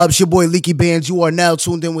It's your boy Leaky Bands. You are now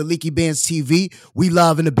tuned in with Leaky Bands TV. We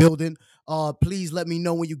live in the building. Please let me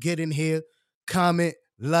know when you get in here. Comment,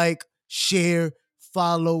 like, share,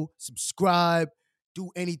 follow, subscribe. Do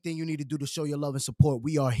anything you need to do to show your love and support.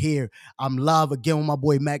 We are here. I'm live again with my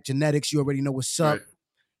boy Mack Genetics. You already know what's up. Right.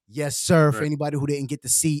 Yes, sir. For Right. anybody who didn't get to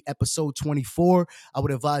see episode 24, I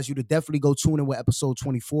would advise you to definitely go tune in with episode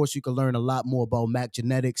 24 so you can learn a lot more about Mack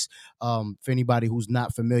Genetics. For anybody who's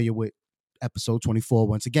not familiar with episode 24,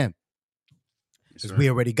 once again, That's because right. we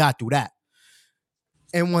already got through that.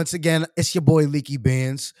 And once again, it's your boy Leaky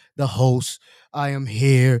Bands, the host. I am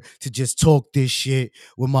here to just talk this shit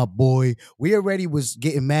with my boy. We already was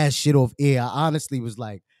getting mad shit off air. I honestly was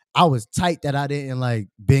like, I was tight that I didn't like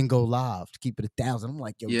bingo live to keep it 1,000. I'm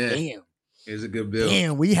like, yo, Yeah. damn. It's a good build.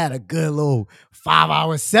 Damn, we had a good little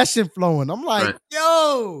 5-hour session flowing. I'm like, Right.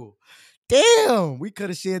 yo, damn, we could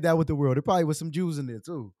have shared that with the world. There probably was some Jews in there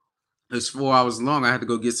too. It's 4 hours long. I had to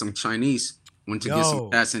go get some Chinese. Went to get some Yo,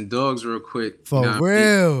 cats and dogs real quick. You for know what I mean?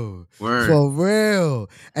 real. Word. For real.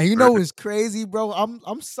 And you know Right. what's crazy, bro?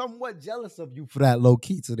 I'm somewhat jealous of you for that low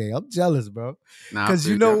key today. I'm jealous, bro. Nah, I Cause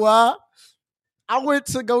you feel know you. why? I went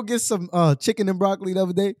to go get some chicken and broccoli the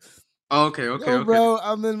other day. Oh, okay. Yo, bro,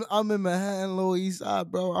 I'm in Manhattan, Lower East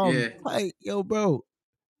Side, bro. I'm Yeah. tight. Yo, bro.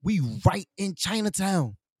 We right in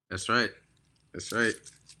Chinatown. That's right. That's right.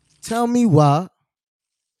 Tell me why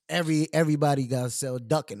everybody got to sell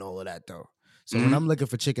duck and all of that though. So when I'm looking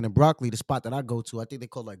for chicken and broccoli, the spot that I go to, I think they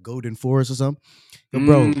call like Golden Forest or something. Yo,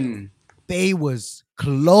 bro, they was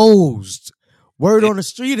closed. Word on the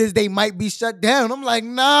street is they might be shut down. I'm like,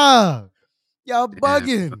 nah, y'all Damn.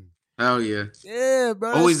 bugging. Hell yeah. Yeah,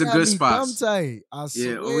 bro. Always That the shit had good me dumb spots. tight. I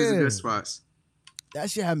Yeah, always the good swear. spots. That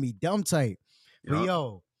shit had me dumb tight. But Yup.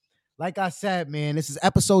 yo, like I said, man, this is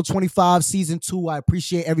episode 25, season 2. I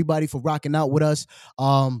appreciate everybody for rocking out with us.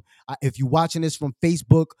 If you're watching this from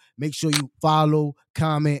Facebook, make sure you follow,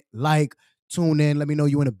 comment, like, tune in. Let me know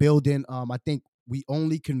you in the building. I think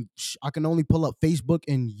I can only pull up Facebook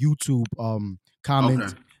and YouTube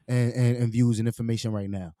comments Okay. and views and information right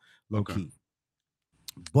now, low Okay. key.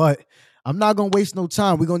 But I'm not gonna waste no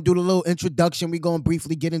time. We're gonna do the little introduction. We're gonna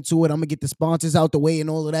briefly get into it. I'm gonna get the sponsors out the way and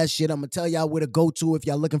all of that shit. I'm gonna tell y'all where to go to if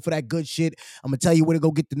y'all looking for that good shit. I'm gonna tell you where to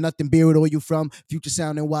go get the Nothing Beer with Oil from,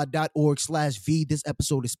 futuresoundny.org/V. This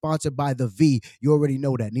episode is sponsored by the V. You already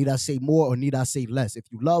know that. Need I say more or need I say less? If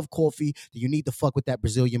you love coffee, then you need to fuck with that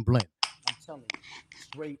Brazilian blend. I'm telling you,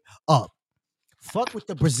 straight up. Fuck with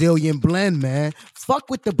the Brazilian blend, man. Fuck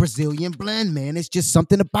with the Brazilian blend, man. It's just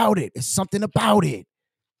something about it. It's something about it.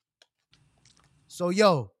 So,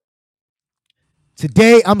 yo,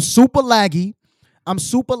 today I'm super laggy. I'm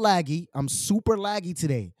super laggy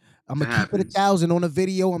today. I'm It gonna keep it happens. 1,000 on the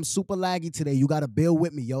video. I'm super laggy today. You gotta bear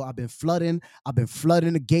with me, yo. I've been flooding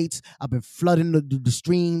the gates. I've been flooding the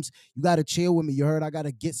streams. You gotta chill with me. You heard? I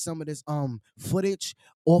gotta get some of this footage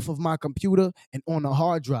off of my computer and on the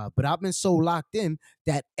hard drive. But I've been so locked in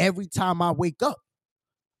that every time I wake up,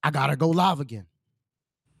 I gotta go live again.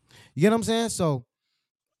 You get what I'm saying? So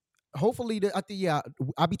hopefully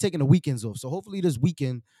I'll be taking the weekends off. So hopefully this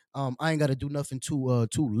weekend, I ain't gotta do nothing too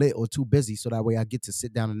lit or too busy. So that way I get to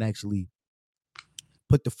sit down and actually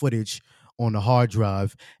put the footage on the hard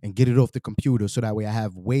drive and get it off the computer. So that way I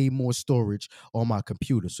have way more storage on my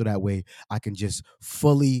computer. So that way I can just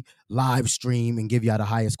fully live stream and give y'all the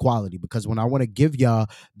highest quality. Because when I want to give y'all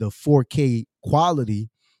the 4K quality,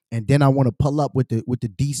 and then I want to pull up with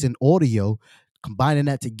the decent audio, combining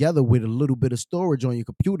that together with a little bit of storage on your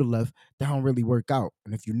computer left, that don't really work out.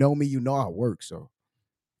 And if you know me, you know how it works. So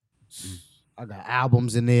I got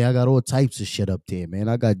albums in there. I got all types of shit up there, man.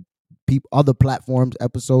 I got other platforms,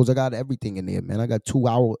 episodes. I got everything in there, man. I got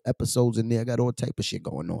 2-hour episodes in there. I got all type of shit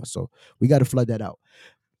going on. So we got to flood that out.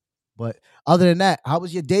 But other than that, how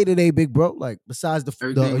was your day today, big bro? Like besides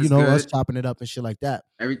Everything was us good. chopping it up and shit like that.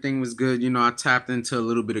 Everything was good. I tapped into a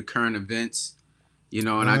little bit of current events, and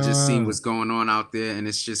I just seen Uh, what's going on out there, and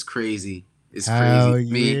it's just crazy. It's crazy. hell I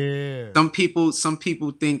mean, yeah. some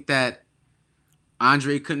people think that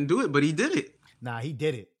Andre couldn't do it, but he did it. Nah, he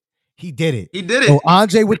did it. He did it. He did So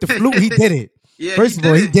Andre with the flute, he it. did it. Yeah, he First of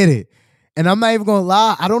all, did he it. did it. And I'm not even gonna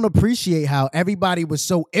lie, I don't appreciate how everybody was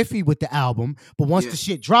so iffy with the album, but once Yeah. the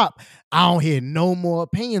shit dropped, I don't hear no more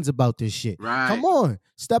opinions about this shit. Right. Come on,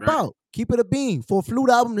 step Right. out, keep it a bean. For a flute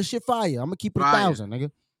album, the shit fire. I'm gonna keep it Fire. 1,000, nigga.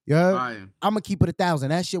 You heard? Fire. I'm gonna keep it 1,000.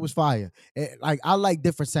 That shit was fire. Like I like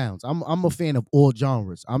different sounds. I'm a fan of all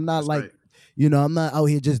genres. I'm not That's like, right. I'm not out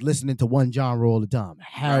here just listening to one genre all the time.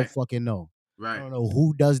 Hell Right. fucking no. I Right. don't know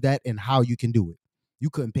who does that and how you can do it. You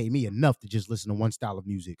couldn't pay me enough to just listen to one style of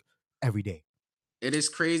music every day. It is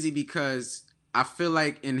crazy because I feel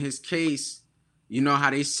like in his case, you know how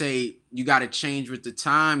they say you got to change with the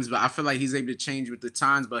times, but I feel like he's able to change with the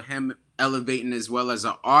times. But him elevating as well as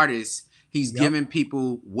an artist, he's Yep. giving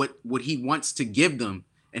people what he wants to give them,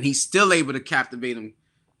 and he's still able to captivate them.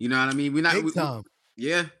 You know what I mean? Big time.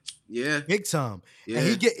 Yeah, yeah, Big time.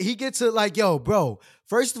 And yeah, he gets it like, yo, bro,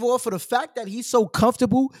 first of all, for the fact that he's so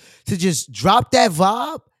comfortable to just drop that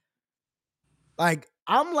vibe, like,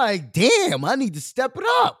 I'm like, damn, I need to step it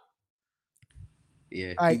up. yeah.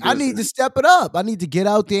 He Like, I does. need to step it up. I need to get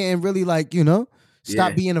out there and really, like, stop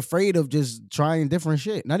Yeah, being afraid of just trying different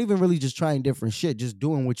shit. Not even really just trying different shit, just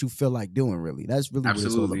doing what you feel like doing, really. That's really what it's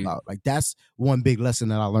all absolutely. about. Like, that's one big lesson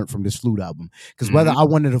that I learned from this Flute album. Because whether Hmm. I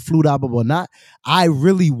wanted a Flute album or not, I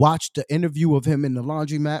really watched the interview of him in the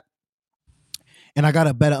laundromat, and I got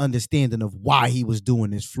a better understanding of why he was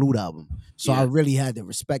doing this Flute album. So I Yeah, really had to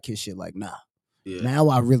respect his shit. Like, nah, yeah, now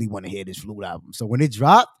I really want to hear this Flute album. So when it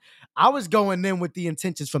dropped, I was going in with the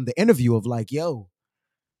intentions from the interview of like, yo,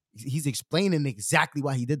 he's explaining exactly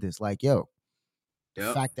why he did this. Like, yo, the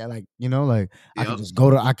yep, fact that, like, like, yep.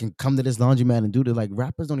 I can come to this laundromat and do this. Like,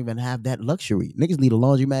 rappers don't even have that luxury. Niggas need a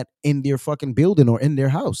laundromat in their fucking building or in their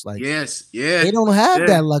house. Like, Yes, yeah, they don't have yeah,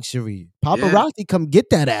 that luxury. yeah, Paparazzi come get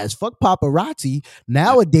that ass. Fuck paparazzi. yeah,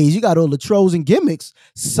 Nowadays, you got all the trolls and gimmicks.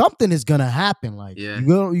 Something is gonna happen. Like, yeah,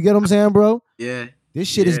 you get what I'm saying, bro? yeah, This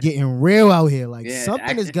shit is yeah, getting real out here. Like,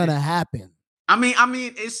 something yeah. is gonna happen. I mean,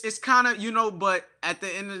 it's kind of, but at the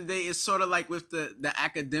end of the day, it's sort of like with the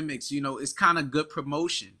academics. It's kind of good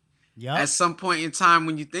promotion Yep. at some point in time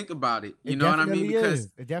when you think about it. You It know what I mean? definitely Because is.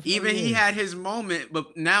 It definitely even he is. had his moment,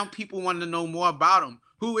 but now people want to know more about him.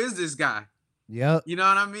 Who is this guy? Yep. You know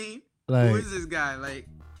what I mean? Who Like, is this guy? Like,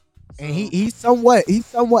 and so he's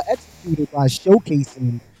somewhat executed by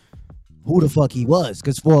showcasing who the fuck he was.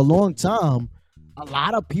 Because for a long time, a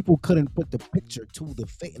lot of people couldn't put the picture to the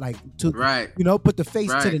face, like, to right, put the face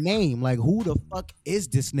to right, the name. Like, who the fuck is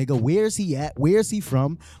this nigga? Where's he at? Where's he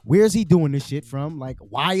from? Where's he doing this shit from? Like,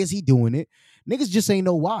 why is he doing it? Niggas just ain't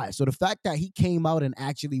know why. So the fact that he came out and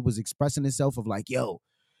actually was expressing himself of like, yo,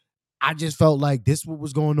 I just felt like this what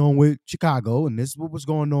was going on with Chicago and this what was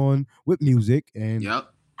going on with music, and yep,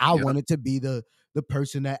 I yep, wanted to be the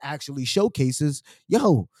person that actually showcases,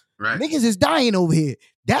 yo, right, niggas is dying over here.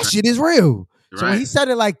 That right, shit is real. So when right, he said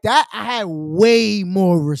it like that, I had way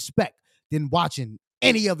more respect than watching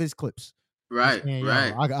any of his clips. And right, saying, yo,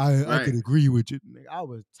 right, I right. could agree with you. I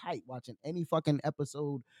was tight watching any fucking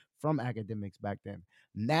episode from Academics back then.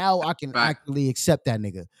 Now I can Right, actually accept that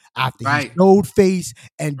nigga after he right, showed face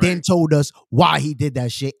and then right, told us why he did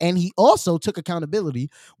that shit. And he also took accountability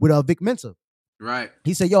with Vic Mensa. right.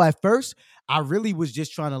 He said, yo, at first, I really was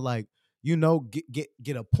just trying to, like,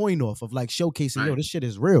 get a point off of like showcasing, yo, Right. this shit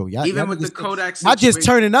is real. Y'all Even with the niggas Kodak not just situation,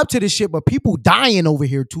 turning up to this shit, but people dying over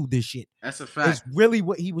here to this shit. that's a It's fact. really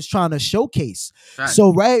what he was trying to showcase. Fact.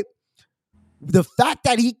 So, right, the fact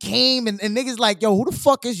that he came and niggas like, yo, who the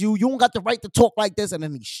fuck is you? You don't got the right to talk like this. And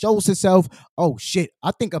then he shows himself. Oh, shit.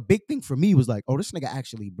 I think a big thing for me was like, oh, this nigga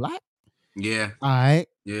actually black. Yeah, All right.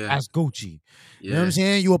 yeah, That's Gucci. You know what I'm yeah,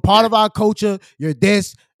 saying? You a part yeah. of our culture. You're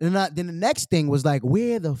this. And then the next thing was like,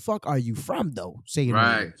 where the fuck are you from, though? Saying all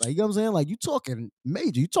Right. this. Like, you know what I'm saying? Like, you talking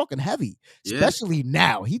major. You talking heavy. Yeah, Especially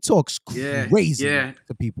now. He talks yeah, crazy yeah,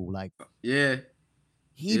 to people. Like, yeah,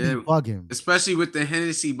 he be yeah. bugging. Especially with the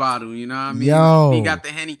Hennessy bottle, you know what I mean? Like, he Yo. got the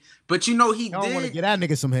Henny, but he I don't want to did. get that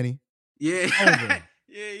nigga some Henny. Yeah, Over.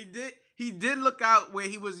 yeah, he did. He did look out where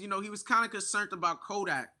he was. He was kind of concerned about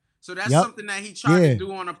Kodak. So that's Yep. something that he tried to Yeah.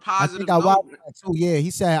 do on a I positive think I watched note. that too. Yeah,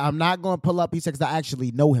 he said, I'm not going to pull up. He said, 'cause I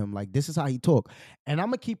actually know him. Like, this is how he talk. And I'm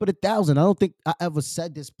going to keep it 1,000. I don't think I ever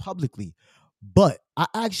said this publicly, but I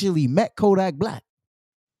actually met Kodak Black.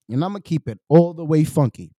 And I'm going to keep it all the way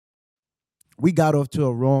funky. We got off to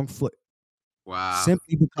a wrong foot Wow.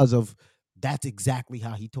 simply because of that's exactly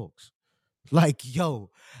how he talks. Like,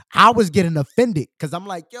 yo, I was getting offended because I'm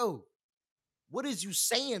like, yo, what is you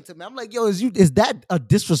saying to me? I'm like, yo, is that a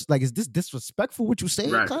disrespect? Like, is this disrespectful what you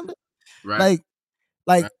saying, Right. kind of? Right.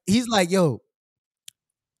 Like, Right. he's like, yo,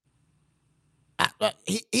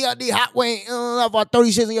 he on the hot wing about 30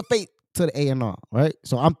 shits in your face to the A&R, right?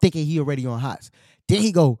 So I'm thinking he already on hots. Then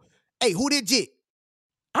he go, hey, who did it?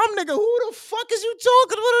 I'm nigga, who the fuck is you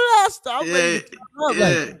talking to last? I'm ready Yeah. to turn up.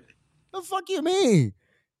 Like, Yeah. the fuck you mean?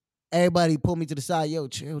 Everybody pull me to the side, yo,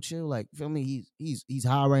 chill. Like, feel me? He's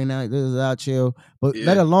high right now. This is out, chill. But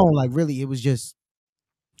let Yeah. alone, like, really, it was just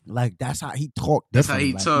like that's how he talked That's how differently.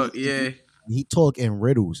 he Like talk. Yeah. he talk in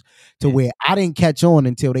riddles to Yeah. where I didn't catch on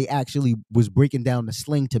until they actually was breaking down the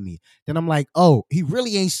sling to me. Then I'm like, oh, he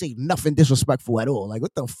really ain't say nothing disrespectful at all. Like,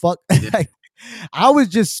 what the fuck? Yeah. Like, I was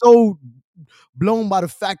just so blown by the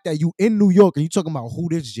fact that you in New York and you talking about who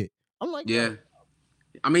this shit. I'm like, Yeah. yo,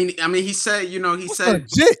 I mean, he said, he What's said,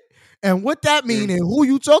 legit? And what that yeah, mean and who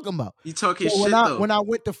you talking about? he talk So his shit though. when I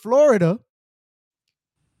went to Florida,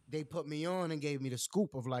 they put me on and gave me the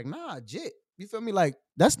scoop of like, nah, jit. You feel me? Like,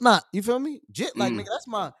 that's not, you feel me? Jit, like, nigga, that's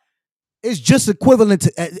my, it's just equivalent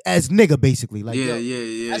to as nigga, basically. Like, Yeah, yo, yeah,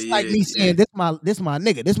 yeah, that's like yeah, me yeah. saying this my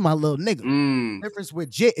nigga, this my little nigga. Difference with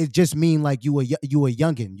jit is just mean like you a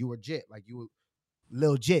youngin, you a jit, like you a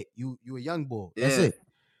little jit, you a young boy. That's Yeah. it.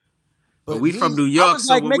 But But we me, from New I York, was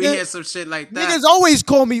so like, when we nigga, hear some shit like that, niggas always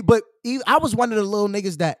call me, but I was one of the little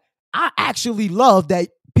niggas that I actually love that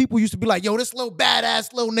people used to be like, yo, this little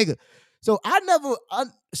badass little nigga. So I never,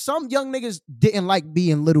 some young niggas didn't like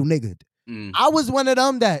being little nigga. I was one of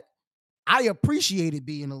them that I appreciated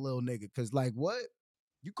being a little nigga. Cause like, what?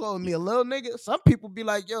 You calling me a little nigga? Some people be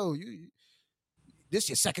like, yo, this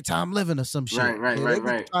your second time living or some shit. right, right, Yeah, they right, be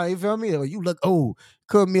right, trying, you feel me? Or you look old.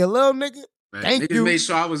 Call me a little nigga? right. Thank Niggas you. made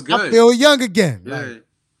sure I was I good. feel young again. Yeah. Like,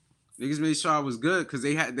 Niggas made sure I was good because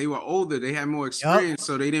they were older, they had more yup. experience,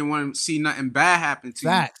 so they didn't want to see nothing bad happen to you.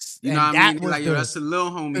 Facts. You know And what I that mean? They was like, yo, that's a little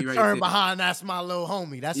the homie right term there. behind that's my little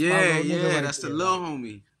homie. That's my Yeah, little nigga yeah, right that's the there. little Like,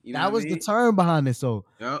 homie. You know that what I was the mean? term behind it. So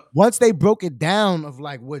Yep. once they broke it down of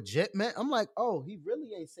like what Jet meant, I'm like, oh, he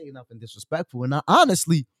really ain't saying nothing disrespectful. And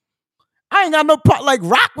honestly, I ain't got no problem. Like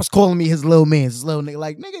Rock was calling me his little man, his little nigga.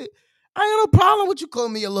 Like, nigga, I ain't got no problem with you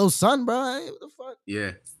calling me your little son, bro. What the fuck?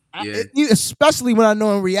 Yeah. Yeah. Especially when I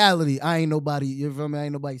know in reality, I ain't nobody, you feel me? I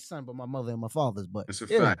ain't nobody's son but my mother and my father's. But That's a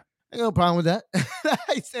yeah, fact. I ain't no problem with that.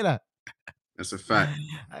 I ain't say that. That's a fact.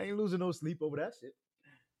 I ain't losing no sleep over that shit.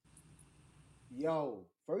 Yo,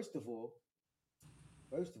 first of all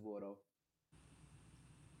though,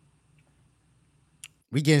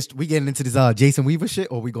 we getting into this Jason Weaver shit,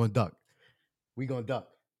 or we going duck? We going duck.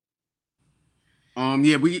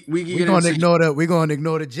 Yeah, we We get gonna into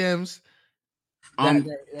ignore the gems um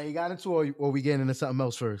that he got into, or we getting into something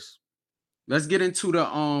else first? let's get into the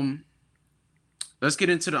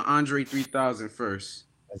Andre 3000 first.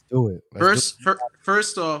 Let's do it.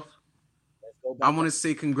 First off, Let's go I back want up. to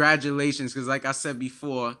say congratulations because, like I said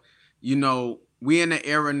before, we in an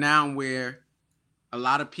era now where a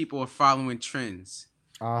lot of people are following trends.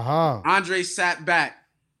 Uh-huh. Andre sat back,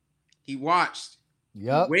 he watched, he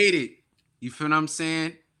Yep. waited. You feel what I'm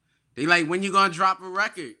saying? They like, when you gonna drop a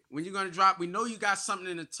record? When you gonna drop? We know you got something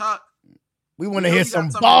in the tuck. We We want to know hear you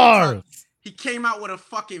got some something in the tuck. bars. He came out with a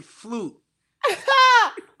fucking flute.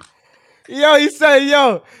 Yo, he said,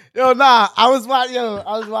 nah. I was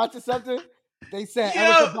watching something. They said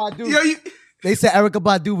Erykah Badu. They said Erykah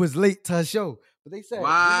Badu was late to her show, but they said, when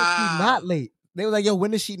is she Wow. not late? They were like, yo,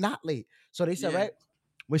 when is she not late? So they said, Yeah. right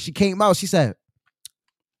when she came out, she said,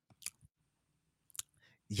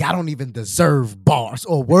 y'all don't even deserve bars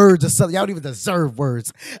or words or something. Y'all don't even deserve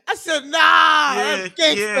words. I said, nah, that's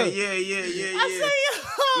gangster. Yeah. I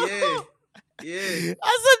said, yo. Yeah.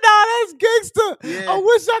 I said, nah, that's gangster. Yeah. I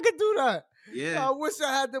wish I could do that. Yeah. I wish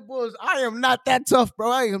I had the balls. I am not that tough,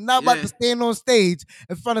 bro. I am not about Yeah. to stand on stage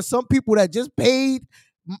in front of some people that just paid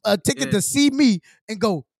a ticket Yeah. to see me and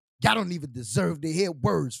go, y'all don't even deserve to hear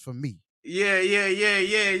words from me. Yeah. Like,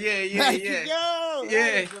 yo, Yeah.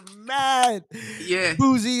 that is mad. Yeah.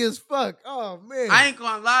 Boozy as fuck. Oh, man. I ain't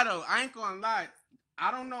gonna lie though.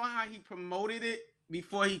 I don't know how he promoted it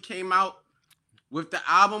before he came out with the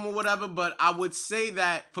album or whatever, but I would say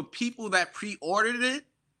that for people that pre-ordered it,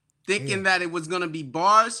 thinking that it was gonna be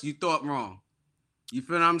bars, you thought wrong. You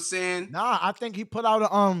feel what I'm saying? Nah, I think he put out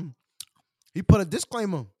a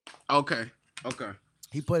disclaimer. Okay.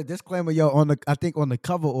 He put a disclaimer, yo, on the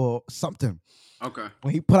cover or something. Okay.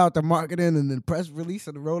 When he put out the marketing and the press release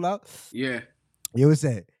and the rollout, Yeah. it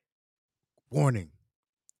said, warning,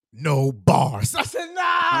 no bars. I said,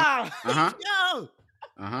 nah. Uh-huh. Yo.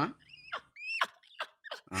 Uh-huh.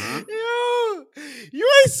 Yo.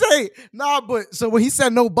 You ain't say, nah, but so when he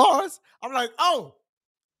said no bars, I'm like, oh,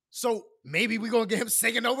 so maybe we're going to get him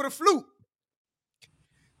singing over the flute.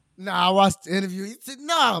 Nah, I watched the interview. He said,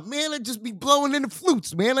 nah, man, I just be blowing in the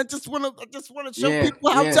flutes, man. I just want to show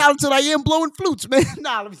people how talented I am blowing flutes, man.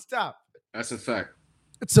 Nah, let me stop. That's a fact.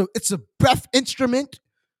 It's a breath instrument.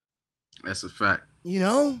 That's a fact. You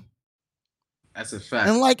know? That's a fact.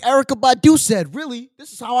 And like Erykah Badu said, really,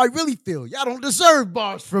 this is how I really feel. Y'all don't deserve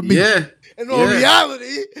bars from me. Yeah. And in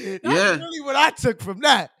reality, that's really what I took from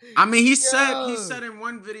that. I mean, he said in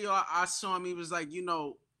one video I saw him, he was like,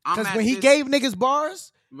 because when he gave niggas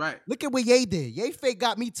bars, right? Look at what Ye did. Ye fake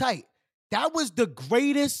got me tight. That was the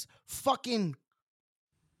greatest fucking.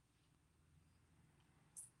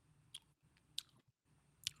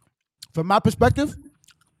 From my perspective,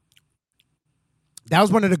 that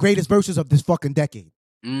was one of the greatest verses of this fucking decade.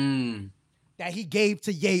 That he gave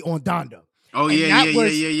to Ye on Donda. Oh And yeah, that yeah,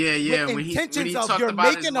 was yeah, yeah, with yeah. When he intentions of talked you're about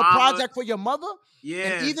his making a mama. project for your mother. Yeah.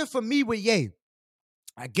 And even for me with Ye,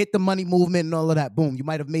 I get the money movement and all of that. Boom. You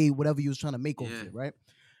might have made whatever you was trying to make off it, right?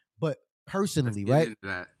 But Let's personally, get right? into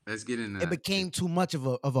that. Let's get into It that. became too much of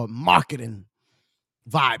a marketing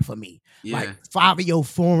vibe for me. Like Yeah. Fabio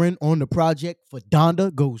Foreign on the project for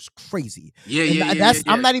Donda goes crazy. Yeah, And yeah, yeah, that's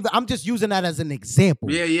yeah, yeah. I'm just using that as an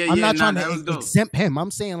example. Yeah, yeah, I'm yeah. not Nah, trying to that was dope. exempt him. I'm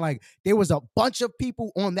saying like there was a bunch of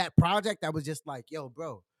people on that project that was just like, yo,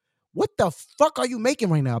 bro, what the fuck are you making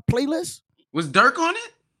right now? A playlist? Was Dirk on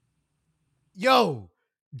it? Yo,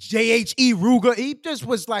 JHE Ruger, he just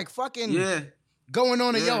was like fucking Yeah. going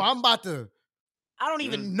on and Yeah. yo, I don't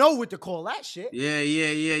even know what to call that shit. Yeah, yeah,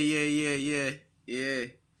 yeah, yeah, yeah, yeah, yeah.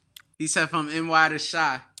 He said from NY to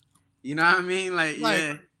Shy. You know what I mean? Like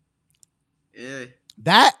yeah. Yeah.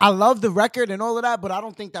 That I love the record and all of that, but I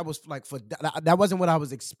don't think that was like that wasn't what I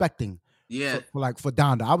was expecting. Yeah. For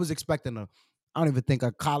Donda. I was expecting I don't even think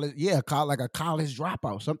a college, like a college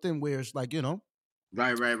dropout, something where it's like, you know,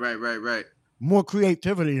 Right. more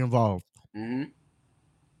creativity involved. Mm-hmm.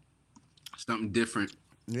 Something different.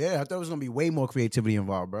 Yeah, I thought it was gonna be way more creativity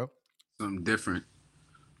involved, bro. Something different.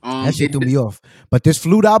 That shit threw me off. But this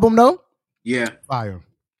Flute album though, yeah, fire.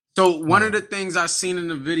 So one of the things I seen in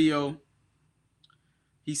the video,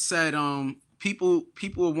 he said, people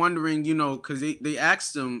are wondering, you know, because they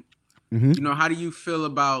asked him, you know, how do you feel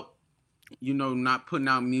about, you know, not putting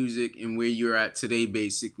out music and where you're at today,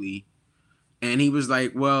 basically. And he was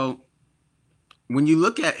like, well, when you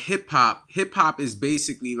look at hip hop is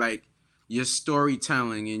basically like your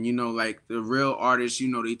storytelling, and you know, like the real artists, you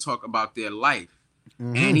know, they talk about their life.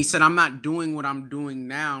 And he said, I'm not doing what I'm doing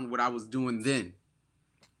now and what I was doing then.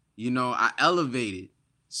 You know, I elevated.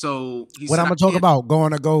 So he what said, I'm gonna talk about?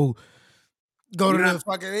 Going to go to the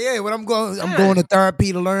fucking What I'm going to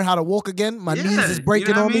therapy to learn how to walk again. My knees is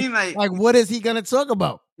breaking on me. Like, what is he gonna talk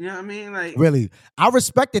about? You know what I mean? Like, really, I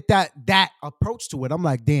respected that approach to it. I'm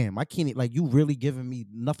like, damn, I can't. Like, you really giving me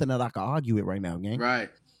nothing that I can argue with right now, gang. Right.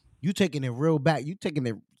 You taking it real back. You taking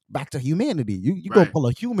it back to humanity. You gonna pull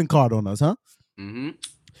a human card on us, huh? Mm-hmm.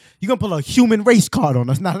 You gonna pull a human race card on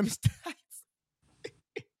us? Now let me.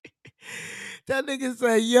 That nigga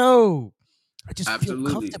say, yo, I just feel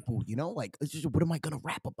comfortable, you know? Like, what am I gonna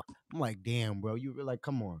rap about? I'm like, damn, bro, you like,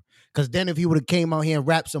 come on. Because then if he would have came out here and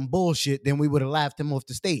rapped some bullshit, then we would have laughed him off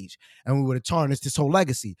the stage and we would have tarnished his whole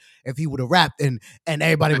legacy. If he would have rapped and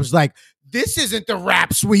everybody was like, this isn't the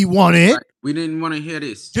raps we wanted. Right. We didn't want to hear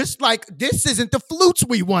this. Just like this isn't the flutes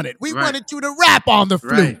we wanted. We wanted you to rap on the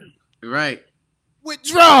flute. Right. With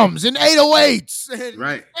drums and 808s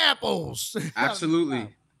and samples. Absolutely.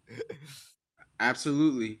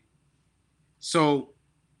 Absolutely. So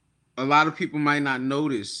a lot of people might not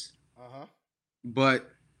notice, but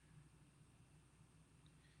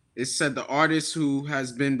it said the artist who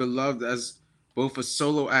has been beloved as both a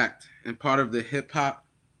solo act and part of the hip hop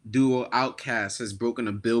duo Outkast has broken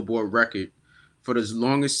a Billboard record for the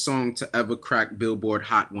longest song to ever crack Billboard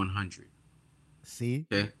Hot 100. See?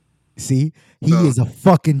 Okay. See? He is a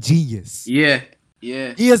fucking genius. Yeah.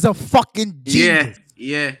 He is a fucking genius.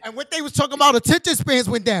 Yeah. And what they was talking about, attention spans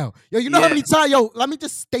went down. Yo, you know how many times, let me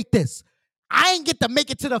just state this. I ain't get to make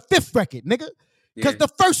it to the 5th record, nigga. Because the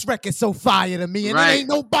first record's so fire to me, and there ain't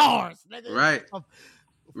no bars, nigga.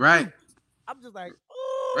 Right. I'm just like,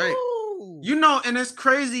 ooh. Right. You know, and it's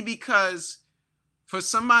crazy because for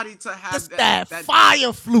somebody to have that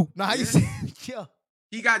fire flute. Now, how you say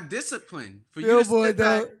he got disciplined for you to sit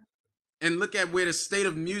back and look at where the state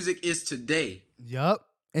of music is today. Yup.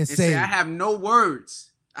 And say, I have no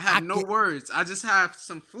words. I have no words. I just have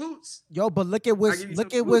some flutes. Yo, but look at what's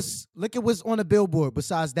on the Billboard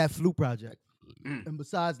besides that flute project. And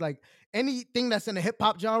besides like anything that's in the hip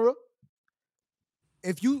hop genre.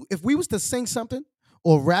 If we was to sing something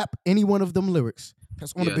or rap any one of them lyrics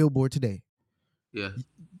that's on the Billboard today. Yeah.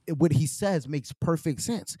 What he says makes perfect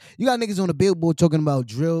sense. You got niggas on the Billboard talking about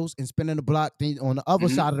drills and spinning the block. Then on the other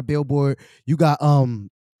side of the Billboard, you got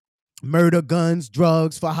murder, guns,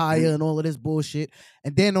 drugs for hire, and all of this bullshit.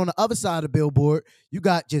 And then on the other side of the Billboard, you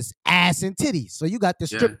got just ass and titties. So you got the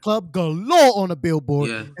strip club galore on the Billboard.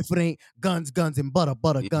 If it ain't guns, and butter,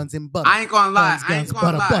 guns and butter. I ain't gonna lie. I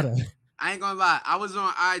ain't gonna lie. I was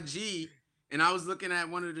on IG and I was looking at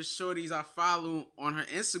one of the shorties I follow on her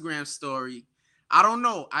Instagram story. I don't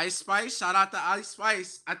know. Ice Spice. Shout out to Ice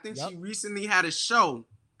Spice. I think she recently had a show.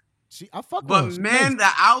 But man, the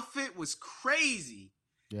outfit was crazy.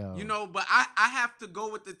 Yeah. You know, but I have to go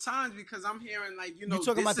with the times because I'm hearing like, you know, you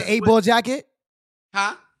talking about the A-ball jacket?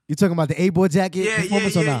 Huh? You talking about the A-ball jacket? Yeah.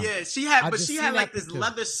 She had like this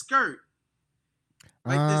leather skirt.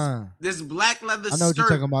 Like this black leather I know what you're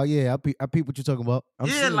talking skirt. about. Yeah, I peep what you're talking about.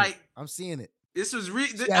 I'm Like seeing it. this was She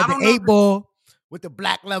I had the don't know. 8 ball with the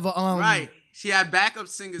black leather. Right. She had backup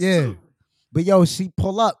singers Yeah. too. But yo, she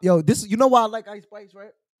pull up. Yo, this you know why I like Ice Spice,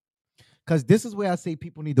 right? Because this is where I say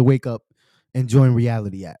people need to wake up and join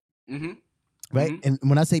reality at. Mm-hmm. Right? Mm-hmm. And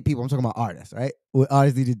when I say people, I'm talking about artists, right? What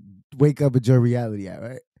artists need to wake up and join reality at,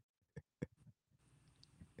 right?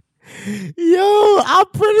 Yo, I'm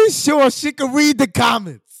pretty sure she can read the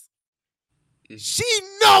comments. She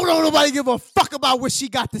don't nobody give a fuck about what she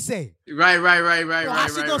got to say. Right. How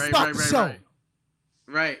she gonna start the show?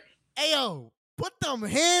 Right. Hey yo, put them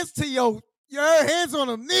hands to your hands on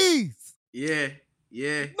them knees. Yeah.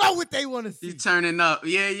 Know what they want to see. She's turning up.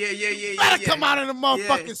 Yeah. Better come out in the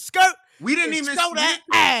motherfucking skirt. We didn't even show that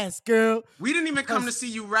ass, girl. We didn't even come to see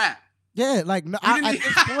you rap. Yeah, like no, at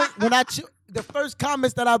this point, when the first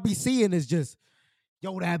comments that I'll be seeing is just,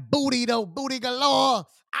 yo, that booty though, booty galore.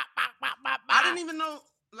 I didn't even know.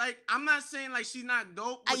 Like, I'm not saying like she's not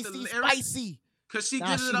dope with the lyrics. Spicy. Cause she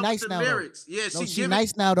gives it up with the lyrics. Though. Yeah, she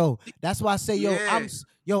nice now though. That's why I say,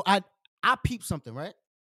 yo, I peep something, right?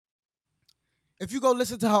 If you go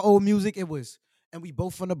listen to her old music, it was, and we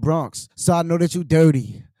both from the Bronx, so I know that you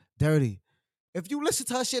dirty. If you listen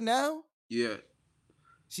to her shit now, yeah,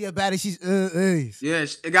 she a baddie. She's yeah,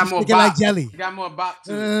 it got more bop. Like jelly. It got more bop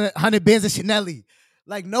too. 100 bands of Chanel.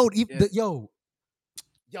 Like no, yo.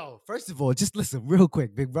 First of all, just listen real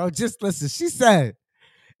quick, big bro. Just listen. She said,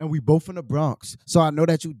 and we both from the Bronx, so I know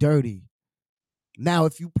that you dirty. Now,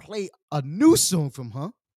 if you play a new song from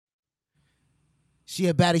her, she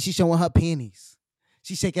a baddie. She showing her panties.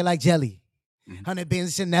 She shaking like jelly. 100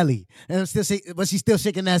 bands of Chanel. And but she's still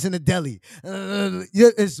shaking ass in the deli.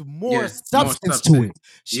 It's more substance to it.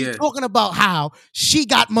 She's talking about how she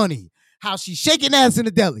got money, how she's shaking ass in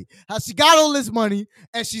the deli, how she got all this money,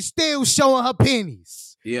 and she's still showing her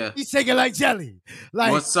panties. Yeah. She's shaking like jelly.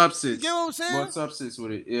 Like, what substance? You know what I'm saying? What substance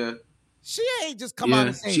with it? Yeah. She ain't just come out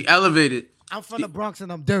and say, she elevated. I'm from the Bronx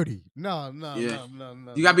and I'm dirty. No.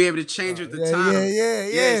 You gotta be able to change with the time.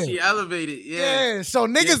 Yeah. She elevated. Yeah. So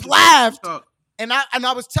niggas laughed, and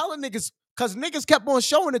I was telling niggas, cause niggas kept on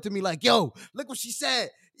showing it to me, like, yo, look what she said.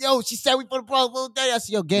 Yo, she said we put the Bronx all day. I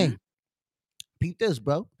said, yo, gang, peep this,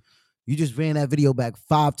 bro. You just ran that video back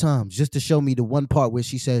 5 times just to show me the one part where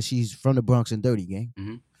she says she's from the Bronx and dirty, gang.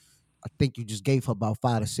 Mm-hmm. I think you just gave her about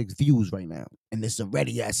 5 to 6 views right now, and it's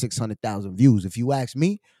already at 600,000 views. If you ask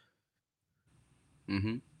me.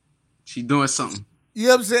 She doing something. You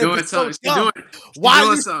know what I'm saying? Doing something. She doing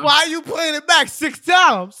something. Why are you playing it back 6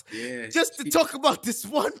 times? Yeah. Just to talk about this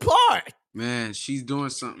one part. Man, she's doing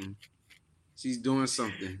something. She's doing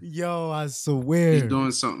something. Yo, I swear. She's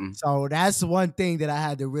doing something. So that's one thing that I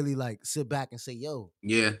had to really like sit back and say, yo.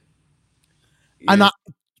 Yeah. And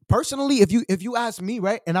personally, if you ask me,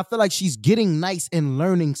 right, and I feel like she's getting nice and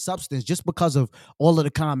learning substance just because of all of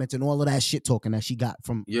the comments and all of that shit talking that she got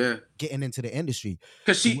from getting into the industry.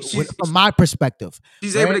 Because from my perspective,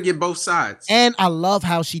 she's able to get both sides. And I love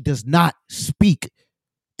how she does not speak.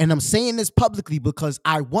 And I'm saying this publicly because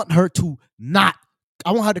I want her to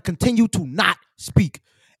continue to not speak.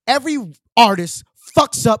 Every artist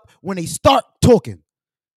fucks up when they start talking.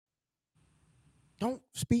 Don't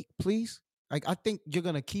speak, please. Like, I think you're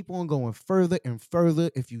going to keep on going further and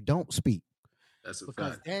further if you don't speak. That's a fact.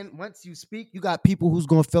 Because then once you speak, you got people who's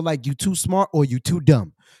going to feel like you too smart or you too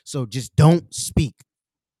dumb. So just don't speak.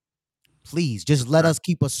 Please, just let us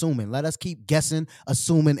keep assuming. Let us keep guessing,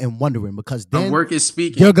 assuming, and wondering. Because then work is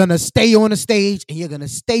speaking. You're going to stay on the stage and you're going to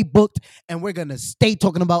stay booked and we're going to stay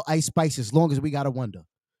talking about Ice Spice as long as we got to wonder.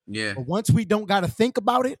 Yeah. But once we don't got to think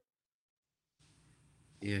about it.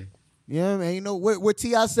 Yeah. Yeah, man, you know what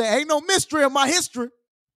T.I. said, ain't no mystery in my history.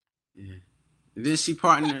 Yeah. And then she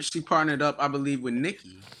partnered up, I believe, with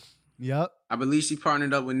Nicki. Yep. I believe she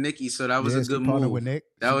partnered up with Nicki, so that was a good move. With Nick.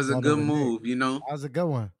 That was a good move, you know. That was a good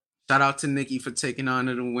one. Shout out to Nicki for taking her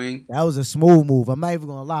under the wing. That was a smooth move. I'm not even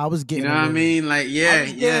gonna lie. I was getting, you know what I mean? Like,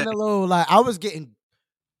 a little, like, I was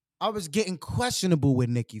getting questionable with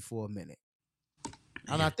Nicki for a minute.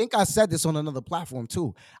 And I think I said this on another platform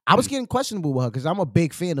too. I was getting questionable with her because I'm a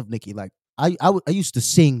big fan of Nicki. Like I used to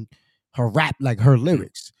sing her rap, like her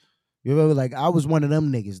lyrics. You know, like I was one of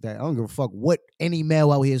them niggas that I don't give a fuck what any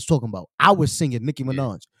male out here is talking about. I was singing Nicki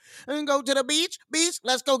Minaj. And go to the beach,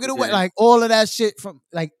 let's go get away. Like all of that shit from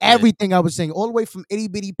like everything I was saying, all the way from Itty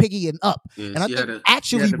Bitty Piggy and up. And I think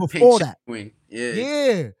actually before that.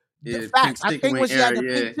 The facts. I think when she had the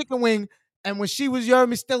pink chicken wing. And when she was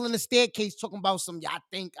still in the staircase talking about some, y'all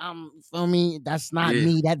think I'm, you feel me? That's not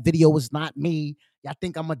me. That video was not me. Y'all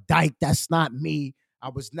think I'm a dyke. That's not me. I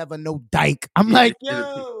was never no dyke. I'm like,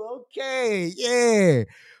 yo, okay, yeah.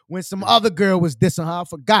 When some other girl was dissing her, I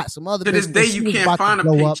forgot. Some other To bitch this day, said she you was can't about to find a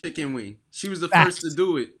blow pink up. chicken wing. She was the first to Facts.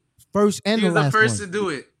 do it. First and She the was the last first one. to do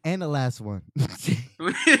it. And the last one. You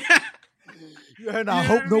heard? You I know hope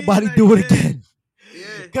what I mean? nobody Like, do it yeah, again. yeah.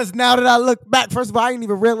 Because now that I look back, first of all, I didn't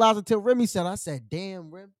even realize until Remy said, I said, damn,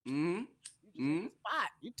 Rem, Mm-hmm. Mm-hmm. spot.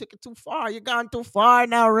 You took it too far. You're gone too far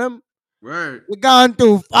now, Rem. Word. You're gone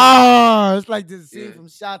too far. It's like this scene Yeah. from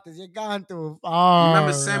Shotters. You're gone too You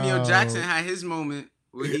remember far. Samuel Jackson Bro. had his moment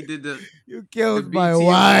where he did the You the killed my BT Awards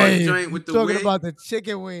wife. joint You with the talking wig. about the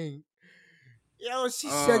chicken wing. Yo, she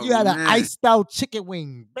said Oh you had an man. iced out chicken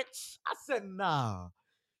wing, bitch. I said, nah.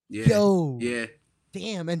 Yeah. Yo, Yeah.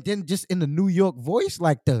 damn. And then just in the New York voice,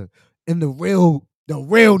 like in the real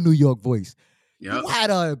New York voice. You Yep.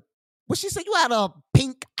 had what she said, you had a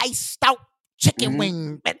pink iced out chicken Mm-hmm.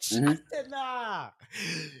 wing, bitch. Mm-hmm. I said, nah.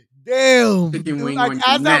 Damn. Chicken Dude, wing like on your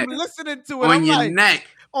as I'm neck. listening to it, On I'm your like, neck.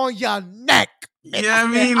 on your neck. You Bitch. know I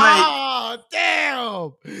what I said, mean? Like oh,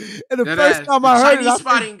 damn. And the that first ass. time The I heard it, Chinese I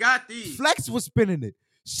spot think ain't got these. Flex was spinning it.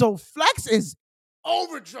 So Flex is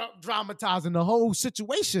over dramatizing the whole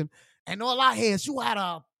situation. And all I hear is you had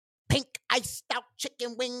a pink iced out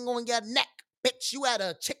chicken wing on your neck. Bitch, you had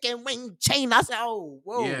a chicken wing chain. I said, oh,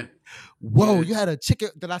 whoa. Yeah. Whoa, Yeah. you had a chicken.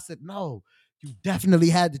 Then I said, no, you definitely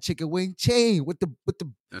had the chicken wing chain with the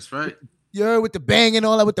That's right. with the bang and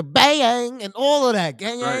all that, with the bang and all of that.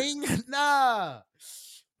 Gang, Right. gang. Nah.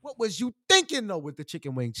 What was you thinking though with the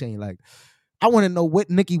chicken wing chain? Like, I want to know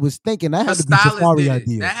what Nikki was thinking. That The had to be stylist Safari did it.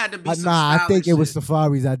 idea. That had to be some Nah, I think stylish it was shit.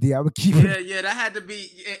 Safari's idea. I would keep Yeah, it. yeah, that had to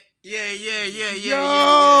be. Yo,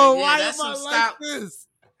 Yeah. why That's am I some like style. this?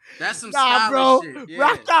 That's some Nah, stylish bro. shit. Yeah.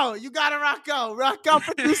 Rock out. You gotta rock out. Rock out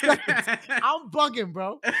for 2 seconds. I'm bugging,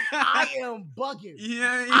 bro. I am bugging.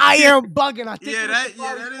 Yeah. I am bugging. I think Yeah, it was that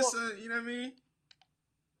Safari's is fault. you know what I mean?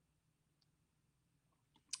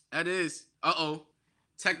 That is. Uh-oh.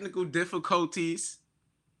 Technical difficulties.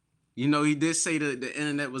 You know, he did say the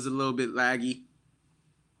internet was a little bit laggy.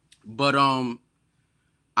 But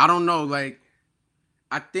I don't know, like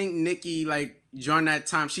I think Nikki, like during that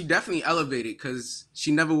time, she definitely elevated because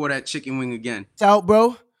she never wore that chicken wing again. It's out,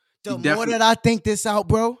 bro. The She more definitely that I think this out,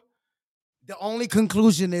 bro, the only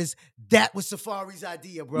conclusion is that was Safari's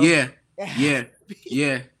idea, bro. Yeah. It had Yeah. to be.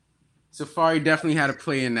 Yeah. Safari definitely had a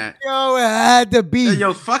play in that. Yo, it had to be.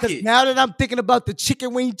 Yo, fuck Because it. now that I'm thinking about the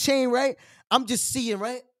chicken wing chain, right? I'm just seeing,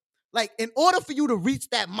 right? Like, in order for you to reach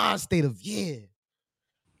that mind state of, yeah,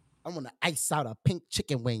 I'm gonna ice out a pink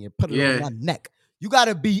chicken wing and put it on Yeah. my neck. You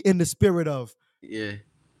gotta be in the spirit of, Yeah.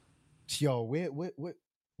 yo,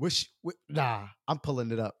 nah, I'm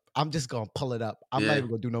pulling it up. I'm just gonna pull it up. I'm not Yeah. even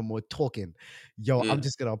gonna do no more talking. Yo, Yeah. I'm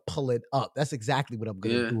just gonna pull it up. That's exactly what I'm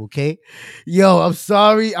gonna Yeah. do, okay? Yo, I'm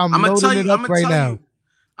sorry. I'm I'm gonna loading tell it you, up right now.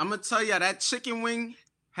 I'm gonna tell you that chicken wing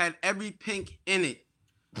had every pink in it.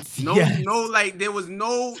 Yes. No, like there was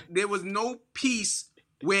no piece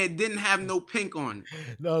where it didn't have no pink on it.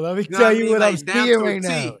 No, let me You know tell what I you mean? what I'm Like down seeing to a right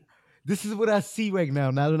now. T. This is what I see right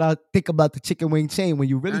now. Now that I think about the chicken wing chain, when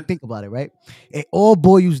you really think about it, right? It all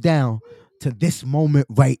boils down to this moment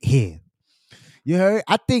right here. You heard?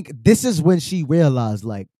 I think this is when she realized,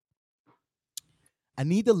 like, I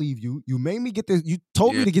need to leave you. You made me get this. You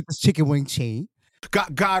told me to get this chicken wing chain.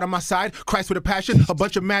 Got God on my side, Christ with a passion, a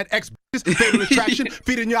bunch of mad ex-bitches, fatal attraction,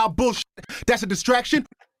 feeding y'all bullshit. That's a distraction.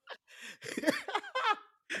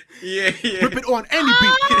 Yeah. Rip it on any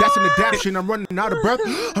beat. That's an adaptation. I'm running out of breath.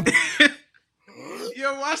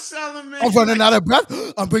 Yo, why Solomon? I'm running out of breath.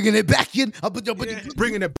 I'm bringing it back in.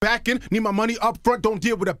 Bringing it back in. Need my money up front. Don't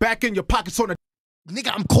deal with a back end. Your pockets on a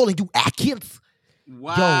Nigga, I'm calling you Atkins.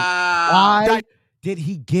 Wow. Yo, why did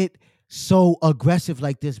he get so aggressive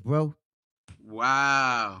like this, bro?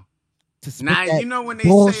 Wow. To Now, you know when they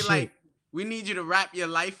bullshit. say, like, we need you to rap your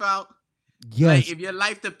life out? Yes. Like, if your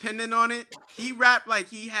life depended on it, he rapped like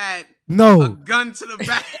he had no a gun to the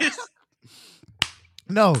back.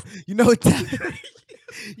 No. You know what that,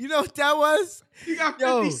 you know what that was? You got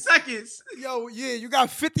 50 seconds. Yo, yeah, you got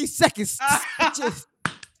 50 seconds. Just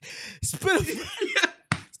spit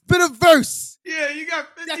a verse. Yeah, you got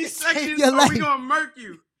 50 That seconds your or life. we gonna murk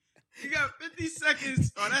you. You got 50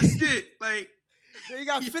 seconds. Oh, that's it. Like, you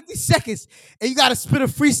got 50 seconds and you gotta spit a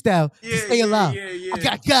freestyle to stay alive. Yeah. I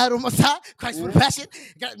got God on my side, Christ with a passion,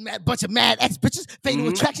 got a bunch of mad ex-bitches, fatal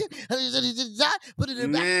attraction, put it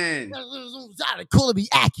in the back. They calling me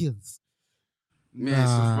Atkins. Man,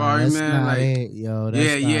 Safari, that's man. Not like, it, yo.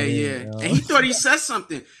 That's yeah. It, yo. And he thought he said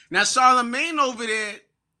something. Now, Charlemagne over there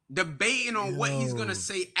debating on what he's gonna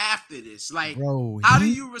say after this. Like, bro, how do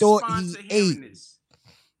you respond to hearing this?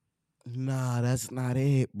 Nah, that's not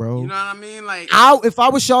it, bro. You know what I mean? Like, If I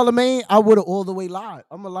was Charlemagne, I would have all the way lied.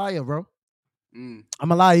 I'm a liar, bro. mm,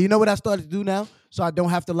 I'm a liar. You know what I started to do now, so I don't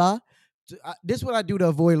have to lie. This is what I do to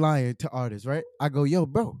avoid lying to artists, right? I go, yo,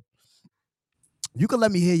 bro, you can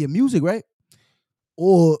let me hear your music, right?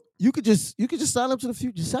 Or you could just sign up to the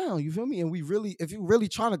Future Sound. You feel me? And if you really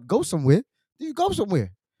trying to go somewhere, then you go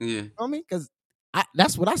somewhere. yeah, You know what I mean? Because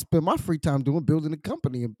that's what I spend my free time doing, building a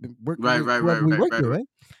company and working right, with right, right, whoever we right, work right, with, right,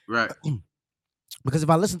 right? right. Because if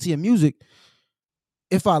I listen to your music,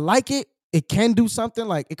 if I like it, it can do something.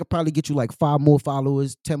 Like it could probably get you like 5 more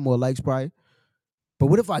followers, 10 more likes, probably. But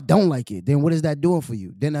what if I don't like it? Then what is that doing for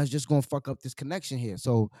you? Then that's just gonna fuck up this connection here.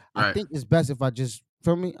 So I Right. think it's best if I just,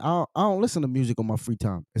 for me, I don't listen to music on my free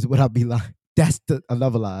time. Is what I be like. That's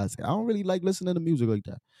another lie. I don't really like listening to music like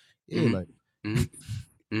that. Yeah, Mm-hmm. like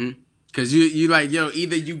Mm-hmm. Mm-hmm. Cause you like, yo,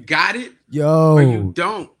 either you got it or you yo.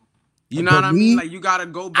 don't. You know But what I mean? me, Like you gotta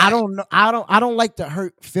go I back. don't know. I don't like to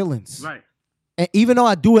hurt feelings. Right. And even though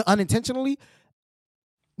I do it unintentionally,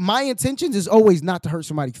 my intentions is always not to hurt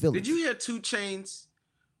somebody's Did you feelings. hear 2 Chainz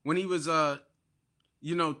when he was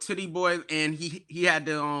Titty Boy and he had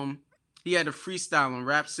the freestyle on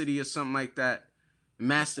Rap City or something like that.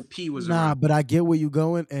 Master P was Nah, around. but I get where you're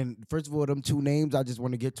going. And first of all, them 2 names I just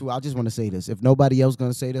want to get to. I just want to say this. If nobody else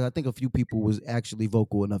gonna say this, I think a few people was actually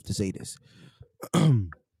vocal enough to say this. I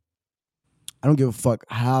don't give a fuck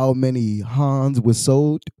how many Hans was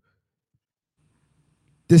sold.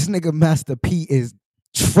 This nigga Master P is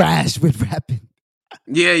trash with rapping.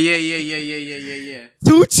 Yeah, yeah, yeah, yeah, yeah, yeah, yeah, yeah.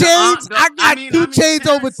 2 Chainz, I got I 2 Chainz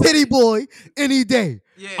over Terrence said Titty it. Boy any day.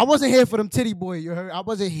 Yeah. I wasn't here for them Titty Boy. You heard? I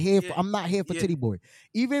wasn't here for. Yeah, I'm not here for yeah. Titty Boy.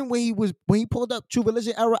 Even when he pulled up True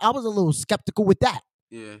Religion era, I was a little skeptical with that.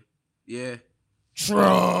 Yeah. Yeah. True.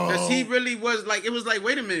 Because he really was like, it was like,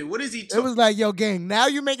 wait a minute, what is he It talking? was like, yo, gang. Now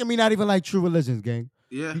you're making me not even like True Religions, gang.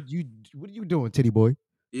 Yeah. What are you doing, Titty Boy?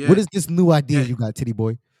 Yeah. What is this new idea Yeah. you got, Titty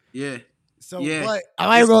Boy? Yeah. So, Yeah. but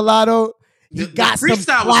I ain't gonna lie though. He The got some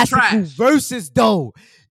freestyle was classical trash. verses though.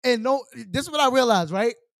 And no, this is what I realized,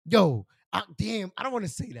 right? Yo, damn, I don't want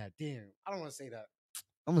to say that. Damn, I don't want to say that.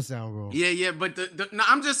 I'm gonna sound wrong. Yeah, yeah, but no,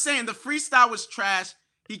 I'm just saying the freestyle was trash.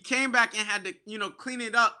 He came back and had to, clean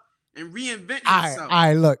it up and reinvent himself.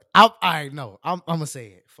 I look. I know. I'm gonna say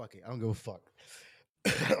it. Fuck it. I don't give a fuck.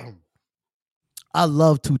 I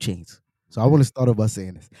love 2 Chainz. So I want to start off by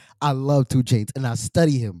saying this. I love 2 Chainz and I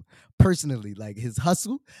study him personally. Like his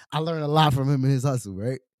hustle. I learned a lot from him in his hustle,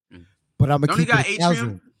 right? But I'm gonna Don't he keep it got 1,000.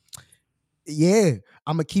 Atrium? Yeah,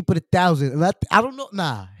 I'm gonna keep it 1,000. And I don't know.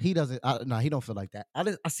 Nah, he doesn't. Nah, he don't feel like that.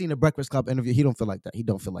 I seen the Breakfast Club interview. He don't feel like that. He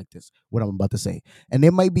don't feel like this. What I'm about to say, and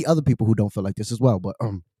there might be other people who don't feel like this as well. But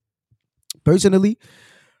personally,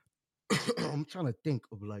 I'm trying to think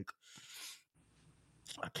of like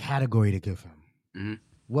a category to give him. Mm-hmm.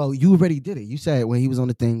 Well, you already did it. You said when he was on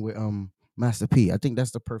the thing with Master P. I think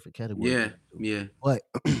that's the perfect category. Yeah, yeah. But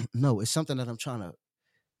no, it's something that I'm trying to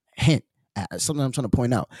hint at. Something I'm trying to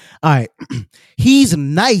point out. All right, he's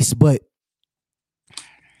nice, but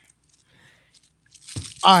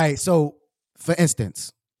all right. So, for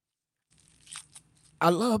instance, I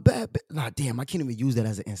love bad. Nah, damn, I can't even use that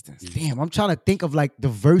as an instance. Damn, I'm trying to think of like the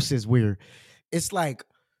verses where it's like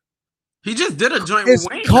He just did a joint it's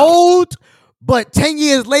with Wayne. cold, but 10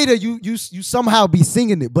 years later, you somehow be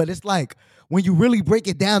singing it. But it's like when you really break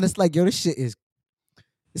it down, it's like, yo, this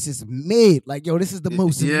is mid. Like, yo, this is the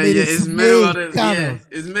most Yeah, mid. yeah. It's middle of mid the kind yeah. of.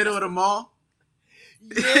 It's middle of the mall.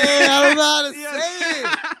 Yeah, I don't know how to Yeah. say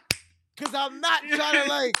it. Cause I'm not trying to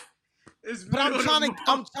like, It's but I'm middle of trying the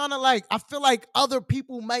to mall. like, I feel like other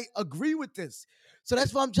people might agree with this. So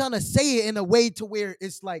that's why I'm trying to say it in a way to where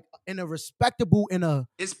it's like in a respectable,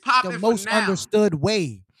 It's the popping for most now. understood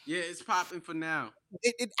way. Yeah, it's popping for now.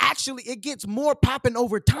 It actually it gets more popping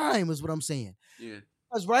over time, is what I'm saying. Yeah.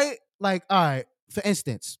 That's right. Like, all right, for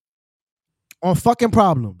instance, on fucking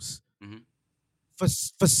problems. Mhm.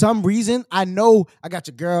 For some reason, I know I got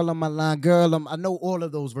your girl on my line, girl. I know all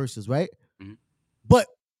of those verses, right? Mhm. But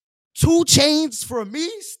 2 Chainz for me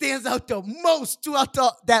stands out the most throughout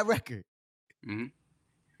that record.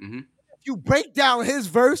 Mm-hmm. Mm-hmm. If you break down his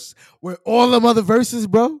verse with all them other verses,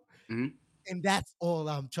 bro, Mm-hmm. and that's all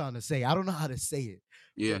I'm trying to say. I don't know how to say it.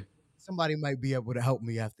 Yeah. Somebody might be able to help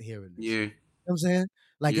me after hearing this. Yeah. You know what I'm saying?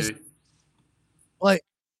 Like Yeah. it's but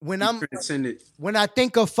when He I'm transcended. when I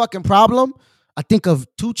think of fucking problem, I think of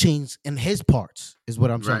 2 Chainz and his parts is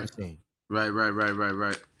what I'm trying Right. to say. Right.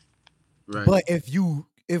 Right. But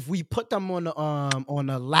if we put them on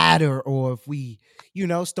a ladder, or if we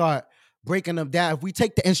start breaking them down, if we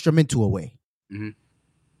take the instrumental away, Mm-hmm.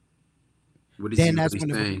 What is then he that's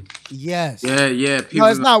really when saying? yes. Yeah. No, People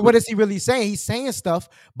it's not. What is he really saying? He's saying stuff,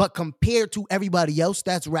 but compared to everybody else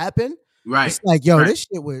that's rapping, right. it's like, yo, Right. this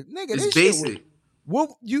shit was nigga. It's This shit was basic. what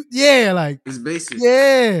you? Yeah, like It's basic.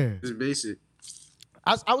 yeah. It's basic.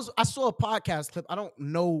 I saw a podcast clip. I don't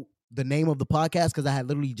know the name of the podcast because I had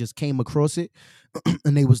literally just came across it,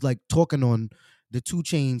 and they was like talking on the 2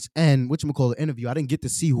 Chainz and whatchamacallit interview. I didn't get to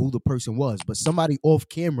see who the person was, but somebody off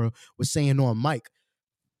camera was saying on mic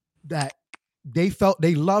that they felt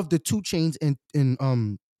they loved the 2 Chainz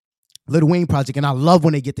and Lil Wayne project, and I love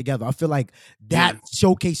when they get together. I feel like that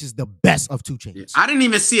showcases the best of 2 Chainz. Yeah. I didn't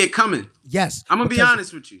even see it coming. Yes, I'm gonna be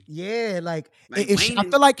honest with you. Yeah, like Like, I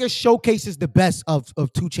feel like it showcases the best of 2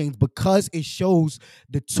 Chainz because it shows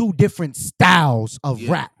the 2 different styles of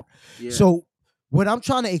rap. Yeah. So what I'm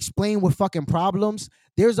trying to explain with fucking Problems,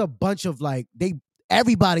 there's a bunch of like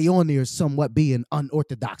everybody on there is somewhat being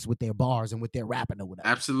unorthodox with their bars and with their rapping or whatever.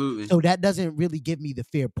 Absolutely. So that doesn't really give me the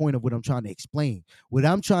fair point of what I'm trying to explain. What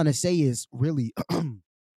I'm trying to say is really,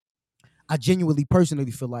 I genuinely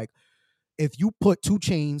personally feel like if you put 2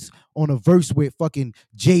 Chainz on a verse with fucking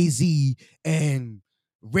Jay-Z and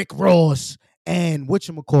Rick Ross and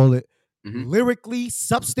whatchamacallit, lyrically,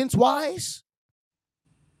 substance-wise,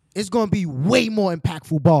 it's going to be way more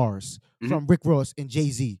impactful bars from Rick Ross and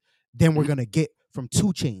Jay-Z than we're going to get from 2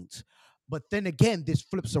 Chainz. But then again, this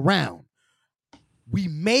flips around. We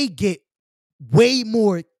may get way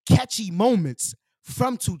more catchy moments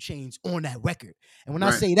from 2 Chainz on that record. And when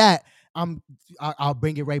I say that, I'll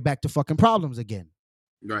bring it right back to fucking Problems again.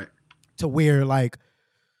 Right. To where like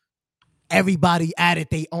everybody added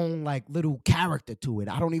their own like little character to it.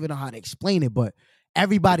 I don't even know how to explain it, but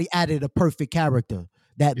everybody added a perfect character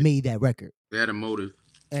that made that record. They had a motive.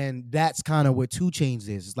 And that's kind of what 2 Chainz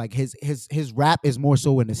is. It's like his rap is more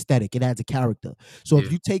so an aesthetic. It adds a character. So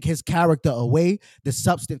if you take his character away, the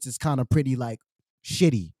substance is kind of pretty like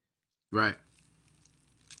shitty. Right.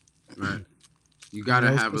 Right. You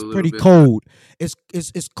gotta have a little pretty bit cold. It's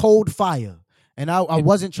cold fire. And I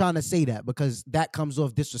wasn't trying to say that because that comes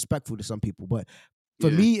off disrespectful to some people. But for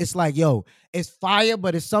me, it's like, yo, it's fire,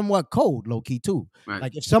 but it's somewhat cold, low key too. Right.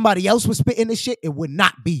 Like if somebody else was spitting this shit, it would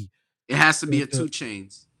not be. It has to be a 2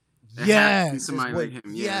 Chainz. Yes, somebody like him.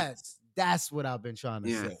 Yes, that's what I've been trying to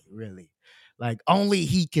say. Really, like only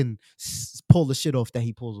he can pull the shit off that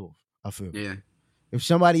he pulls off. I feel. Yeah. If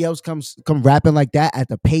somebody else come rapping like that at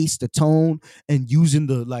the pace, the tone, and using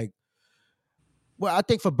the like, well, I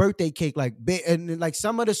think for Birthday Cake, like, and like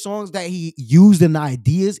some of the songs that he used in the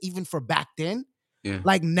ideas, even for back then,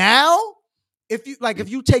 like now, if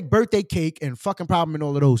you take Birthday Cake and Fucking Problem and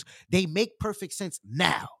all of those, they make perfect sense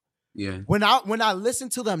now. Yeah. When I listen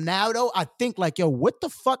to them now, though, I think like, yo, what the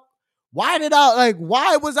fuck? Why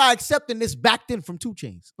was I accepting this back then from 2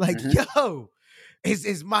 Chainz? Like, yo,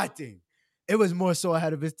 it's my thing. It was more so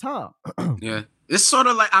ahead of his time. Yeah. It's sort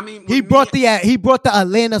of like, I mean, he brought the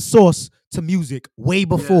Atlanta sauce to music way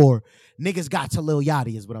before niggas got to Lil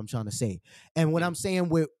Yachty, is what I'm trying to say. And what I'm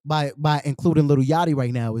saying by including Lil Yachty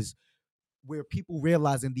right now is where people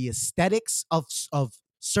realizing the aesthetics of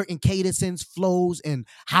certain cadences, flows, and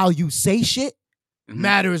how you say shit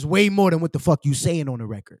matters way more than what the fuck you saying on the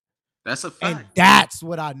record. That's a fact. And that's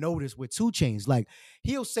what I noticed with 2 Chainz. Like,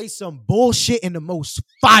 he'll say some bullshit in the most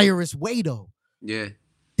fierest way, though. Yeah.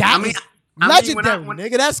 That is legendary,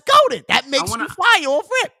 nigga. That's goated. That makes you fire off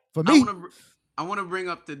rip for me. I want to bring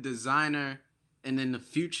up the Designer and then the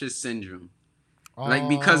Future syndrome. Like,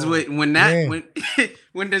 because when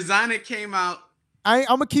Designer came out, I'm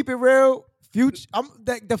gonna keep it real. Future,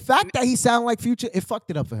 the fact that he sounded like Future, it fucked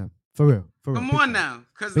it up for him. For real. Come on now,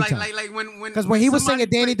 because when he was singing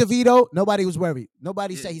Danny DeVito, nobody was worried.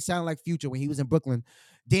 Nobody said he sounded like Future when he was in Brooklyn.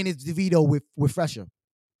 Danny DeVito with Fresher.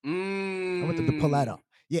 I wanted to pull that up.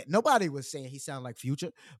 Yeah, nobody was saying he sounded like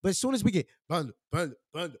Future. But as soon as we get Panda, I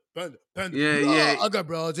got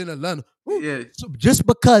broads in Atlanta. Yeah. So just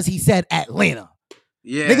because he said Atlanta.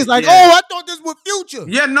 Yeah. Niggas like, oh, I thought this was Future.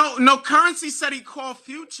 Yeah, no, Currency said he called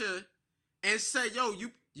Future and said, yo,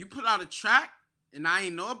 you put out a track and I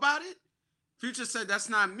ain't know about it. Future said, that's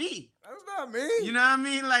not me. That's not me. You know what I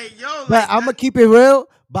mean? Like, yo. But I'm going to keep it real.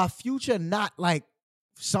 By Future not like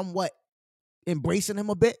somewhat embracing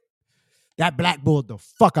him a bit, that blackballed the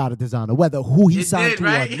fuck out of Designer, whether who he signed to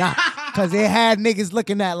or not. Because it had niggas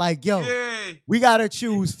looking at like, yo, we got to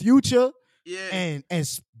choose Future and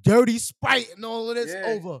Dirty Sprite and all of this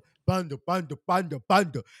over Bunda.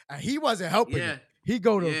 And he wasn't helping it. He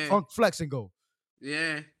go to Funk Flex and go.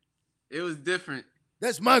 Yeah. It was different.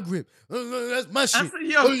 That's my grip. That's my shit.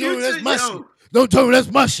 That's my shit. Don't tell me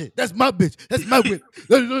that's my shit. That's my bitch. That's my whip.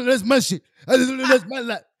 That's my shit. That's my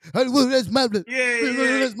life. That's my blood.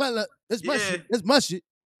 Yeah. That's my blood. That's my Yeah. shit. That's my shit.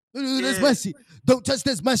 That's Yeah. my shit. Don't touch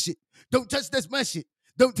this my shit. Don't touch this my shit.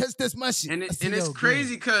 Don't touch this my shit. And I said, and it's yo,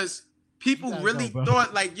 crazy man, because people gotta really go, bro.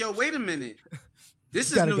 thought like, yo, wait a minute, this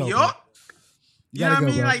You is gotta New go, bro. York. You You know gotta what I go,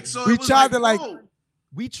 mean? bro. Like, so We it was tried like, to like. whoa.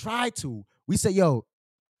 We tried to. We said, yo,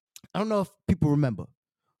 I don't know if people remember.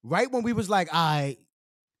 Right when we was like,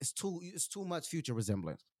 it's too much Future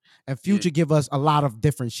resemblance. And Future give us a lot of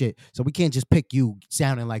different shit. So we can't just pick you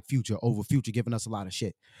sounding like Future over Future giving us a lot of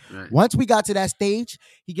shit. Right. Once we got to that stage,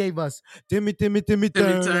 he gave us Timmy Timmy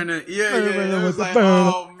Turner. Turner. Yeah. It was like,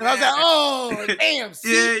 Burner. oh man. And I was like, oh damn,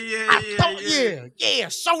 see? Yeah.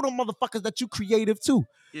 Show them motherfuckers that you creative too.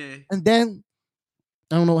 Yeah. And then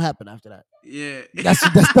I don't know what happened after that. Yeah. That's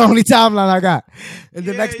the only timeline I got. And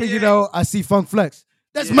the Yeah, next thing you yeah. know, I see Funk Flex.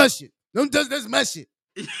 That's Yeah. my shit. Don't touch that's my shit.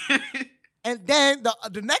 And then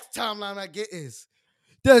the next timeline I get is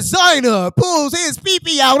designer pulls his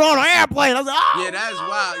pee-pee out on an airplane. I was like, oh, Yeah, that's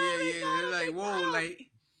wild. Yeah. They're like, whoa, like,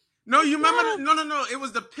 no, you remember? No. It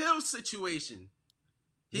was the pill situation.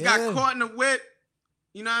 He got caught in the whip.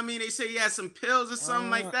 You know what I mean? They say he had some pills or something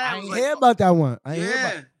like that. I ain't like, hear about that one.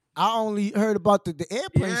 yeah. I only heard about the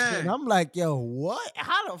airplane Yeah. shit. And I'm like, yo, what?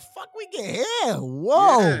 How the fuck we get here?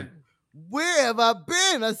 Whoa. Yeah. Where have I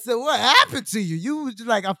been? I said, what happened to you? You was just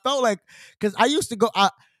like, I felt like, because I used to go,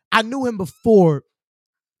 I knew him before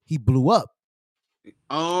he blew up.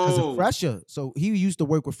 Because of Oh, Fresher. So he used to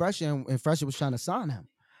work with Fresher, and Fresher was trying to sign him.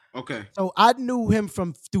 okay. So I knew him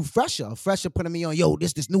through Fresher. Fresher putting me on, yo,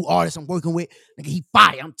 this new artist I'm working with. Nigga, he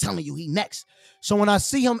fire. I'm telling you, he next. So when I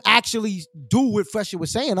see him actually do what Fresher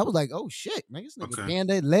was saying, I was like, oh shit, man, this nigga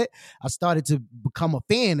Panda lit. I started to become a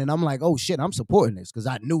fan, and I'm like, oh shit, I'm supporting this because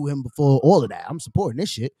I knew him before all of that. I'm supporting this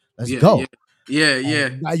shit. Let's go. Yeah.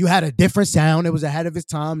 Now you had a different sound. It was ahead of its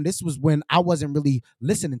time. This was when I wasn't really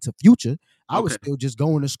listening to Future. I was still just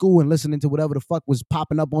going to school and listening to whatever the fuck was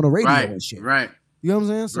popping up on the radio and shit. Right. You know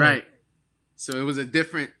what I'm saying? Right. So it was a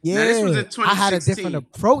different. Yeah. Now, this was in 2016. I had a different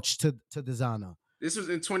approach to designer. This was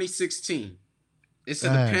in 2016. It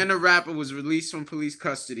said the Panda rapper was released from police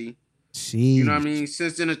custody. You know what I mean?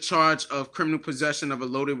 Since then, a charge of criminal possession of a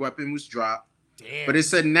loaded weapon was dropped. Damn. But it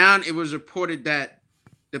said now it was reported that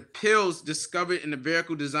the pills discovered in the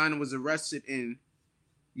vehicle designer was arrested in,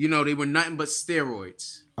 they were nothing but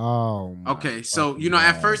steroids. Oh, okay. So,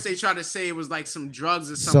 at first they tried to say it was like some drugs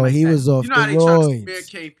or something. So he was off the roids. Bear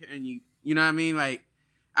cape and you know what I mean? Like,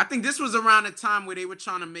 I think this was around the time where they were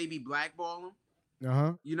trying to maybe blackball him.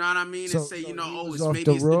 Uh-huh. You know what I mean? And say, it's maybe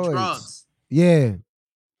the it's the drugs. Yeah.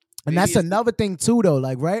 And that's another thing too, though.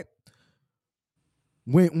 Like, right?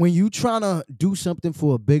 When you trying to do something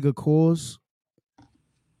for a bigger cause,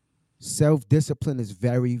 self-discipline is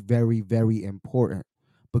very, very, very important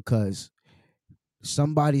because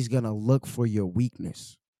somebody's gonna look for your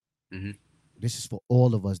weakness. Mm-hmm. This is for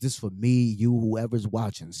all of us. This is for me, you, whoever's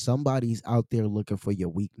watching. Somebody's out there looking for your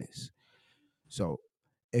weakness. So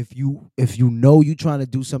if you know you're trying to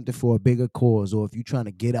do something for a bigger cause, or if you're trying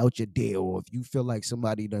to get out your deal, or if you feel like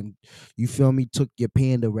somebody done, took your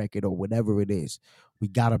Panda record or whatever it is, we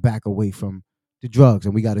gotta back away from the drugs,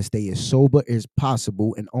 and we gotta stay as sober as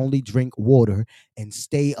possible and only drink water and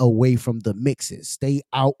stay away from the mixes. Stay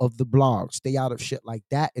out of the blogs. Stay out of shit like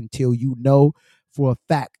that until you know for a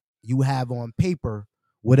fact you have on paper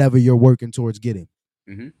whatever you're working towards getting.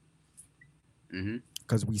 Mm-hmm. Mm-hmm.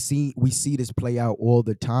 Because we see this play out all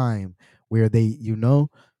the time where they,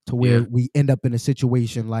 to where we end up in a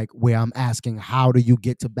situation like where I'm asking, how do you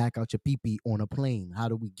get to back out your pee-pee on a plane? How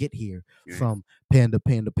do we get here from Panda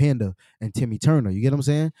and Timmy Turner? You get what I'm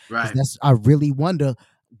saying? Right. I really wonder,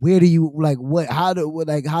 where do you how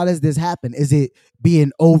does this happen? Is it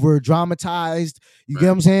being over dramatized? You get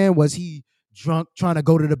what I'm saying? Was he drunk trying to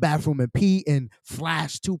go to the bathroom and pee and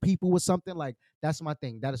flash two people or something? Like, that's my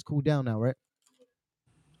thing. That is cool down now, right?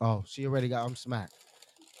 Oh, she already got smacked.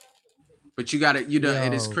 But you got it.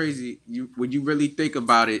 It is crazy. When you really think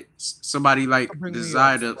about it, somebody like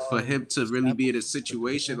Desire for him to really be in a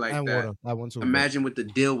situation like that. Imagine what the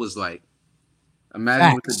deal was like.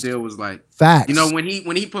 Facts. When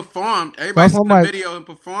he performed, everybody saw the video of him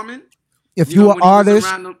performing. If you're an artist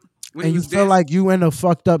and you feel like you in a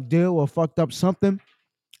fucked up deal or fucked up something,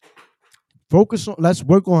 let's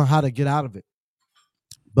work on how to get out of it.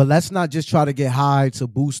 But let's not just try to get high to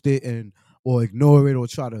boost it or ignore it or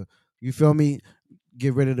try to, you feel me,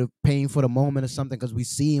 get rid of the pain for the moment or something, because we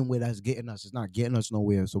seeing where that's getting us. It's not getting us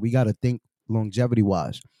nowhere. So we got to think longevity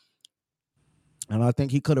wise. And I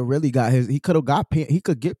think he could have really he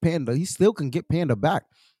could get Panda. He still can get Panda back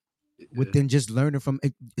within just learning from,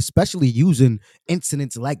 especially using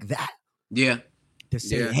incidents like that. Yeah. to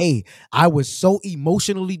say, Yeah. hey, I was so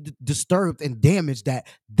emotionally disturbed and damaged that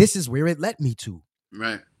this is where it led me to.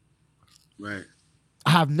 Right. Right.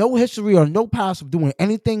 I have no history or no past of doing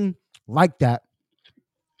anything like that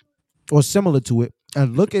or similar to it.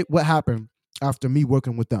 And look at what happened after me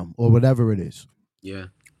working with them or whatever it is. Yeah.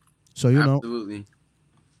 So, you know. Absolutely.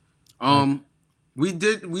 We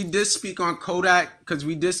did speak on Kodak because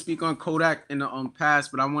we did speak on Kodak in the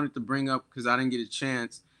past, but I wanted to bring up because I didn't get a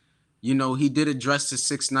chance. You know, he did address the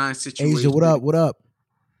 6ix9ine situation. Asia, what up? What up?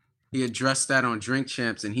 He addressed that on Drink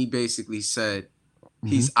Champs, and he basically said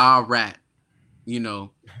he's Mm-hmm. our rat. You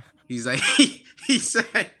know, he's like he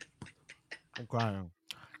said. I'm crying.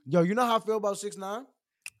 Yo, you know how I feel about 6ix9ine?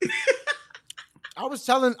 I was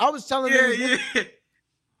telling niggas, Yeah.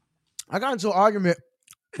 I got into an argument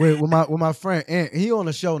with my friend, and he on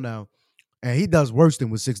the show now, and he does worse than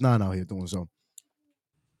with 6ix9ine out here doing so.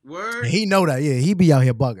 Word. And he know that, yeah. He be out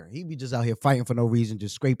here bugging. He be just out here fighting for no reason,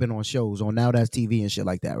 just scraping on shows on Now That's TV and shit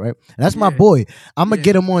like that, right? And that's my Yeah. boy. I'm gonna Yeah.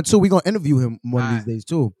 get him on too. We gonna interview him one of these Alright. days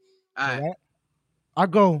too. Alright. Right? I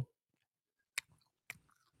go,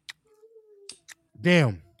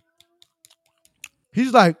 damn.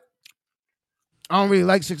 He's like, I don't really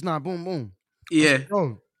like 6ix9ine. Boom, boom. Yeah.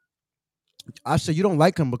 I said, you don't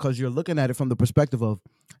like him because you're looking at it from the perspective of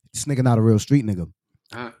this nigga not a real street nigga.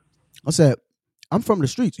 Uh, I said, I'm from the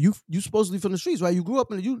streets. You supposedly from the streets, right? You grew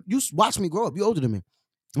up in you watched me grow up. You older than me.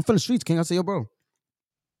 I'm from the streets, King. I say, yo, bro.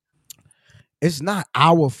 It's not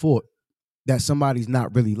our fault that somebody's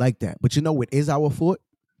not really like that. But you know what is our fault?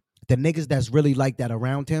 The niggas that's really like that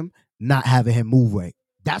around him not having him move right.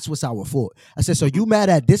 That's what's our fault. I said, so you mad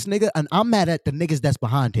at this nigga, and I'm mad at the niggas that's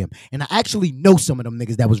behind him. And I actually know some of them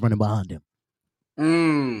niggas that was running behind him.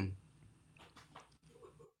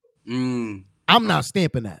 I'm not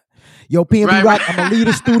stamping that. Yo, PNB Rock, I'm gonna leave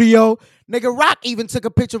the studio. Nigga, Rock even took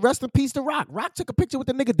a picture. Rest in peace to Rock. Rock took a picture with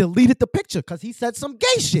the nigga, deleted the picture because he said some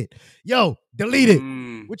gay shit. Yo, delete it.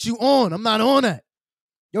 What you on? I'm not on that.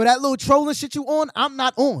 Yo, that little trolling shit you on, I'm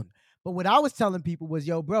not on. But what I was telling people was,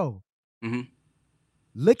 yo, bro,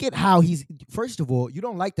 look at how he's. First of all, you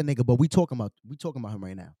don't like the nigga, but we talking about him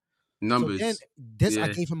right now. Numbers. So then I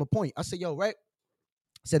gave him a point. I said, yo, right?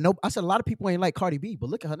 I said, no. I said, a lot of people ain't like Cardi B, but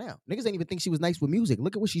look at her now. Niggas ain't even think she was nice with music.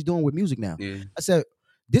 Look at what she's doing with music now. Yeah. I said,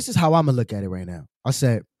 this is how I'm gonna look at it right now. I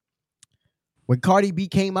said, when Cardi B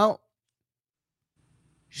came out,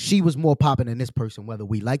 she was more popping than this person, whether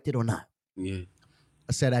we liked it or not. Yeah.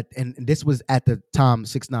 I said, and this was at the time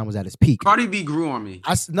 6ix9ine was at his peak. Cardi B grew on me.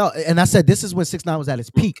 I said, this is when 6ix9ine was at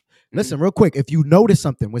his peak. Listen, real quick, if you notice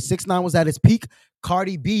something, when 6ix9ine was at his peak,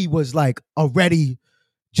 Cardi B was like already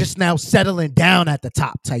just now settling down at the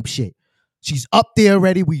top type shit. She's up there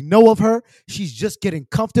already. We know of her. She's just getting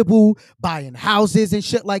comfortable, buying houses and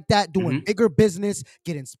shit like that, doing bigger business,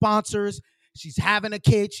 getting sponsors. She's having a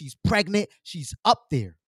kid. She's pregnant. She's up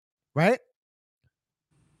there, right?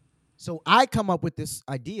 So I come up with this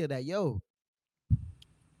idea that, yo,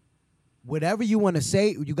 whatever you want to say,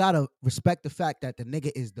 you got to respect the fact that the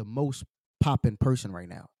nigga is the most popping person right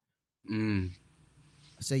now.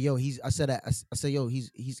 I say, yo,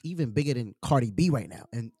 he's even bigger than Cardi B right now.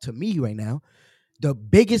 And to me right now, the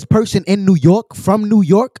biggest person in New York, from New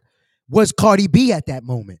York, was Cardi B at that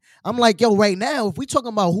moment. I'm like, yo, right now, if we talking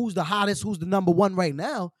about who's the hottest, who's the number one right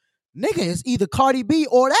now, nigga, it's either Cardi B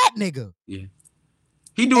or that nigga. Yeah.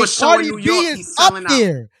 He do a show Cardi in New B York, is he's up selling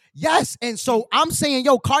there. Yes, and so I'm saying,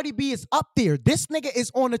 yo, Cardi B is up there. This nigga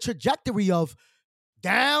is on a trajectory of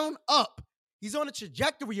down, up. He's on a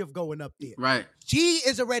trajectory of going up there. Right. She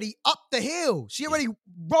is already up the hill. She already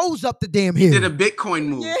rose up the damn hill. He did a Bitcoin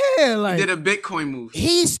move. Yeah, like he did a Bitcoin move.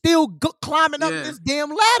 He's still climbing up this damn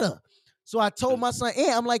ladder. So I told my son,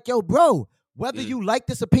 I'm like, yo, bro, whether you like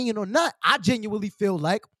this opinion or not, I genuinely feel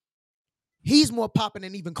like he's more popping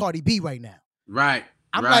than even Cardi B right now. Right.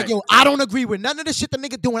 I'm like, yo, I don't agree with none of the shit the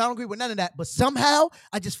nigga doing. I don't agree with none of that. But somehow,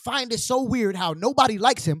 I just find it so weird how nobody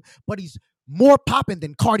likes him, but he's more popping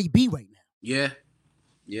than Cardi B right now. Yeah.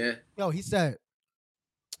 Yeah. Yo, he said,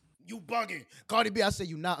 you bugging. Cardi B, I said,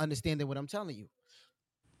 you not understanding what I'm telling you.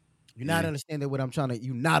 You're not understanding what I'm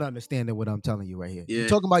not understanding what I'm telling you right here. You're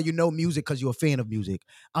talking about music because you're a fan of music.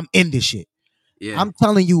 I'm in this shit. Yeah. I'm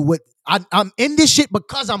telling you what, I'm in this shit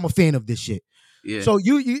because I'm a fan of this shit. Yeah. So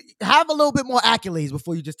you have a little bit more accolades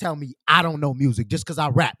before you just tell me I don't know music. Just because I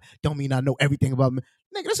rap don't mean I know everything about me.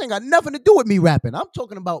 Nigga, this ain't got nothing to do with me rapping. I'm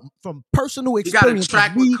talking about from personal experience. You got a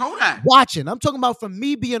track with Kodak. Watching. I'm talking about from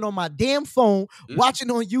me being on my damn phone, watching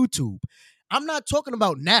on YouTube. I'm not talking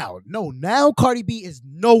about now. No, now Cardi B is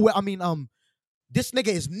nowhere. I mean, this nigga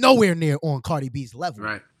is nowhere near on Cardi B's level.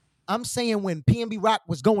 Right. I'm saying when PNB Rock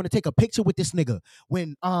was going to take a picture with this nigga,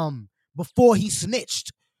 when before he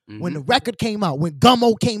snitched. When the record came out, when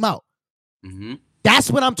Gummo came out.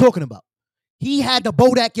 That's what I'm talking about. He had the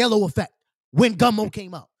Kodak yellow effect when Gummo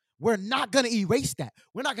came out. We're not going to erase that.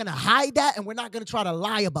 We're not going to hide that, and we're not going to try to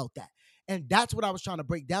lie about that. And that's what I was trying to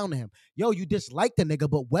break down to him. Yo, you dislike the nigga,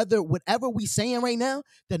 but whatever we saying right now,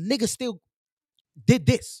 the nigga still did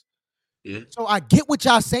this. Yeah. So I get what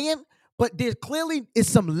y'all saying, but there clearly is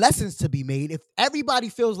some lessons to be made if everybody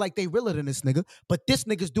feels like they realer than this nigga, but this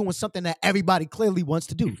nigga's doing something that everybody clearly wants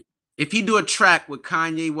to do. If he do a track with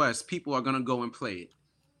Kanye West, people are going to go and play it.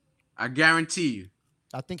 I guarantee you.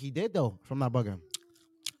 I think he did, though, from not bugging.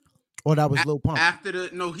 Or that was Lil Pump.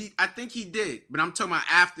 I think he did, but I'm talking about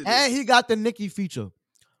after this. And he got the Nicki feature.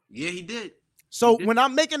 Yeah, he did. So when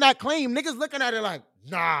I'm making that claim, niggas looking at it like,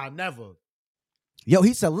 nah, never. Yo,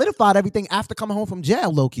 he solidified everything after coming home from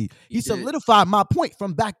jail, low-key. He solidified my point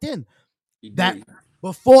from back then. That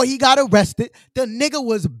before he got arrested, the nigga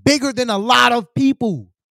was bigger than a lot of people.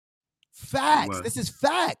 Facts. This is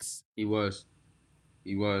facts. He was.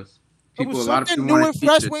 It was something new and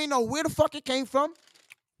fresh. We ain't know where the fuck it came from.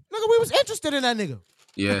 Nigga, we was interested in that nigga.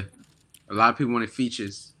 Yeah. A lot of people wanted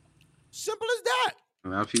features. Simple as that. A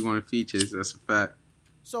lot of people wanted features. That's a fact.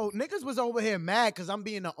 So niggas was over here mad because I'm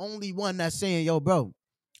being the only one that's saying, yo, bro,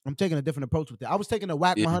 I'm taking a different approach with it. I was taking a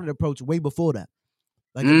whack 100 approach way before that.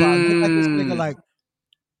 Like, if I look at this nigga like,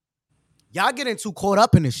 y'all getting too caught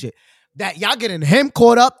up in this shit. That y'all getting him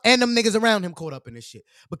caught up and them niggas around him caught up in this shit.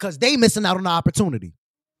 Because they missing out on the opportunity.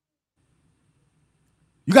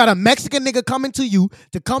 You got a Mexican nigga coming to you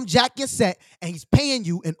to come jack your set, and he's paying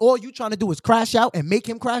you, and all you trying to do is crash out and make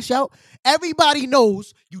him crash out. Everybody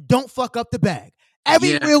knows you don't fuck up the bag.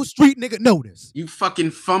 Every real street nigga know this. You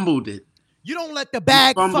fucking fumbled it. You don't let the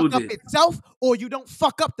bag fuck up itself, or you don't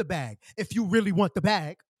fuck up the bag if you really want the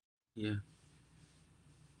bag. Yeah.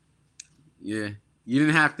 Yeah. You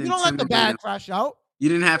didn't have to. You don't let the bag crash out. You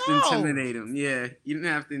didn't have to intimidate him. Yeah. You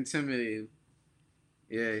didn't have to intimidate him.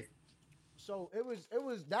 Yeah. So it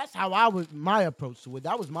was. That's how I was. My approach to it.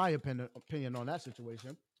 That was my opinion on that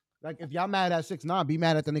situation. Like, if y'all mad at 6ix9ine, be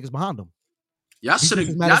mad at the niggas behind them. Y'all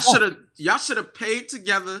should have paid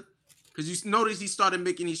together, because you noticed he started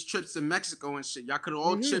making these trips to Mexico and shit. Y'all could have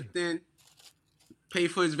all chipped in, pay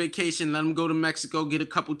for his vacation, let him go to Mexico, get a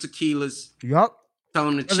couple tequilas. Yup. Tell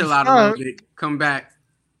him to chill out a little bit, come back.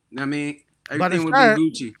 You know what I mean? Everything would be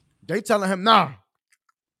Gucci. They telling him, nah.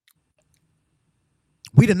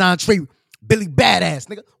 We the non-trade Billy Badass,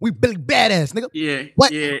 nigga. We Billy Badass, nigga. Yeah.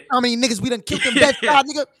 What? Yeah. I mean, niggas, we done killed them best guy,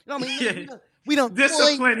 nigga. You know what I mean? We done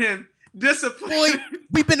discipline him. Boy,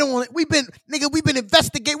 we've been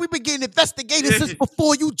investigating. We've been getting investigated since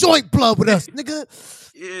before you joined blood with us, nigga.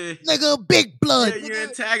 Yeah. Nigga, big blood. Yeah, you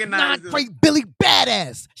antagonized him. Non-trade Billy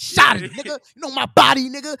Badass. Shotty, nigga. You know my body,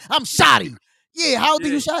 nigga. I'm Shotty. Yeah, how old are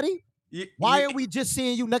you, Shotty? Why are we just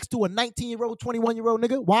seeing you next to a 19-year-old, 21-year-old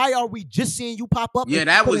nigga? Why are we just seeing you pop up? Yeah,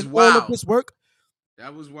 that was wild. All of this work?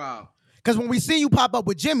 That was wild. Because when we see you pop up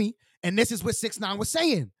with Jimmy, and this is what 6ix9ine was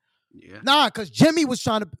saying. Yeah. Nah, because Jimmy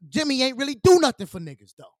ain't really do nothing for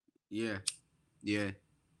niggas, though. Yeah. Yeah.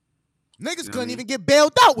 Niggas couldn't even get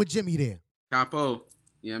bailed out with Jimmy there. Capo.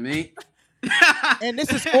 You know what I mean? And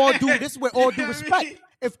this is with all due respect.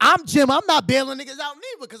 If I'm Jim, I'm not bailing niggas out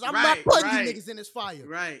neither, because I'm not putting you niggas in this fire.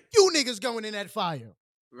 Right. You niggas going in that fire.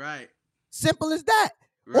 Right. Simple as that.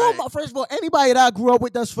 Right. First of all, anybody that I grew up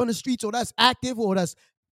with that's from the streets or that's active or that's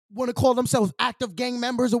want to call themselves active gang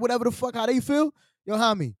members or whatever the fuck how they feel, yo,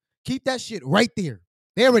 homie, keep that shit right there.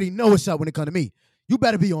 They already know what's up when it comes to me. You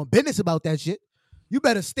better be on business about that shit. You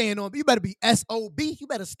better be SOB. You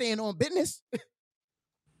better stand on business.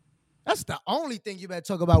 That's the only thing you better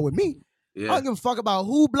talk about with me. Yeah. I don't give a fuck about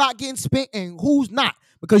who block getting spent and who's not.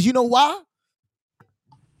 Because you know why?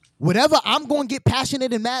 Whatever I'm going to get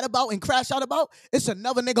passionate and mad about and crash out about, it's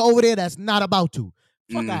another nigga over there that's not about to.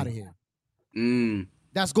 Fuck out of here.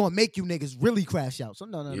 That's going to make you niggas really crash out. So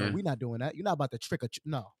no, we not doing that. You're not about to trick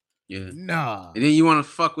no. Yeah. Nah. And then you want to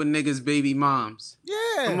fuck with niggas' baby moms.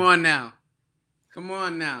 Yeah. Come on now.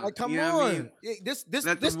 Like, come on. I mean? This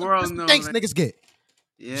Let the world know. Thanks niggas get.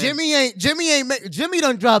 Yeah. Jimmy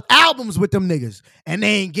done dropped albums with them niggas, and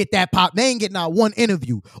they ain't get that pop. They ain't get not one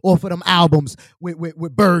interview off of them albums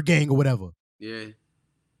with Bird Gang or whatever. Yeah.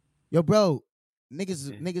 Yo, bro,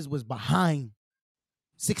 niggas was behind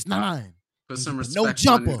 6ix9ine. Put some respect no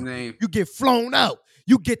jumper. on his name. You get flown out.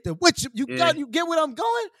 You get the which you get what I'm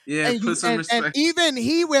going. Yeah. And put some respect. And even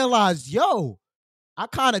he realized, yo, I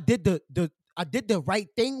kind of did the right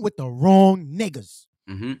thing with the wrong niggas.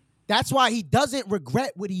 Mm-hmm. That's why he doesn't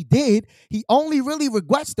regret what he did. He only really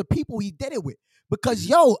regrets the people he did it with. Because,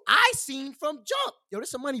 yo, I seen from jump. Yo, this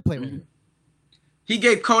is a money play right here. He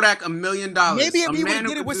gave Kodak $1 million. Maybe if A he would man have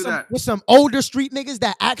who did it could do that. with some older street niggas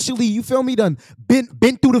that actually, you feel me, done been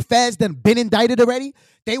through the feds, done been indicted already,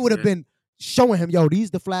 they would have been showing him, yo, these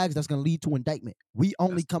the flags that's gonna lead to indictment. We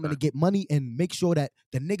only coming to get money and make sure that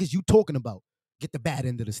the niggas you talking about get the bad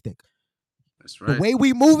end of the stick. That's right. The way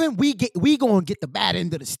we moving, we gonna get the bad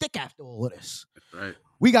end of the stick after all of this. That's right.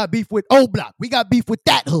 We got beef with O Block. We got beef with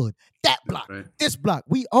that hood, that block, right. this block.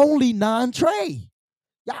 We only non-Trey.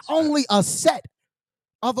 Y'all That's only a set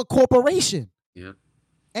of a corporation. Yeah.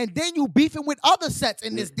 And then you beefing with other sets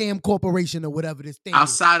in this damn corporation or whatever this thing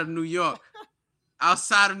outside of New York.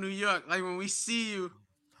 Outside of New York. Like when we see you,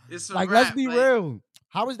 it's a like, rap. let's be real.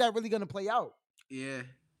 How is that really gonna play out? Yeah.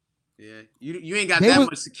 Yeah. You ain't got that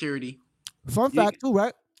much security. Fun fact too,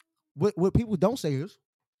 right? What people don't say is,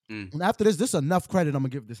 and after this is enough credit I'm gonna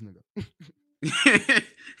give this nigga.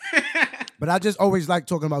 But I just always like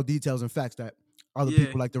talking about details and facts that other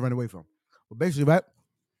people like to run away from. But basically, right?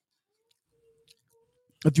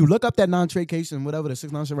 If you look up that non-trade case and whatever, the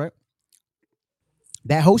 6ix9ine shit, right?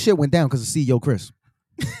 That whole shit went down because of CEO Chris.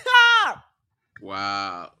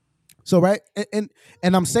 Wow. So, right? And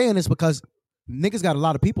I'm saying this because niggas got a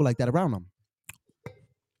lot of people like that around them.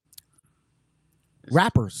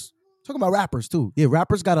 Rappers. Talking about rappers too. Yeah,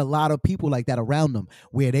 rappers got a lot of people like that around them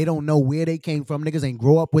where they don't know where they came from. Niggas ain't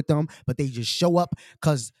grow up with them, but they just show up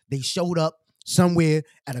because they showed up somewhere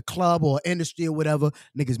at a club or industry or whatever.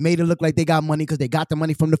 Niggas made it look like they got money because they got the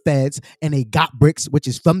money from the feds and they got bricks, which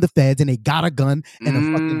is from the feds, and they got a gun and a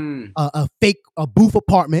fucking a fake booth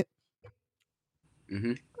apartment.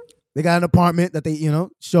 Mm-hmm. They got an apartment that they,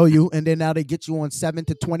 show you, and then now they get you on 7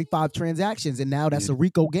 to 25 transactions, and now that's a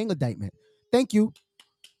RICO gang indictment. Thank you.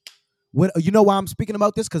 What, you know why I'm speaking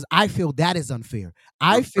about this? Because I feel that is unfair.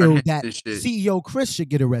 I feel that CEO Chris should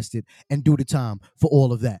get arrested and do the time for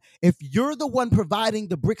all of that. If you're the one providing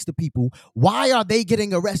the bricks to people, why are they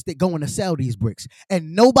getting arrested going to sell these bricks?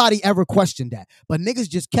 And nobody ever questioned that. But niggas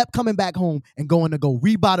just kept coming back home and going to go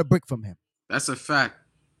rebuy the brick from him. That's a fact.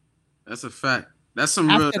 That's a fact. That's some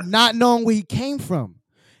After not knowing where he came from.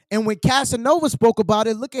 And when Casanova spoke about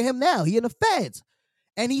it, look at him now. He in the feds.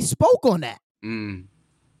 And he spoke on that.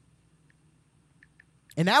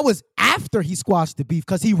 And that was after he squashed the beef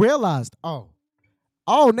because he realized, oh,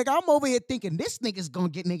 nigga, I'm over here thinking this nigga's gonna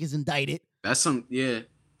get niggas indicted. That's some, The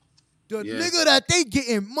nigga that they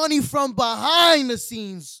getting money from behind the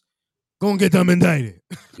scenes gonna get them indicted.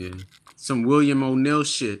 Yeah. Some William O'Neill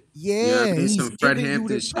shit. Yeah. He's some Fred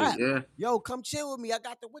Hampton shit. Trap. Yeah. Yo, come chill with me. I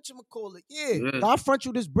got the whatchamacallit. Yeah. I'll front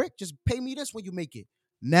you this brick. Just pay me this when you make it.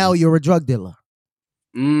 Now you're a drug dealer.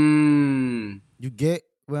 You get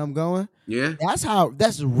where I'm going? Yeah.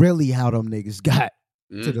 That's really how them niggas got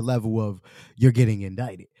to the level of you're getting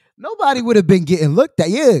indicted. Nobody would have been getting looked at.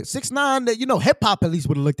 Yeah, 6ix9ine, hip hop at least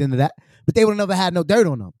would have looked into that, but they would have never had no dirt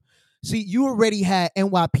on them. See, you already had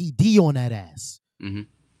NYPD on that ass. And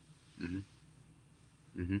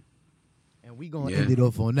we gonna end it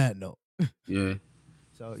off on that note. Yeah.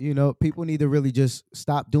 So, people need to really just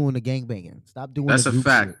stop doing the gangbanging. Stop doing That's the a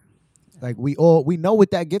fact. Shit. Like we know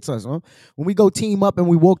what that gets us, huh? When we go team up and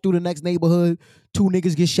we walk through the next neighborhood, 2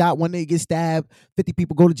 niggas get shot, 1 nigga get stabbed, 50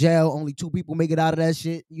 people go to jail, only 2 people make it out of that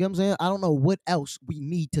shit. You know what I'm saying? I don't know what else we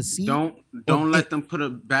need to see. Don't let them put a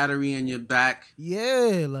battery in your back.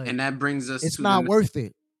 Yeah, and that brings us. It's not worth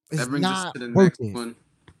it. That brings us to the next one.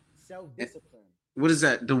 Self-discipline. What is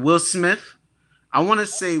that? The Will Smith. I want to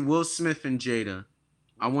say Will Smith and Jada.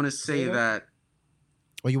 I want to say that.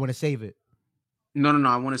 Or you want to save it? No.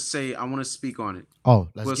 I want to speak on it. Oh,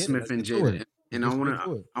 Will Smith and Jada. And I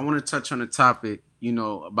want to touch on the topic,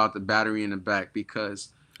 about the battery in the back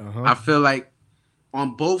because I feel like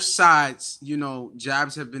on both sides,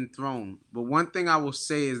 jabs have been thrown. But one thing I will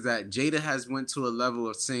say is that Jada has went to a level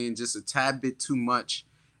of saying just a tad bit too much.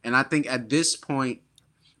 And I think at this point,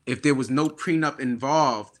 if there was no prenup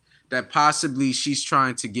involved, that possibly she's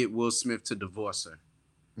trying to get Will Smith to divorce her.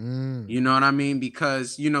 You know what I mean?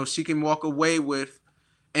 Because, she can walk away with,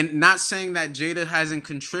 and not saying that Jada hasn't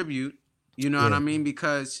contribute, what I mean?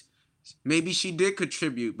 Because maybe she did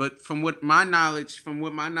contribute, but from my knowledge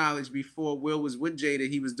before Will was with Jada,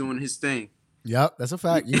 he was doing his thing. Yep, that's a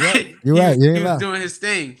fact. You're right. You're right. He was doing his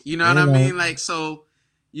thing. You know what I mean? Like, so,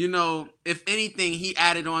 if anything, he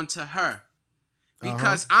added on to her.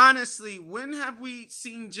 Because honestly, when have we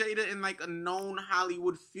seen Jada in like a known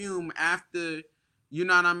Hollywood film after... You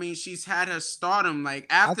know what I mean? She's had her stardom. Like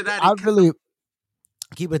after that, I really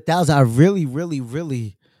keep it 1,000. I really, really,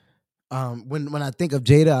 really, when I think of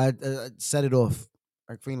Jada, I set it off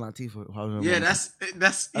like Queen Latifah. Yeah,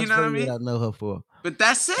 that's you know what I mean. I know her for, but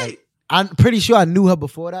that's it. Like, I'm pretty sure I knew her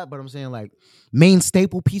before that, but I'm saying like main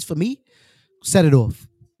staple piece for me, Set It Off.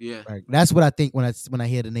 Yeah. Right. That's what I think when I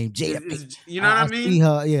hear the name Jada. You know what I mean? See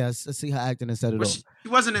her, yeah, I see her acting and Set It But Off. she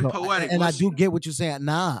wasn't in So, Poetic, and I was she? do get what you're saying.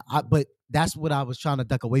 But that's what I was trying to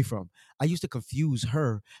duck away from. I used to confuse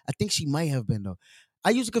her. I think she might have been though. I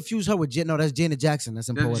used to confuse her with no, that's Janet Jackson. That's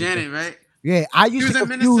in That's Poetic. Janet, right? Yeah, I She used was to in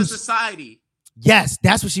Minister confuse. Society. Yes,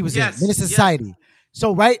 that's what she was Yes, in. Minister yes. Society.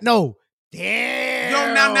 So no, damn.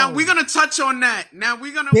 Yo, now we're gonna touch on that. Now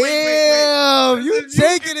we're gonna damn, wait. you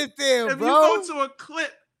taking it there, if bro. you go to a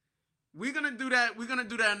clip, we're gonna do that. We're gonna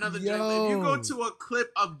do that another day. If you go to a clip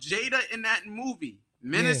of Jada in that movie,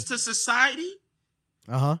 Minister Society,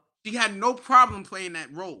 she had no problem playing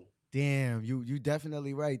that role. Damn, you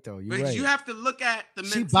definitely right though. You're but right. You have to look at the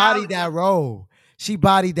mentality. She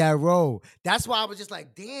bodied that role. That's why I was just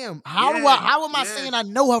like, damn, how am I saying I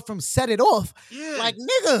know her from Set It Off? Yeah. Like,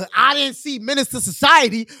 nigga, I didn't see Minister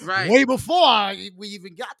Society way before we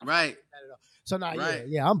even got to Set It Off. So now,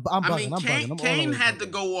 I'm bugging. I mean, Kane had to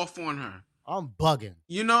go off on her. I'm bugging.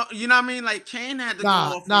 You know what I mean? Like Kane had to go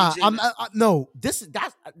off on Jada. No,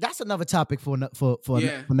 that's another topic for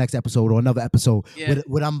next episode or another episode.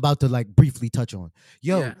 What I'm about to like briefly touch on.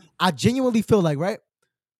 I genuinely feel like, right?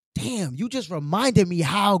 Damn, you just reminded me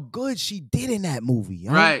how good she did in that movie.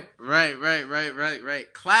 Huh?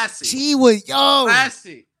 Right. Classic. She was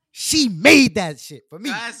classic. She made that shit for me.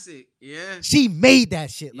 Classic. Yeah. She made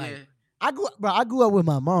that shit. Like I grew up with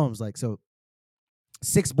my moms. Like, so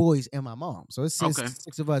 6 boys and my mom. So it's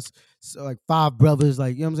 6 of us. So like 5 brothers.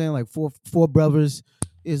 Like, you know what I'm saying? Like four brothers.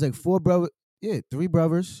 It was like 4 brothers. Yeah, 3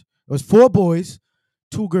 brothers. It was 4 boys,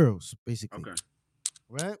 2 girls, basically. Okay.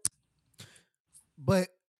 Right? But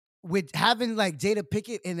with having like Jada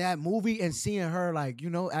Pinkett in that movie and seeing her like,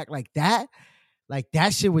 you know, act like that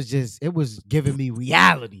shit was it was giving me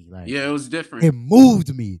reality. Like, yeah, it was different. It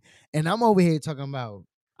moved me. And I'm over here talking about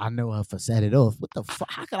I know her for Set It Off. What the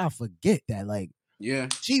fuck? How could I forget that? Like, yeah,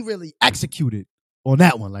 she really executed on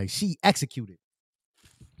that one. Like, she executed.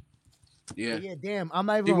 Yeah. But yeah, damn. I'm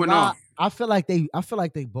not even gonna lie. I feel like they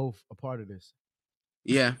both a part of this.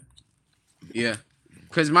 Yeah. Yeah.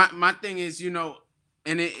 Cause my thing is, you know,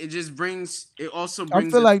 and it just brings, it also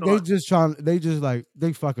brings, I feel like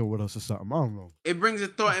they fucking with us or something. I don't know. It brings a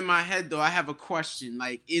thought in my head though. I have a question.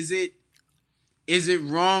 Like, is it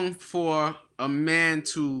wrong for a man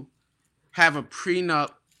to have a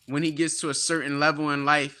prenup when he gets to a certain level in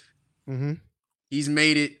life? Mm-hmm. He's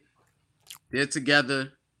made it. They're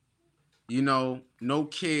together. You know, no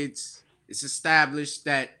kids. It's established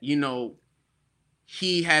that, you know,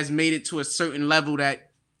 he has made it to a certain level that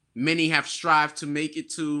many have strived to make it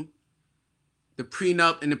to. The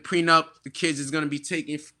prenup, the kids is going to be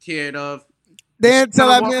taken care of. Then tell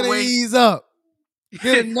that man to ease up.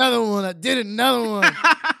 Did another one. I did another one.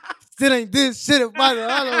 Still ain't this shit about the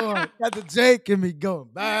other one. Got the Jake and me going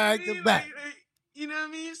back to back. You know what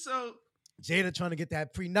I mean? So Jada trying to get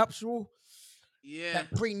that prenuptial. Yeah.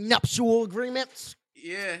 That prenuptial agreement.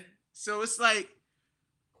 Yeah. So it's like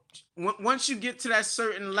once you get to that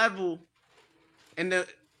certain level and the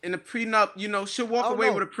prenup, you know, she'll walk away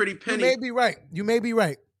with a pretty penny. You may be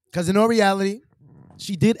right. Because in all reality,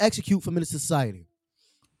 she did execute for Minister Society.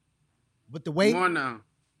 But the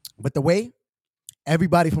way,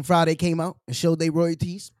 everybody from Friday came out and showed their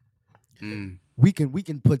royalties, we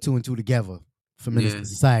can put 2 and 2 together for Minister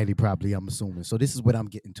Society, probably, I'm assuming. So this is what I'm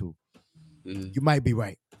getting to. You might be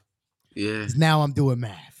right. Yeah. Now I'm doing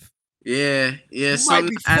math. Yeah. You might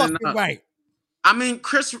be fucking right. I mean,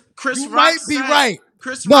 Chris you Rock might be said, right.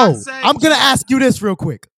 Chris no, Rock said, I'm gonna ask you this real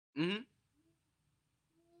quick. Mm-hmm.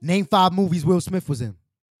 Name 5 movies Will Smith was in.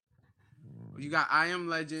 You got I Am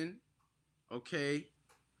Legend. Okay.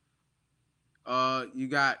 You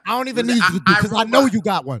got. I don't even need you to do because I know you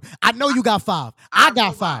got one. I know you got 5. I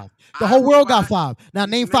got 5. The whole world got 5. Now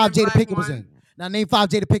name 5 Jada Pinkett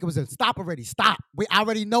was in. Stop already. Stop. I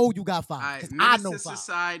already know you got 5. I know 5.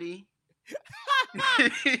 Society.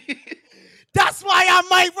 That's why I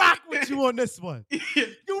might rock with you on this one.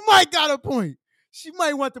 You might got a point. She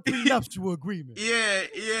might want the prenuptial agreement. Yeah.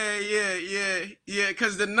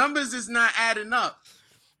 Because the numbers is not adding up.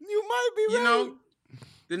 You might be right. You know,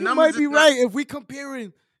 the you numbers might be right if we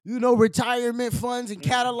comparing, you know, retirement funds and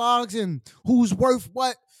catalogs and who's worth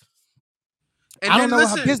what. And I don't know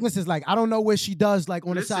what her business is like. I don't know what she does like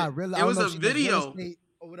on the side. Really, it was a video.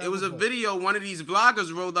 It was a video. One of these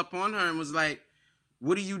bloggers rolled up on her and was like,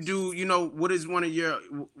 "What do you do? You know, what is one of your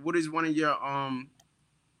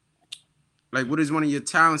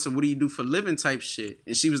talents, or what do you do for living type shit?"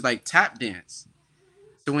 And she was like, "Tap dance."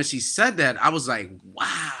 So when she said that, I was like,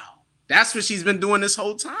 "Wow, that's what she's been doing this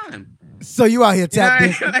whole time." So you out here tap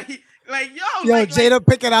dancing? Yo, Jada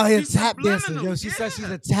Pinkett out here tap dancing. Yo, she said she's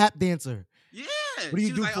a tap dancer. What do you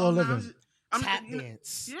she was do like, for oh a no, living? I'm Tap you know,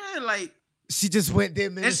 dance. yeah, like, She just went there,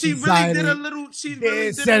 and minutes she in really did a silence. little. She Then really did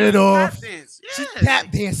a set it little off. tap dance. She Yeah, tap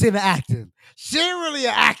like, dancing and acting. She ain't really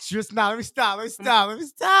an actress. Now let me stop. Let me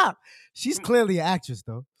stop. She's clearly an actress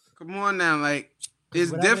though. come on now, like, Because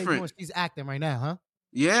it's whatever they different. doing, she's acting right now, huh?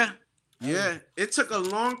 Yeah, Hell yeah. It took a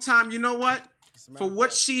long time. You know what? For yeah.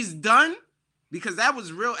 what she's done, because that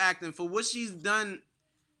was real acting. For what she's done,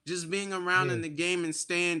 just being around Yeah. in the game and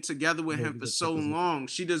staying together with Yeah, him we for gotta so check this out. long,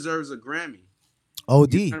 she deserves a Grammy.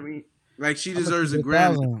 OD. You know what I mean? Like, she I'm gonna deserves keep a it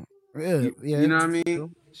Grammy. 1,000. Yeah, yeah. You know what I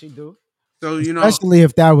mean? She do. So, you know, Especially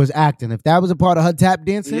if that was acting. If that was a part of her tap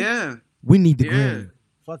dancing, yeah, we need the yeah. Grammy.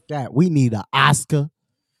 Fuck that. We need an Oscar.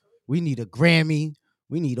 We need a Grammy.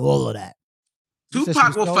 We need all of that. You said she Tupac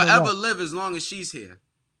was will throwing it forever up. live as long as she's here.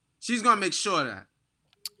 She's gonna make sure of that.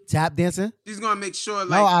 Tap dancing? She's gonna make sure,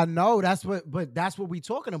 No, like, I know. That's what we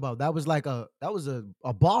talking about. That was like a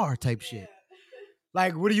bar type shit.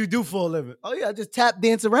 Like, what do you do for a living? Oh yeah, I just tap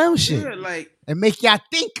dance around shit yeah, like, and make y'all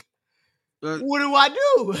think. but What do I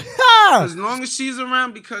do? as long as she's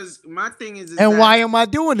around, because my thing is And that why am I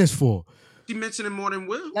doing this for? she mentioned it more than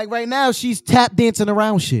Will. Like right now, she's tap dancing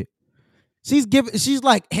around shit. She's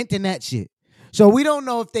like hinting at shit. So we don't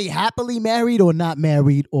know if they happily married or not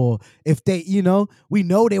married, or if they, we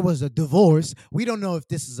know there was a divorce. We don't know if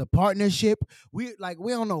this is a partnership. We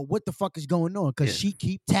don't know what the fuck is going on because she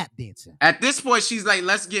keep tap dancing. At this point, she's like,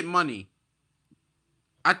 let's get money.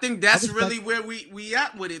 I think that's respect really where we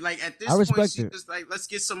at with it. Like, at this I point, respect she's it. just like, let's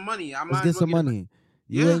get some money. Let's get some money.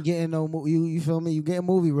 You Yeah. ain't getting no you feel me? You getting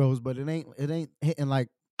movie roles, but it ain't hitting like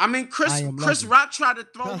I mean, Chris Legend. Rock tried to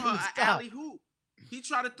throw Let her me an stop. alley hoop. He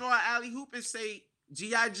tried to throw an alley hoop and say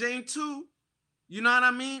G.I. Jane 2. You know what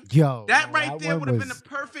I mean? Yo, That right there one would have been was- the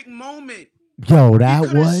perfect moment. Yo, that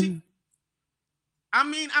coulda- one. I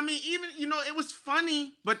mean, even it was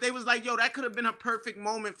funny, but they was like, yo, that could have been a perfect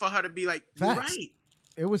moment for her to be like, you're Facts. right.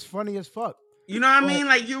 It was funny as fuck. You know what I But mean?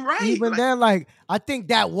 Like, you're right. Even Like, then, I think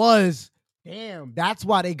that was damn. That's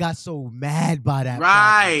why they got so mad by that.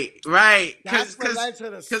 right. That's Because what led to the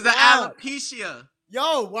the slap. alopecia.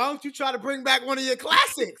 Yo, why don't you try to bring back one of your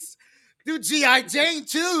classics? Do G.I. Jane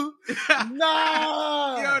too?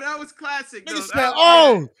 Nah. Yo, that was classic. Nigga Though. said, That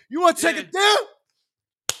was you want to take Yeah. it there?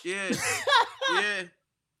 Yeah.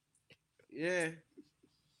 Yeah.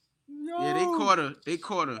 Yo. Yeah, they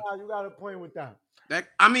caught her. Nah, you got a point with that.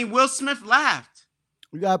 Will Smith laughed.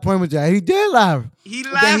 You got a point with that. He did laugh. He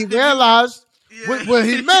But laughed. then he and realized Yeah. what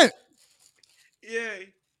he meant. Yeah.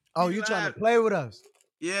 Oh, He you trying to laughed. play with us?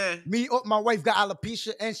 Yeah. Me, my wife got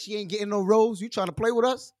alopecia and she ain't getting no roles. You trying to play with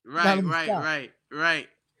us? Now Right. let me stop.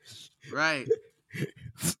 Right.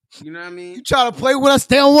 You know what I You mean? trying to play with us?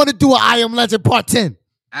 They don't want to do an I Am Legend Part 10.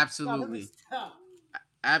 Absolutely.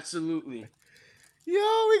 Absolutely.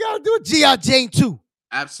 Yo, we gotta do a G.I. Jane too.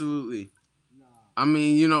 Absolutely. I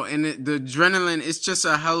mean, and the adrenaline, it's just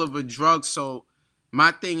a hell of a drug. So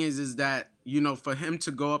my thing is that, for him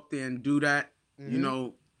to go up there and do that,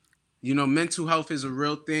 mental health is a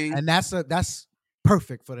real thing. And that's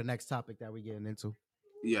perfect for the next topic that we're getting into.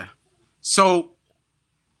 Yeah. So,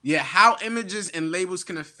 how images and labels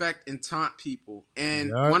can affect and taunt people.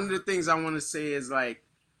 And one of the things I want to say is, like,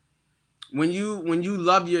 when you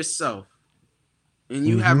love yourself and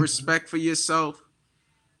you have respect for yourself,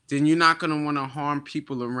 then you're not going to want to harm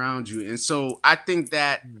people around you. And so I think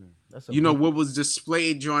that, what was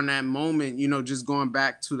displayed during that moment, just going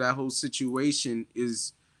back to that whole situation,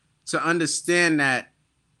 is to understand that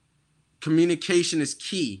communication is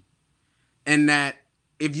key. And that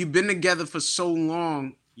if you've been together for so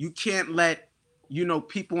long, you can't let,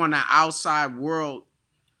 people in the outside world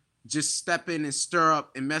just step in and stir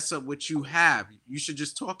up and mess up what you have. You should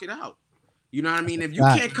just talk it out. You know what I mean? If you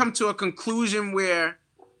can't come to a conclusion where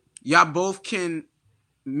y'all both can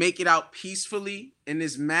make it out peacefully in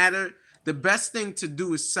this matter, the best thing to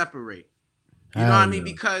do is separate. You know what I mean?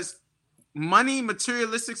 Because money,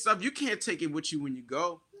 materialistic stuff, you can't take it with you when you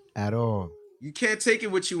go. At all. You can't take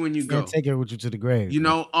it with you when you go. Can't take it with you to the grave.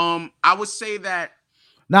 I would say that.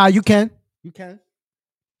 Nah, you can. You can.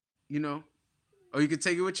 Or you can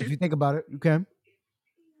take it with you? If you think about it, you can.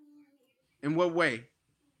 In what way?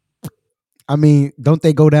 I mean, don't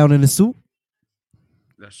they go down in the soup?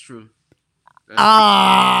 That's true.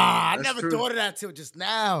 I never thought of that till just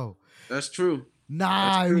now. That's true.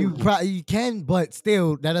 Nah, That's true. you can, but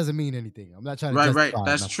still, that doesn't mean anything. I'm not trying to Right.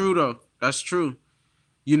 That's nothing. true, though. That's true.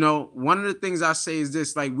 One of the things I say is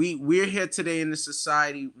this: like, we're here today in a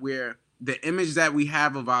society where the image that we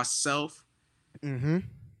have of ourselves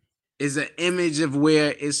is an image of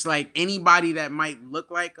where it's like anybody that might look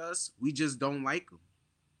like us, we just don't like them.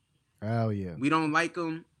 Hell yeah. We don't like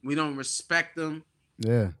them. We don't respect them.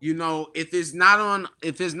 Yeah. You know, if it's not on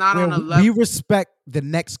Where a we level, respect the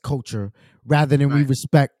next culture rather than we right,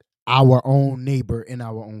 respect our own neighbor in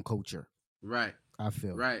our own culture. right, I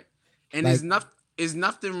feel right. And like, there's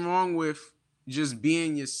nothing wrong with just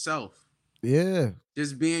being yourself. yeah,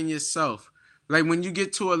 Just being yourself. Like when you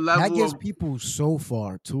get to a that level gets of people so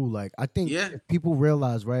far too. Like, I think yeah, if people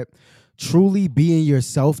realize, right, truly being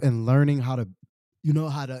yourself and learning how to,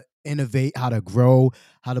 how to innovate, how to grow,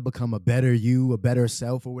 how to become a better you, a better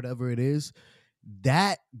self, or whatever it is,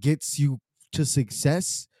 that gets you to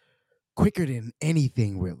success quicker than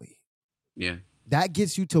anything, really. yeah, That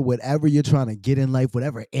gets you to whatever you're trying to get in life,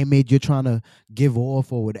 whatever image you're trying to give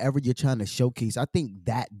off or whatever you're trying to showcase. I think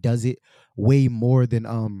that does it way more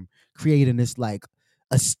than creating this like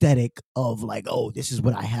aesthetic of like, oh, this is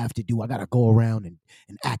what I have to do. I gotta go around and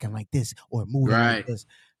acting like this or moving like right, this.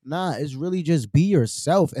 Nah, it's really just be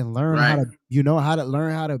yourself and learn how right, to, how to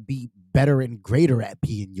learn how to be better and greater at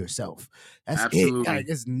being yourself. That's it. Like, absolutely,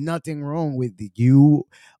 there's nothing wrong with you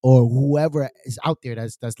or whoever is out there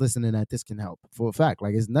that's listening that this can help for a fact.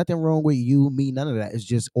 Like, there's nothing wrong with you, me, none of that. It's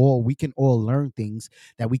just all we can all learn things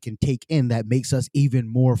that we can take in that makes us even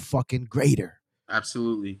more fucking greater.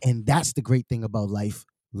 absolutely, And that's the great thing about life,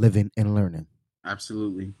 living and learning.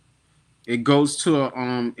 absolutely. It goes to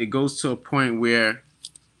a point where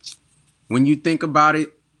when you think about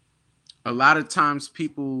it, a lot of times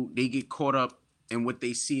people they get caught up in what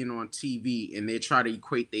they seeing on TV and they try to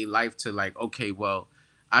equate their life to like, okay, well,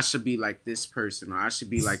 I should be like this person or I should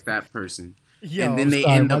be like that person. And Yo, then I'm they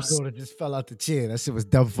sorry, end my up daughter just fell out the chair. That shit was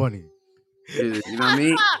dumb funny. you know what I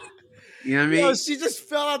mean? You know what I Yo, mean? she just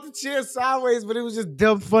fell out the chair sideways, but it was just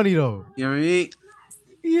dumb funny though. You know what I mean?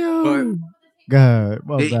 But Yo. God,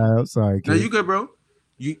 my they bad. I'm sorry, no, kid. you good, bro.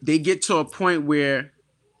 They get to a point where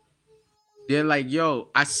they're like, yo,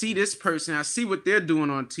 I see this person, I see what they're doing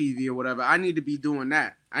on TV or whatever. I need to be doing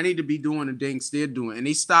that. I need to be doing the things they're doing. And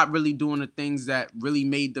they stop really doing the things that really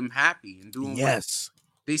made them happy and doing what Yes.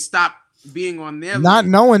 they stop being on their Not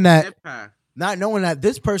lane, knowing that, their path.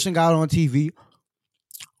 this person got on TV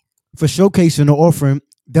for showcasing or offering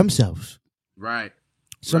themselves. Right.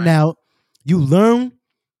 So Right. now you learn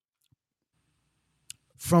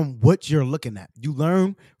from what you're looking at. You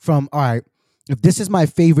learn from, all right, if this is my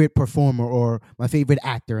favorite performer or my favorite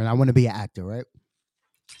actor and I want to be an actor, right?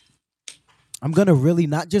 I'm going to really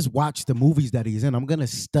not just watch the movies that he's in. I'm going to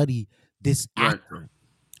study this Right. actor.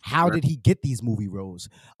 How Right. did he get these movie roles?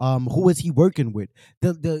 Who is he working with?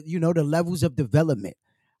 The levels of development.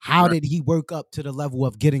 How Right. did he work up to the level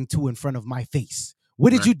of getting to in front of my face?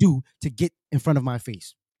 What did Right. you do to get in front of my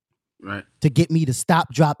face? Right. To get me to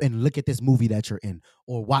stop, drop, and look at this movie that you're in,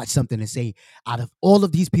 or watch something and say, out of all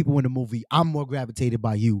of these people in the movie, I'm more gravitated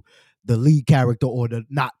by you, the lead character or the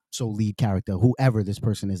not so lead character, whoever this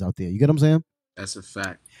person is out there. You get what I'm saying? That's a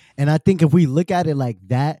fact. And I think if we look at it like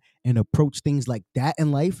that and approach things like that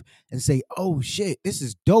in life and say, oh shit, this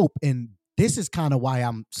is dope. And this is kind of why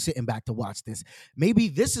I'm sitting back to watch this. Maybe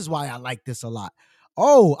this is why I like this a lot.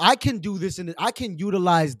 Oh, I can do this and I can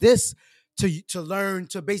utilize this to learn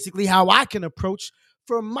to basically how I can approach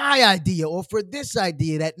for my idea or for this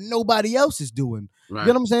idea that nobody else is doing. You get Right.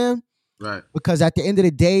 what I'm saying? Right. Because at the end of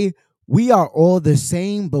the day, we are all the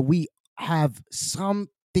same, but we have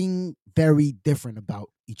something very different about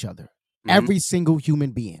each other. Mhm. Every single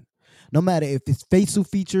human being. No matter if it's facial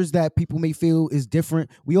features that people may feel is different,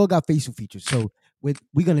 we all got facial features. So we're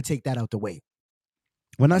going to take that out the way.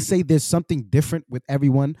 When I Mhm. say there's something different with every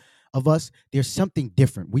one of us, there's something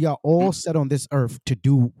different. We are all Mhm. set on this earth to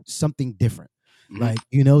do something different. Mhm.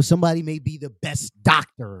 Like, somebody may be the best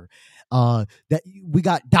doctor. That we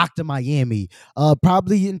got Dr. Miami.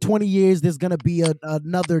 Probably in 20 years, there's gonna be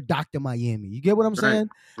another Dr. Miami. You get what I'm Right. saying?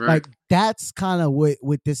 Right. Like, that's kind of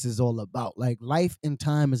what this is all about. Like, life and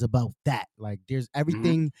time is about that. Like, there's Mhm.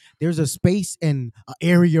 everything, there's a space and an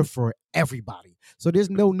area for everybody. So there's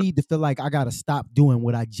no need to feel like I gotta stop doing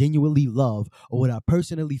what I genuinely love or what I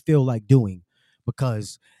personally feel like doing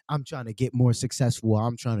because I'm trying to get more successful or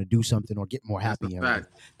I'm trying to do something or get more That's a happy in life.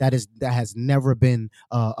 fact. That has never been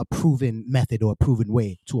a proven method or a proven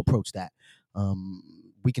way to approach that.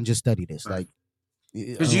 We can just study this. Right. Like,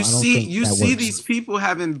 I Because don't, I don't think you that see works. these people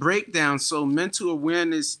having breakdowns, so mental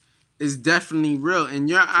awareness is definitely real. In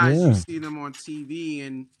your eyes, you Yeah. see them on TV,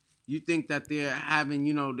 and you think that they're having,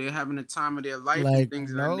 they're having the time of their life and Like,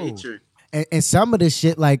 things of that no. nature. And some of this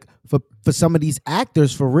shit, like for some of these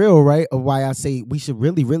actors, for real, right? Or why I say we should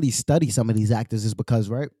really, really study some of these actors is because,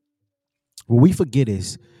 right? What we forget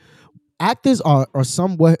is actors are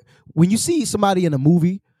somewhat. When you see somebody in a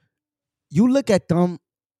movie, you look at them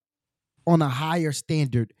on a higher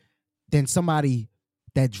standard than somebody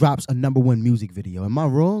that drops a #1 music video. Am I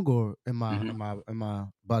wrong or am I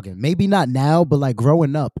bugging? Maybe not now, but like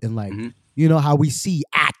growing up and like you know how we see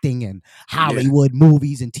acting and Hollywood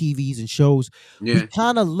movies and TVs and shows, we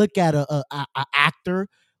kind of look at a actor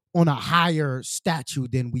on a higher statue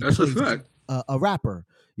than we That's a place fact. a rapper.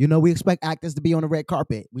 You know, we expect actors to be on the red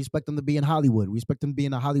carpet. We expect them to be in Hollywood. We expect them to be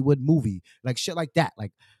in a Hollywood movie, like shit like that.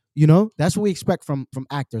 Like, you know, that's what we expect from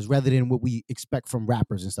actors rather than what we expect from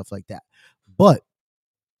rappers and stuff like that. But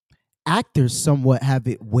actors somewhat have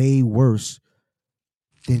it way worse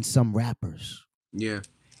than some rappers. Yeah.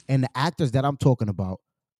 And the actors that I'm talking about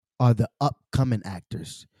are the upcoming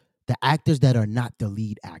actors, the actors that are not the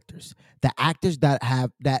lead actors, the actors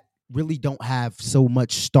that really don't have so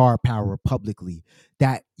much star power publicly,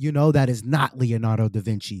 that you know, that is not Leonardo da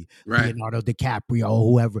Vinci, Right. Leonardo DiCaprio,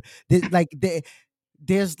 whoever.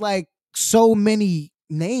 There's like so many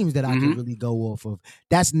names that I can really go off of.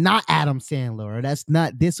 That's not Adam Sandler, or that's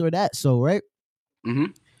not this or that. So right,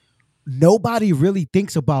 nobody really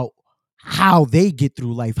thinks about how they get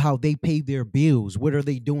through life, how they pay their bills, what are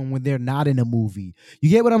they doing when they're not in a movie.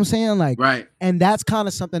 You get what I'm saying? Like, Right. and that's kind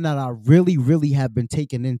of something that I really, really have been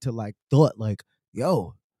taken into like thought, like,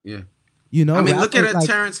 yo, Yeah. you know, I mean, look at rappers, like,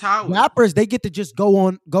 Terrence Howard. rappers, they get to just go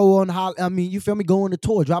on. I mean, you feel me? Go on the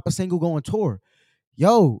tour, drop a single, go on tour.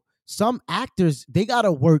 Yo, some actors, they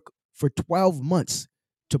gotta work for 12 months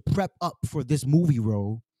to prep up for this movie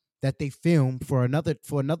role that they film for another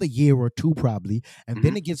year or two probably, and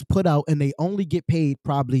then it gets put out and they only get paid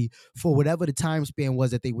probably for whatever the time span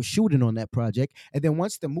was that they were shooting on that project. And then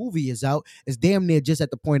once the movie is out, it's damn near just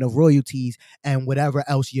at the point of royalties and whatever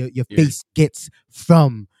else your face gets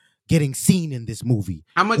from getting seen in this movie.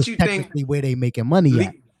 How much It's you think technically where they making money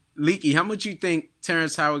at. Leaky, how much you think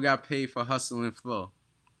Terrence Howard got paid for Hustle and Flow?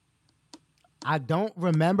 I don't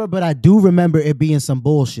remember, but I do remember it being some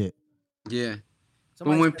bullshit. Yeah.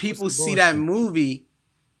 Somebody but when said people some see that bullshit. movie,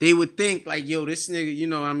 they would think like, yo, this nigga, you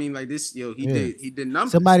know what I mean? Like this, yo, he did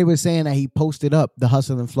numbers. Somebody was saying that he posted up the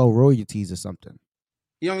Hustle and Flow royalties or something.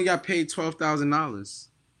 He only got paid $12,000.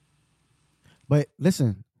 But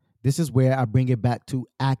listen, this is where I bring it back to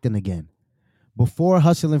acting again. Before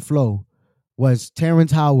Hustle and Flow was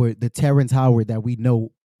Terrence Howard, the Terrence Howard that we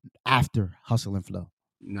know after Hustle and Flow.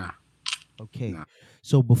 Nah. Okay. Nah.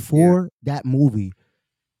 So before that movie,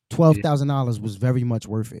 $12,000 was very much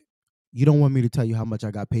worth it. You don't want me to tell you how much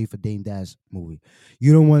I got paid for Dame Dash movie.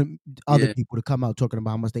 You don't want other people to come out talking about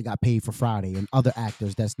how much they got paid for Friday and other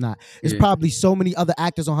actors that's not. There's probably so many other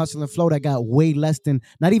actors on Hustle and Flow that got way less than,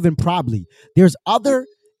 not even probably. There's other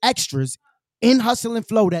extras in Hustle and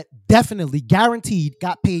Flow that definitely guaranteed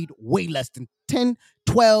got paid way less than 10,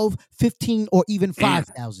 12, 15, or even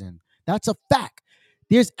 5,000. That's a fact.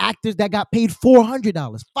 There's actors that got paid $400,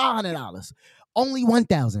 $500, only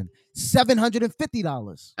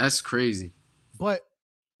 $1,750. That's crazy. But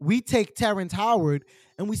we take Terrence Howard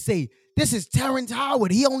and we say, this is Terrence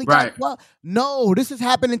Howard. He only got, well, no, this is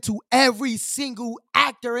happening to every single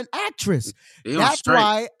actor and actress. That's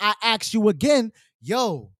why I ask you again,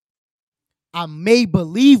 yo, I may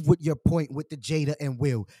believe with your point with the Jada and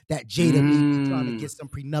Will, that Jada may be trying to get some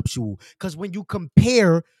prenuptial. Because when you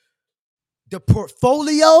compare the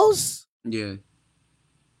portfolios,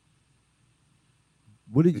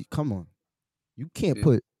 what did you come on? You can't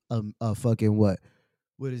put a fucking what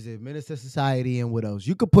is it? Menace to Society and what else?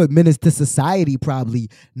 You could put Menace to Society probably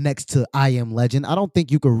next to I Am Legend. I don't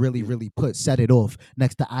think you could really put Set It Off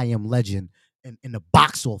next to I Am Legend in the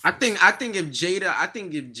box office. I think if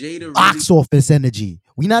Jada box office energy.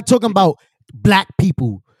 We're not talking about black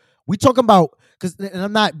people. We talking about, because, and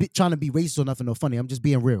I'm not trying to be racist or nothing or funny. I'm just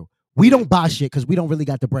being real. We don't buy shit because we don't really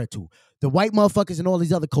got the bread to. The white motherfuckers and all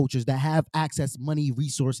these other cultures that have access, money,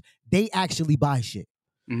 resource, they actually buy shit.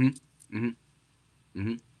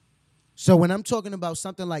 So when I'm talking about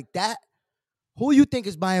something like that, who you think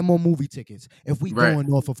is buying more movie tickets if we going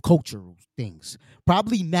off of cultural things?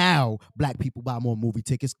 Probably now black people buy more movie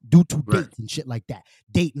tickets due to dates and shit like that.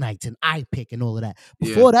 Date nights and iPick and all of that.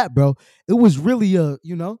 Before that, bro, it was really there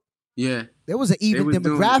was an even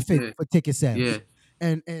demographic for ticket sales.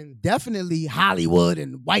 And definitely Hollywood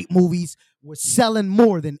and white movies were selling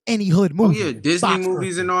more than any hood movie. Oh yeah, Disney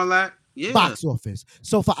movies and all that. Yeah. Box office.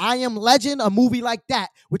 So for I Am Legend, a movie like that,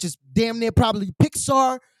 which is damn near probably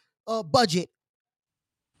Pixar budget,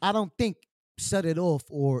 I don't think Set It Off,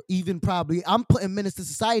 or even probably I'm putting Menace to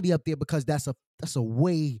Society up there because it's an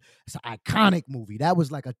iconic movie. That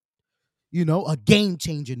was like a game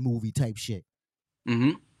changing movie type shit.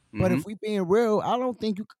 But if we being real, I don't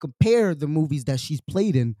think you could compare the movies that she's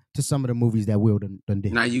played in to some of the movies that Will done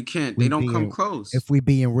did. Now you can't. They don't come close. If we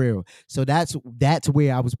being real. So that's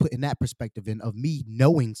where I was putting that perspective in of me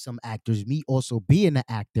knowing some actors, me also being an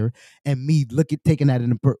actor, and me taking that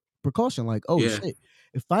in a precaution. Like, oh shit,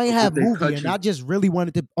 if I ain't have movie and I just really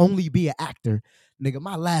wanted to only be an actor, nigga,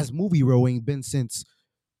 my last movie role ain't been since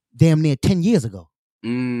damn near 10 years ago.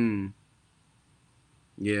 Yeah.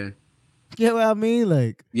 You know what I mean?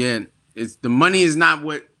 Like, yeah, it's the money is not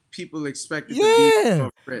what people expect it to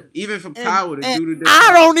be. Even for Power to do the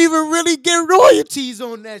I don't even really get royalties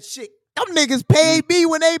on that shit. Them niggas paid me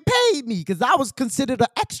when they paid me because I was considered an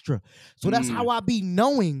extra. So that's how I be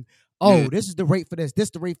knowing, this is the rate for this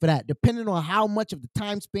the rate for that. Depending on how much of the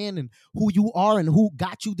time span and who you are and who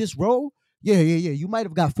got you this role, you might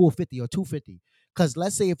have got $450 or $250. Because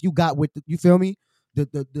let's say if you got with, you feel me?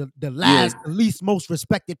 The least most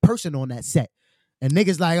respected person on that set. And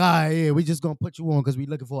niggas like, all right, yeah, we just gonna put you on because we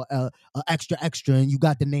looking for a extra, and you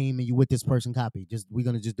got the name and you with this person copy. We're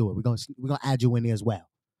gonna just do it. We're gonna add you in there as well.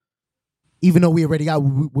 Even though we already got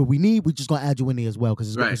what we need, we're just gonna add you in there as well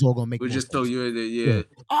because it's all gonna make. We just throw you in there, yeah.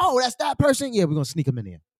 Oh, that's that person. Yeah, we're gonna sneak him in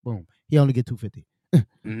there. Boom. He only get $250.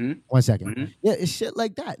 1 second. Yeah, it's shit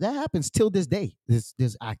like that. That happens till this day.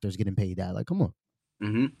 This actors getting paid that. Like, come on.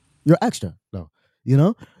 You're extra though. You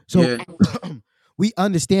know? So we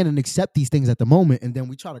understand and accept these things at the moment, and then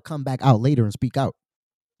we try to come back out later and speak out.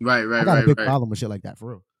 Right. I got a big problem with shit like that, for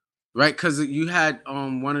real. Right, because you had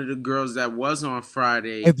one of the girls that was on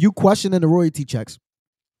Friday. If you questioning the royalty checks,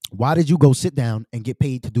 why did you go sit down and get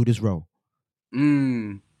paid to do this role?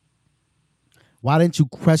 Why didn't you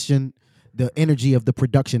question the energy of the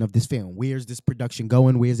production of this film? Where's this production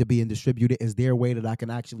going? Where's it being distributed? Is there a way that I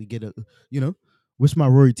can actually get what's my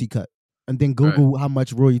royalty cut? And then Google how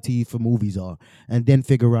much royalty for movies are, and then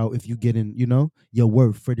figure out if you getting, your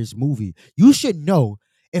worth for this movie. You should know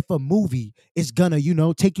if a movie is gonna,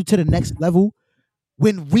 take you to the next level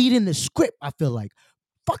when reading the script. I feel like,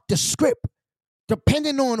 fuck the script.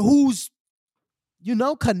 Depending on who's,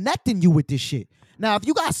 connecting you with this shit. Now, if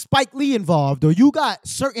you got Spike Lee involved or you got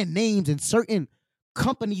certain names and certain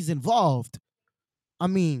companies involved, I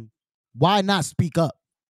mean, why not speak up?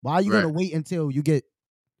 Why are you gonna wait until you get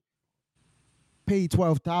paid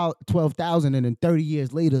 $12,000 and then 30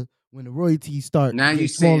 years later, when the royalties start getting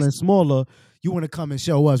smaller and smaller, you want to come and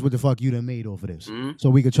show us what the fuck you done made off of this, so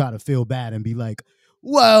we could try to feel bad and be like,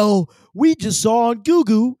 well, we just saw on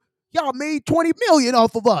Google y'all made $20 million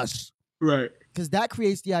off of us, right? Because that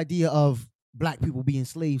creates the idea of black people being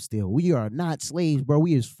slaves. Still, we are not slaves, bro.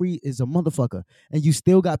 We as free as a motherfucker, and you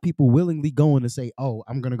still got people willingly going to say, oh,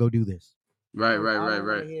 I'm gonna go do this. Right. I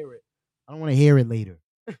don't want to hear it later.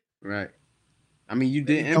 Right. I mean, you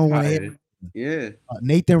did Empire. Yeah.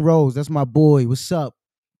 Nathan Rose, that's my boy. What's up?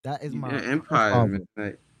 That is my Empire.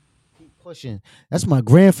 Man. Keep pushing. That's my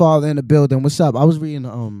grandfather in the building. What's up? I was reading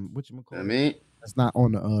whatchamacallit. I mean, that's not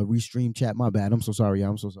on the restream chat. My bad. I'm so sorry.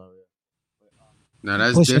 I'm so sorry. No,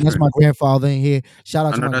 that's different. That's my grandfather in here. Shout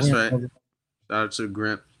out to my grandfather. Right. Shout out to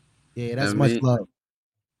Grimp. Yeah, that's much love.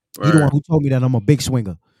 He's the one who told me that I'm a big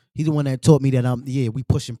swinger. He's the one that taught me that we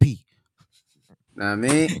pushing P. Nah,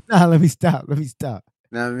 me. Nah, let me stop.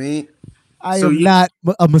 Nah, me. I am not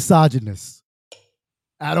a misogynist.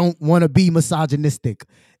 I don't want to be misogynistic.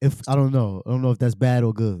 I don't know if that's bad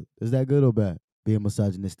or good. Is that good or bad? Being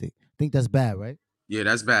misogynistic. I think that's bad, right? Yeah,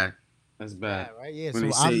 that's bad. That's bad, right? Yeah,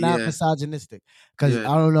 so I'm not misogynistic because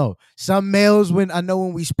I don't know. Some males, when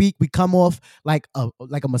we speak, we come off like a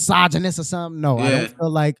misogynist or something. No, I don't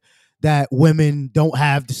feel like that women don't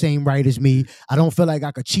have the same right as me. I don't feel like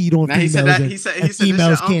I could cheat on females. He said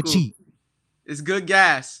females can't cheat. It's good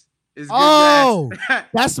gas. It's good gas.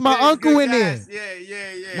 That's my uncle in gas. there.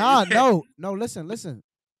 Yeah. No, listen.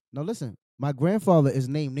 My grandfather is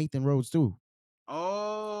named Nathan Rhodes too.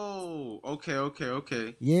 Oh,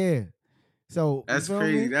 okay. Yeah. So that's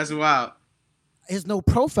crazy. That's wild. There's no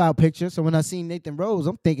profile picture, so when I see Nathan Rose,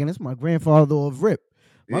 I'm thinking it's my grandfather of Rip.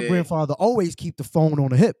 My grandfather always keep the phone on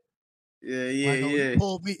the hip. Yeah.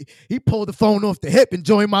 He pulled the phone off the hip and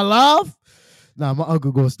joined my live. Nah, my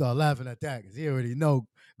uncle gonna start laughing at that because he already know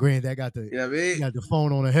Granddad got he got the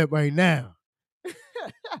phone on the hip right now.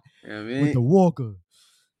 With the walker.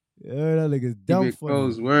 Yeah, that nigga's dumb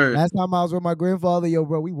funny. Last time I was with my grandfather,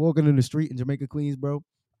 bro, we walking in the street in Jamaica, Queens, bro.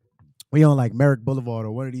 We on like Merrick Boulevard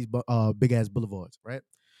or one of these big ass boulevards, right?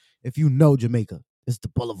 If you know Jamaica, it's the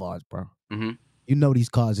boulevards, bro. Mm-hmm. You know these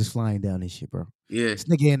cars is flying down this shit, bro. Yeah. This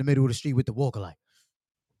nigga in the middle of the street with the walker like.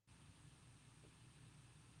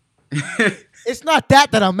 It's not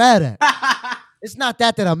that I'm mad at. It's not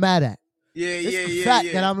that I'm mad at. Yeah. It's the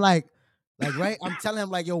fact that I'm like, Like, right? I'm telling him,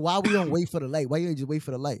 like, yo, why we don't wait for the light? Why you ain't just wait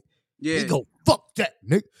for the light? Yeah. He go, fuck that,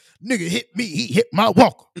 nigga. Nigga hit me. He hit my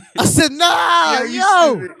walker. I said, nah, Yeah, you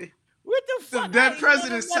yo. stupid. What the The fuck? dead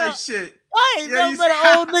presidents type shit. I ain't Yeah, never you- met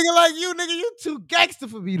an old nigga like you, nigga. You too gangster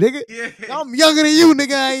for me, nigga. Yeah. I'm younger than you,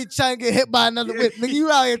 nigga. I ain't trying to get hit by another Yeah. whip. Nigga, you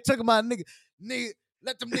out here talking about nigga,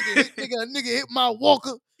 let them nigga hit, nigga hit my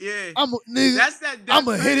walker. Yeah. I'm a nigga. That's that dead I'm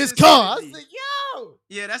gonna hit his president's car. energy. I said, yo.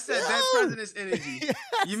 Yeah, that's that Yo. dead president's energy.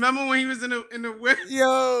 You remember when he was in the whip?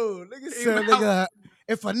 Yo, nigga Hey, said, wow. nigga,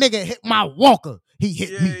 if a nigga hit my walker, he hit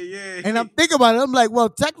Yeah, me. yeah. And I'm thinking about it. I'm like, well,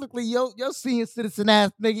 technically, yo senior citizen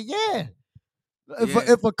ass nigga, yeah.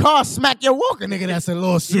 If a car smack your walker, nigga, that's a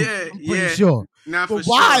lawsuit. Yeah, I'm pretty yeah. sure. Nah, But for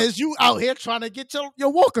why sure. is you out here trying to get your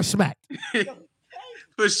walker smacked?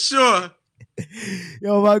 For sure.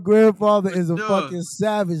 Yo, my grandfather is a sure. fucking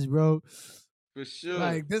savage, bro. For sure.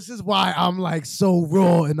 Like, this is why I'm like so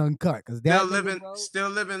raw and uncut. Cause that still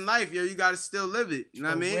living life, yo. You gotta still live it. You know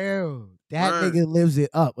what I mean? Real. That Word. nigga lives it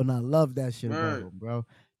up, and I love that shit about Word. him, bro.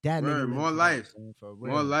 That Word. nigga lives More it life. up, man, for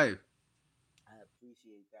real. More life. I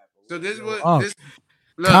appreciate that. So this Yo, was this.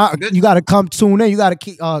 Look, you gotta come tune in. You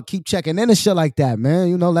gotta keep checking in and shit like that, man.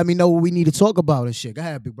 You know, let me know what we need to talk about and shit. Go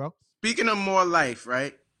ahead, big bro. Speaking of more life,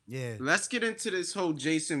 right? Yeah. Let's get into this whole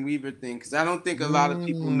Jason Weaver thing because I don't think a lot of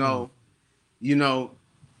people know. You know,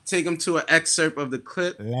 take them to an excerpt of the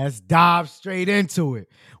clip. Let's dive straight into it.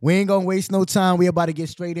 We ain't gonna waste no time. We about to get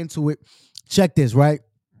straight into it. Check this, right?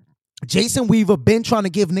 Jason Weaver been trying to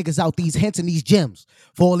give niggas out these hints and these gems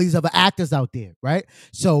for all these other actors out there, right?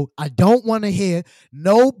 So I don't want to hear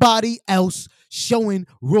nobody else showing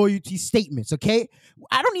royalty statements, okay?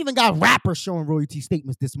 I don't even got rappers showing royalty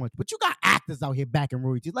statements this much, but you got actors out here backing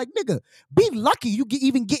royalties. Like, nigga, be lucky you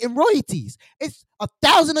even getting royalties. It's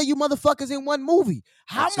 1,000 of you motherfuckers in one movie.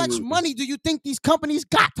 How Absolutely. much money do you think these companies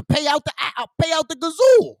got to pay out the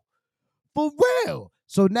gazoo? For real.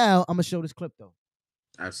 So now I'm gonna show this clip though.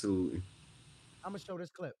 Absolutely. I'm gonna show this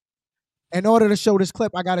clip. In order to show this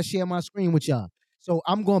clip, I gotta share my screen with y'all. So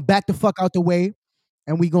I'm going back the fuck out the way,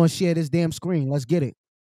 and we gonna share this damn screen. Let's get it.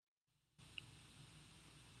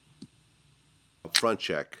 Front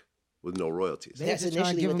check with no royalties. They That's just trying to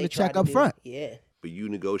initially give what him they the tried check to up do. front. Yeah, But you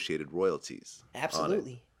negotiated royalties. on it.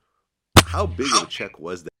 absolutely. How big of a check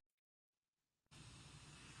was that?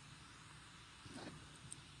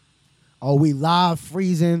 Oh, we live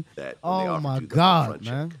freezing. When they Oh offered my you the god, upfront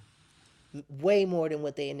man. check? Way more than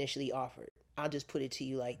what they initially offered. I'll just put it to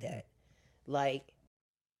you like that. Like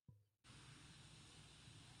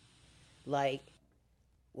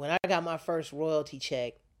when I got my first royalty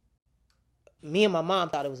check, me and my mom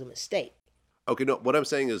thought it was a mistake. Okay, no. What I'm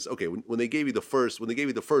saying is, okay, when they gave you the first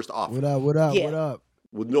offer What up? What up? Yeah. What up?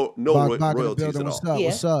 with no Back in the royalties building. at What's all, up? Yeah.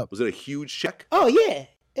 What's up? was it a huge check? Oh yeah,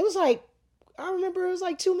 it was like I remember it was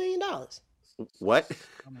like $2 million. What?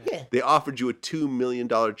 Yeah, They offered you a $2 million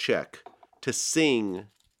check to sing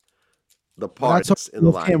the But I parts told in The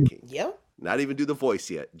you, Lion Kim, King. yep. Not even do the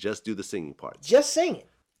voice yet. Just do the singing parts. Just singing.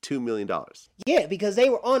 $2 million. Yeah, because they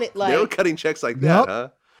were on it They were like. cutting checks like Yup. that, huh?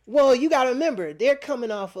 Well, you got to remember they're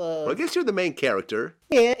coming off of Well, I guess you're the main character.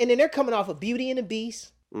 yeah, and then they're coming off of Beauty and the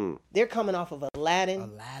Beast. Mm. They're coming off of Aladdin.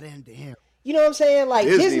 Aladdin, damn. You know what I'm saying? Like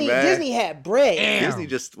Disney, man. Disney had bread. Damn. Disney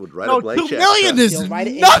just would write No, a blank $2 check. million is They'll write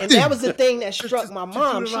it, nothing. and that was the thing that struck my To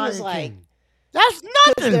mom. the She was Lion like, King. That's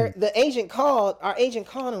nothing. the agent called, our agent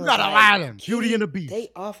called and You was got like, Aladdin, Beauty "Kitty, and the Beast." They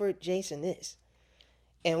offered Jason this.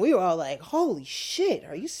 And we were all like, holy shit,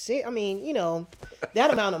 are you sick? I mean, you know,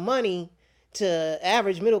 that amount of money to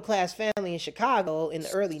average middle class family in Chicago in the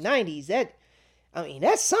early 90s,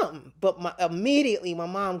 that's something. But immediately my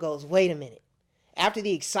mom goes, wait a minute. After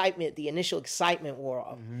the initial excitement wore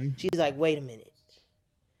off, she's like, wait a minute.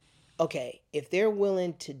 Okay, if they're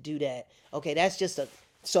willing to do that, okay,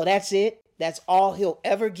 so that's it. That's all he'll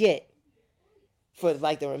ever get for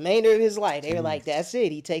like the remainder of his life. They were like, that's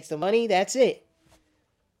it. He takes the money, that's it.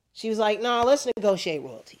 She was like, no, let's negotiate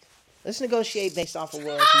royalties. Let's negotiate based off of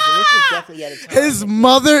royalties. And this was definitely at a time. His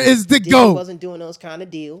mother is the Disney GOAT. wasn't doing those kind of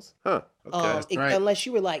deals. Huh. Okay. right. Unless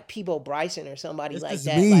you were like Peebo Bryson or somebody This like is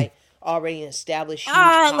that, me. like already an established huge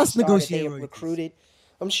Let's pop star that negotiate they royalties. recruited.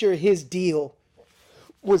 I'm sure his deal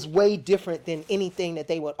was way different than anything that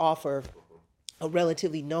they would offer a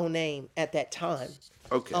relatively no name at that time.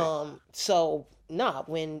 Okay. So nah,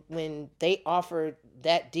 when they offered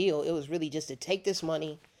that deal, it was really just to take this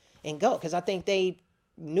money and go. Because I think they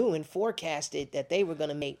knew and forecasted that they were going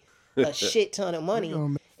to make a shit ton of money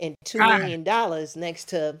and $2 million next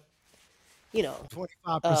to,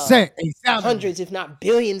 25%. hundreds, if not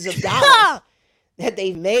billions of dollars that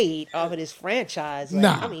they've made off of this franchise. Like,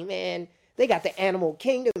 Nah. I mean, man, they got the Animal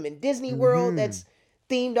Kingdom and Disney World. That's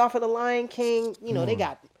themed off of the Lion King. You know, they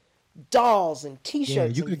got dolls and Yeah,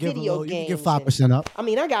 T-shirts you and could give a video little, you games. could give and- 5% up. I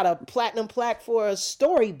mean, I got a platinum plaque for a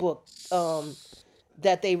storybook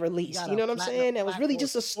that they released. got You a know what I'm platinum saying? That was plaque really for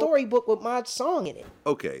just a a storybook with my song in it.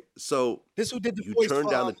 Okay, so This who did the you voice turned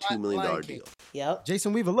for, down the Lion $2 million King. deal. Yep,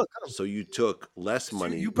 Jason Weaver, look. At him. So you took less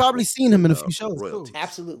money. You probably seen him in a few shows too. royalties.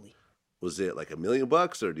 absolutely. Was it like $1 million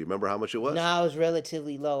bucks, or do you remember how much it was? No, it was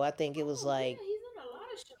relatively low. I think it was like.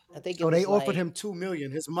 I think it So was they offered like him $2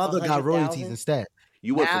 million. His mother got royalties 100,000? instead.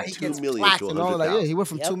 You went Now from he $2 gets million plaques to and all that. Yeah, he $100,000 went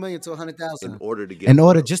from Yep. $2 million to in 100,000. order to get In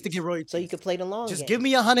order just to royalties. get royalties. so you could play the long Just game. give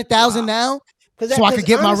me 100,000 now, Cause so I could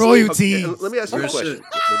get my honestly- royalties. Okay, let me ask you a Real question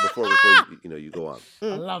shit. before you go on. I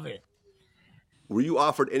love it. Were you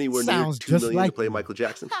offered anywhere near Sounds $2 just million like to play you. Michael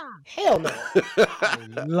Jackson? Hell no.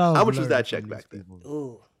 Love How much was learning that from check these back then? people.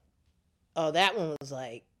 Ooh. Oh, that one was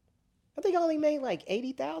like. I think I only made like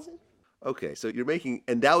 80,000. Okay, so you're making,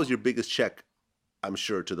 and that was your biggest check, I'm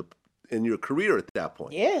sure, in your career at that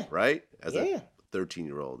point. Yeah. Right? As Yeah. a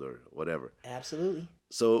 13-year-old or whatever. Absolutely.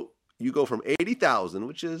 So you go from 80,000,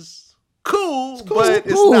 which is cool, cool. but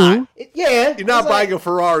it's Cool. not. Yeah. You're not it's buying like, a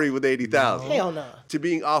Ferrari with 80,000. Hell no. To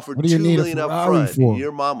being offered What do you $2 need a million up Ferrari front, for?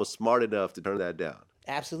 your mom was smart enough to turn that down.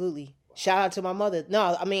 Absolutely. Shout out to my mother.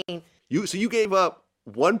 No, I mean So you gave up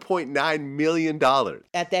 $1.9 million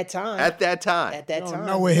at that time. at that time. At that I time. don't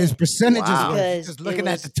know what his percentages Wow. were. Because Just it looking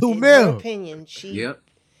at was, the 2 in mil. her opinion, Yep.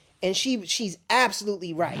 she's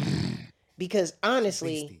absolutely right. Because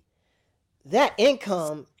honestly, Beastie. that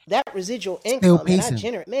income, that residual Still income that I pacing.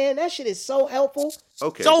 generate, man, that shit is so helpful.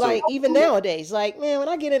 Okay, So- Like even nowadays, like man, when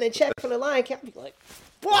I get in a check from the Lion King, I be like,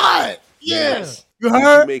 What? yes. You you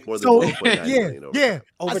heard? make more than So, 1.9 yeah, million over yeah. time.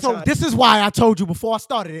 Over So time. this is why I told you before I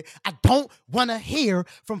started it. I don't want to hear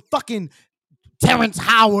from fucking Terrence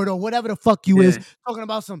Howard or whatever the fuck you is Yeah. talking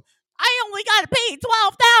about some. I only got paid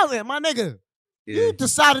 12,000, my nigga. Yeah. You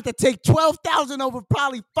decided to take 12,000 over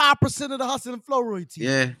probably 5% of the hustle and flow royalty.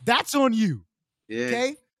 Yeah. That's on you. Yeah.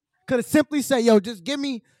 Okay, could have simply say, yo, just give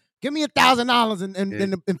me $1,000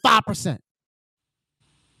 and 5%.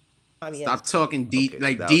 I mean, Stop talking Okay,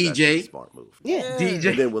 like that's a DJ. smart move. yeah. DJ.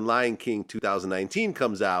 And then when Lion King 2019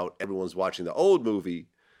 comes out, everyone's watching the old movie.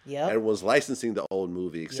 Yep. Everyone's licensing the old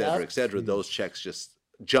movie, et cetera, Yep. et cetera. Those checks just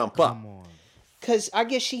jump up. Come on. Because I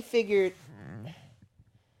guess she figured,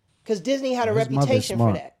 because Disney had a His mother's reputation for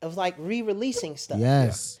smart. that, of like re-releasing stuff.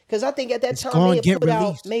 Yes. Because I think at that It's time gonna they had get put out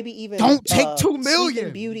released. maybe even Don't take $2 Sleeping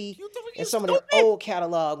million. Beauty You think and you some of their stupid? old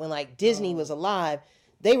catalog when like Disney was alive.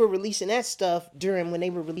 They were releasing that stuff during when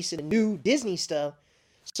they were releasing the new Disney stuff.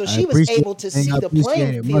 So she was appreciate able to it, man. see I the appreciate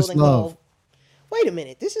playing it. field Much and love. go, wait a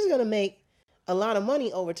minute, this is gonna make a lot of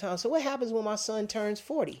money over time. So what happens when my son turns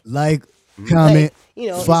 40? Like, comment, Like, you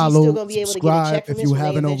know, is he follow, still gonna be able to get a subscribe check from if this you when they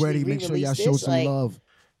haven't eventually already. Make sure y'all re-release show this? some Like, love.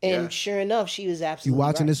 And Yeah. sure enough, she was If you absolutely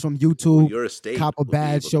watching right. this from Well, YouTube, your estate cop a will be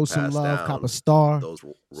badge, able to show some pass love, down cop a star, those so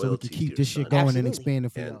we royalties can to keep your this shit son going and Absolutely. expanding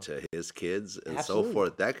for y'all. and to his kids and Absolutely. so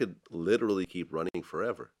forth. That could literally keep running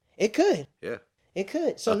forever. It could. Yeah. It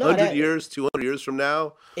could. So 100 no, that years, 200 years from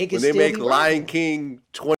now, it could when they still make be Lion rocking. King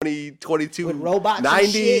 2022, With robots and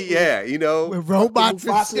 90, shit. yeah, you know, With robots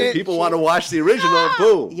and Mufasa. shit. people want to watch the original,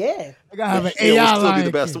 boom. Yeah. I gotta have an Yeah, AI will still be Lion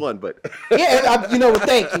the best King. one, but Yeah, you know what?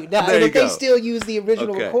 Thank you. Now, There and you if they go. still use the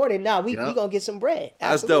original Okay. recording, now we Yep. gonna get some bread.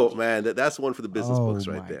 that's Absolutely. dope, man. That's one for the business Oh books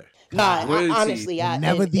right my there. Nah, Royalty. honestly, I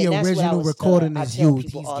Whenever and the that's what I original was, recording I is tell used,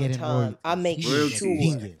 people he's all the getting time. royalties. I make He's Royalties. a sure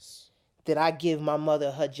genius. that I give my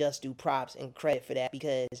mother her just due props and credit for that,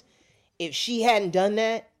 because if she hadn't done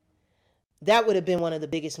that, that would have been one of the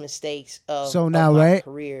biggest mistakes of, So of now, my right,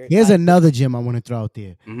 career. here's Like, another gem I want to throw out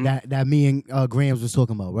there Mhm. that me and Grams was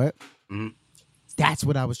talking about, right? Mhm. That's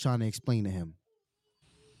what I was trying to explain to him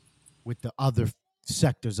with the other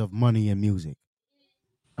sectors of money and music.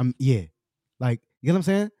 Yeah, like, you know what I'm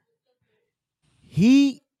saying?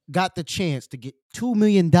 He got the chance to get $2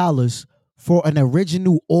 million for an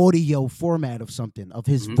original audio format of something, of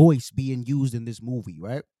his Mhm. voice being used in this movie,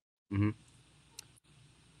 right? Mhm.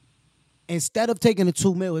 Instead of taking the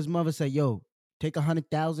 2 mil, his mother said, yo, take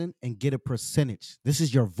 100,000 and get a percentage. This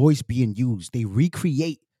is your voice being used. They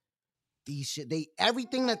recreate these shit.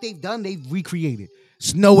 Everything that they've done, they've recreated.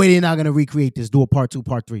 There's no way they're not gonna recreate this, do a part 2,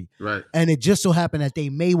 part 3. Right. And it just so happened that they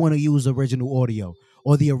may want to use original audio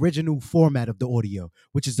or the original format of the audio,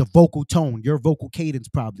 which is the vocal tone, your vocal cadence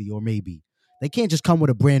probably, or maybe. They can't just come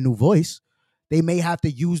with a brand new voice. They may have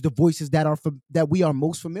to use the voices that we are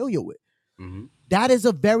most familiar with. Mhm. That is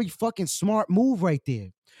a very fucking smart move right there.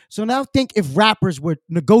 So now think if rappers were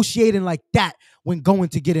negotiating like that when going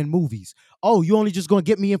to get in movies. Oh, you only just gonna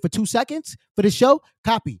get me in for 2 seconds for the show?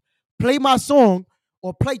 Copy. Play my song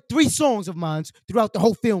or play 3 songs of mine throughout the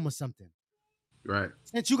whole film or something. Right.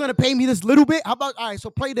 Since you're gonna pay me this little bit, how about all right? So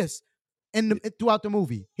play this throughout the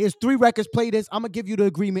movie. Here's 3 records. Play this. I'm gonna give you the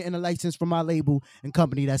agreement and the license from my label and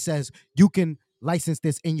company that says you can license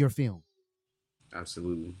this in your film.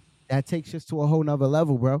 Absolutely. That takes us to a whole nother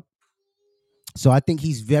level, bro. So I think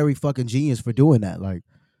he's very fucking genius for doing that. Like,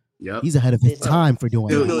 Yep. he's ahead of his time for doing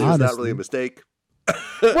 $2 that. million is not Honestly. really a mistake.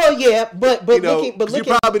 Well, yeah, but You know, looking, but 'cause you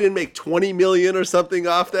looking. probably didn't make 20 million or something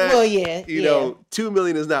off that. Well, yeah, You yeah. know, 2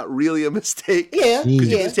 million is not really a mistake. Yeah, Jeez. Because you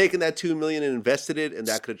yeah. could have taken that 2 million and invested it, and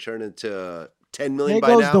that could have turned into 10 million Here by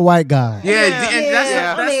goes now. the white guy. Yeah, Yeah, and yeah,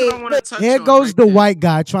 that's I what mean, I want to touch Here on. goes right the there. white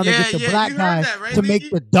guy trying to Yeah, get the yeah, black you heard guy that, right, to make Mickey?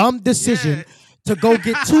 the dumb decision Yeah. to go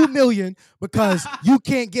get 2 million because you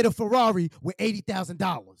can't get a Ferrari with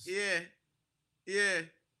 $80,000. Yeah. Yeah.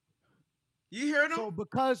 You heard him? So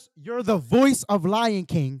because you're the voice of Lion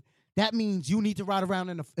King, that means you need to ride around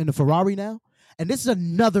in a Ferrari now. And this is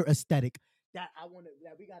another aesthetic that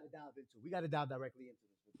we gotta dive into. We gotta dive directly into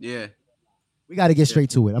this. Yeah. We gotta get straight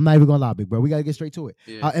to it. I'm not even gonna lie, big bro. We gotta get straight to it.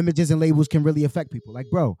 Yeah. How images and labels can really affect people. Like,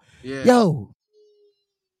 bro, Yeah. yo,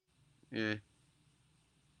 Yeah.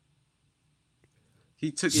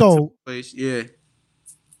 He took it to so a place. Yeah.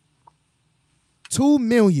 2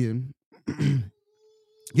 million.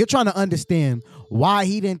 You're trying to understand why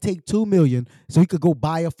he didn't take 2 million so he could go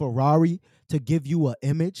buy a Ferrari to give you an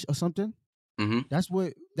image or something. Mm-hmm. That's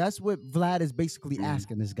what Vlad is basically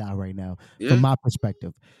asking this guy right now, Yeah. from my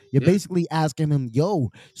perspective. You're Yeah. basically asking him,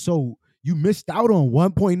 yo, so you missed out on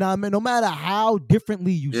 1.9 million, no matter how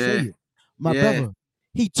differently you say Yeah. it. My Yeah. brother,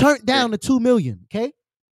 he turned down the 2 million, okay?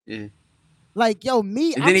 Yeah. Like, yo,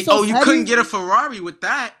 me, And I'm then so you petty. couldn't get a Ferrari with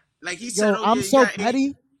that. Like he said, Yo, I'm so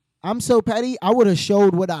petty. I'm so petty. I would have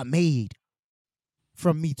showed what I made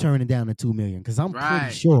from me turning down the 2 million, because I'm pretty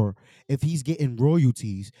Right. sure if he's getting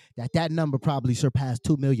royalties, that number probably surpassed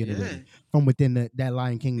 2 million already Yeah. from within that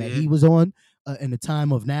Lion King that Yeah. he was on in the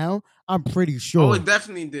time of now. I'm pretty sure. Oh, it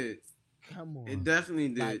definitely did. Come on. It definitely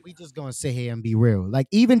did. Like, we just gonna sit here and be real. Like,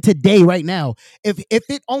 even today, right now, if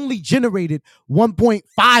it only generated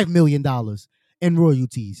 $1.5 million in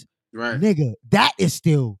royalties, Right. nigga, that is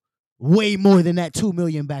still way more than that 2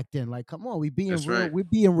 million back then. Like, come on, That's real. right. We're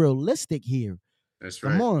being realistic here. That's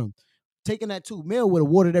right. Come on. Taking that 2 mil would have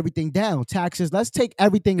watered everything down. Taxes. Let's take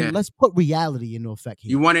everything and Yeah. let's put reality into effect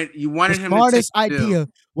here. You wanted The him to take smartest the deal. idea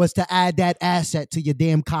was to add that asset to your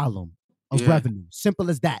damn column of Yeah. revenue. Simple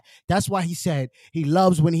as that. That's why he said he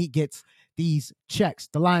loves when he gets these checks,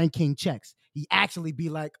 the Lion King checks. He actually be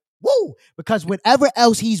like, woo, because whatever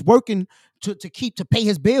else he's working to keep to pay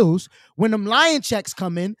his bills, when them Lion checks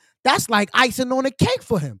come in, that's like icing on a cake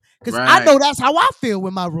for him. Because I Right. know that's how I feel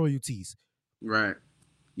with my royalties. Right.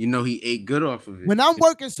 You know he ate good off of it. When I'm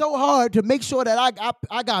working so hard to make sure that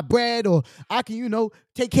I got bread, or I can,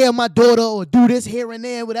 take care of my daughter, or do this here and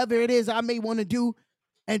there, whatever it is I may want to do,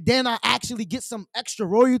 and then I actually get some extra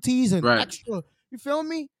royalties and Right. extra, you feel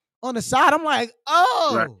me, on the side, I'm like,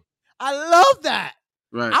 oh, Right. I love that.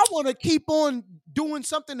 Right. I want to keep on doing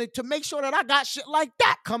something to make sure that I got shit like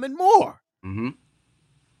that coming more. Mm-hmm.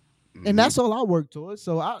 And that's all I work towards.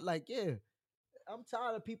 So I'm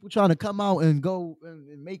tired of people trying to come out and go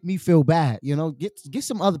and make me feel bad. Get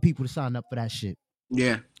some other people to sign up for that shit.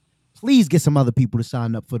 Yeah. Please get some other people to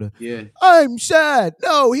sign up for the Yeah. I'm sad.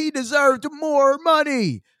 No, he deserved more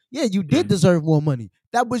money. Yeah, you did Yeah. deserve more money.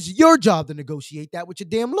 That was your job to negotiate that with your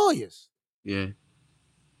damn lawyers. Yeah.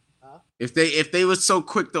 Huh? If they were so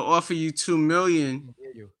quick to offer you 2 million,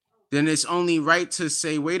 then it's only right to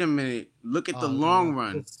say, wait a minute, look at the long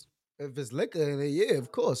run. If it's liquor, then yeah,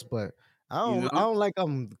 of course. But I don't. You I know? don't like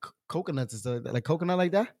coconuts and stuff like coconut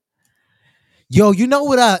like that. Yo, you know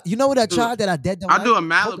what I Do- tried that I dead don't I do like? a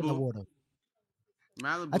Malibu. Coconut water.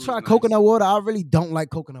 Malibu I is tried nice. coconut water. I really don't like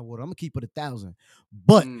coconut water. I'm gonna keep it 1,000.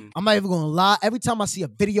 But Mm. I'm not even gonna lie. Every time I see a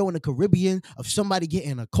video in the Caribbean of somebody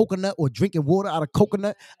getting a coconut or drinking water out of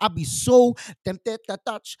coconut, I be so tempted to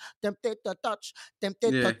touch, tempted to touch,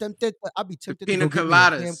 tempted Yeah. to tempted. I be tempted to pina go get me a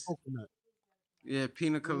damn coladas. coconut. Yeah,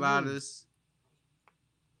 pina coladas.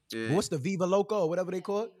 Yeah. What's the Viva Loca or whatever they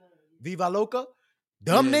call it? Viva Loca?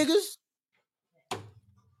 Dumb Yeah. niggas?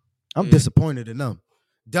 I'm Yeah. disappointed in them.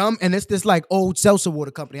 Dumb, and it's this like old seltzer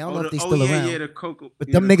water company. I don't know if they still around. Yeah, the cocoa. But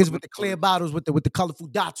yeah, them the niggas with the Coca-Cola. clear bottles with the colorful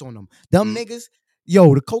dots on them. Them Mm. niggas,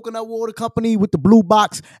 yo, the coconut water company with the blue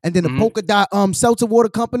box, and then the Mhm. polka dot seltzer water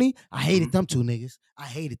company. I hated Mhm. them two niggas. I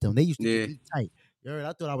hated them. They used to Yeah. get me tight. You heard?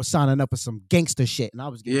 I thought I was signing up for some gangster shit, and I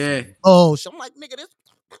was getting Yeah. so I'm like, nigga, this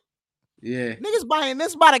Yeah, niggas buying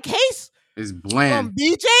this by the case it's from bland.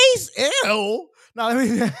 BJ's. Ew. No, I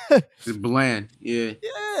mean, It's bland. Yeah,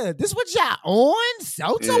 yeah, this what y'all on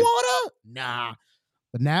seltzer Yeah. water? Nah.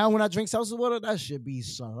 But now when I drink seltzer water, that should be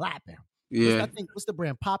slapping. Yeah. What's the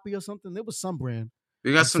brand? Poppy or something? There was some brand.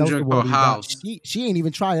 They got some drink called House. She ain't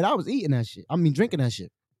even tried it. I was eating that shit. I mean, drinking that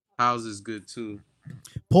shit. House is good too.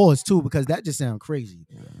 Pause too, because that just sounds crazy.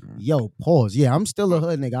 Yo, pause. Yeah, I'm still a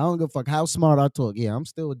hood nigga. I don't give a fuck how smart I talk. Yeah, I'm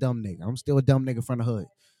still a dumb nigga. I'm still a dumb nigga from the hood.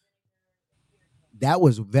 That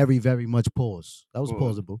was very, very much pause. That was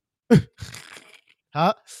pausable.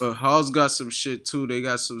 Huh? But House got some shit too. They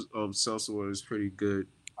got some seltzer water. It's pretty good.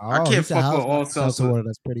 Oh, I can't fuck with all seltzer water.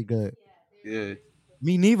 That's pretty good. Yeah.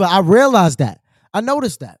 Me neither. I realized that. I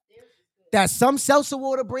noticed that. That some seltzer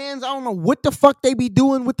water brands, I don't know what the fuck they be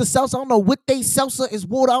doing with the seltzer. I don't know what they seltzer is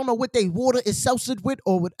water. I don't know what they water is seltzered with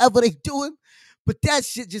or whatever they doing. But that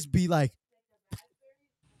shit just be like,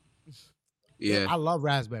 yeah. I love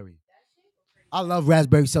raspberry. I love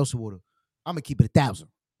raspberry seltzer water. I'm gonna keep it 1,000.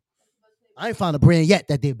 I ain't found a brand yet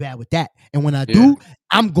that did bad with that. And when I do,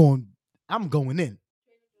 I'm going in.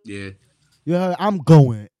 Yeah. You heard? I'm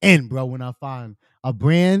going in, bro, when I find a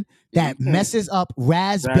brand that messes up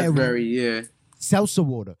raspberry seltzer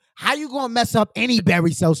water. How you gonna mess up any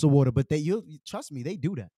berry seltzer water? But you trust me, they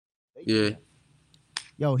do that.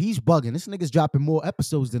 Yo, he's bugging. This nigga's dropping more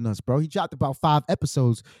episodes than us, bro. He dropped about 5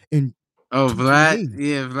 episodes in. Oh, Vlad.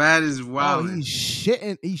 Yeah, Vlad is wild. Oh, he's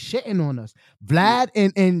shitting on us. Vlad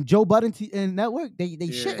and Joe Budden and Network, they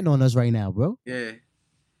shitting on us right now, bro. Yeah.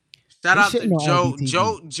 Shout out to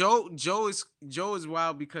Joe. Joe is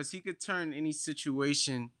wild because he could turn any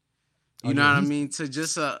situation, you know what I mean, to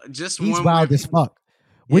just he's one. Wild as fuck.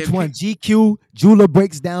 Which one? GQ, Jula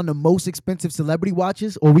breaks down the most expensive celebrity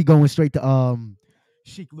watches, or we going straight to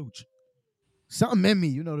Chic Luch? Something in me,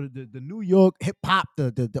 you know, the New York hip hop,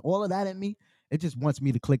 the all of that in me, it just wants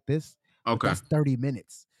me to click this. Okay. That's 30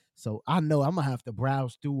 minutes. So I know I'm gonna have to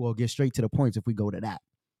browse through or get straight to the points if we go to that.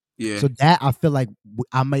 Yeah. So that I feel like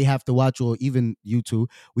I may have to watch, or even you two,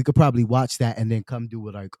 we could probably watch that and then come do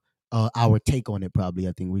with like our take on it. Probably,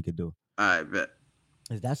 I think we could do. I bet.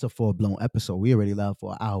 That's a full-blown episode. We already live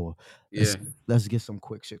for an hour. Let's get some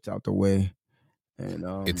quick shits out the way.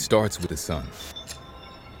 And it starts with the sun,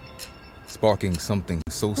 sparking something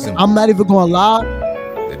so simple. I'm not even gonna lie.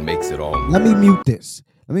 That makes it all. Let me mute this.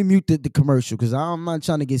 Let me mute the commercial because I'm not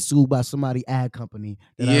trying to get sued by somebody ad company.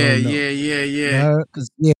 That I don't know. Yeah.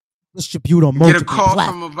 Because distribute on multiple Get a call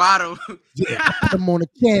platforms. from a bottle. Yeah,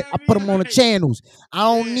 I put them on the channels. I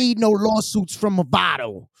don't need no lawsuits from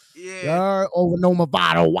Movado. Yeah. Over no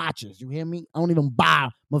Movado watches. You hear me? I don't even buy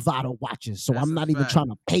Movado watches, so I'm not even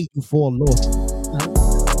trying to pay you for a lawsuit.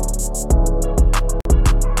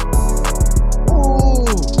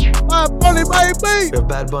 Bunny, baby. We have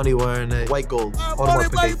Bad Bunny wearing a white gold Audemars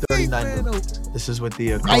Piguet 39 mil. This is with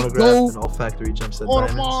the chronograph and all factory gemstone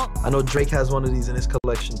diamonds. I know Drake has one of these in his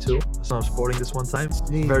collection too. So I'm sporting this one time.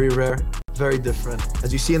 Very rare, very different.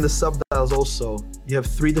 As you see in the subdials also, you have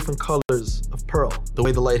 3 different colors of pearl. The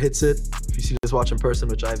way the light hits it, if you see this watch in person,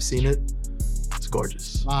 which I've seen it, it's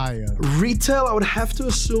gorgeous. Retail, I would have to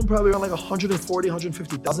assume probably around like 140,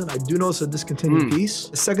 150,000. I do know it's a discontinued piece.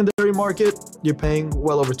 The secondary market, you're paying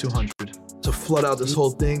well over 200 to flood out this whole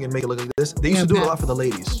thing and make it look like this. They used to do it a lot for the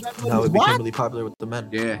ladies. Now it became really popular with the men.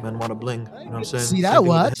 Yeah. Men want to bling. You know what I'm saying? See that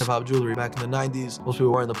watch? Hip hop jewelry back in the 90s. Most people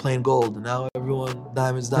were wearing the plain gold. And now everyone,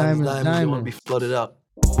 diamonds. They want to be flooded out.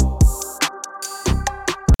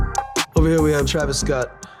 Over here we have Travis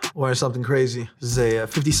Scott wearing something crazy. This is a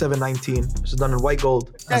 5719. This is done in white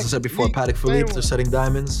gold. As I said before, Patek Philippe. They're setting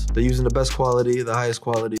diamonds. They're using the best quality, the highest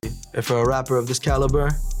quality. If for a rapper of this caliber,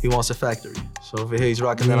 he wants a factory. So over here, he's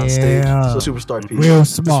rocking that on stage. It's a superstar piece. Real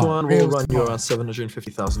smart. This one will run you around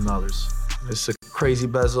 $750,000. It's a crazy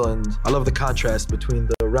bezel, and I love the contrast between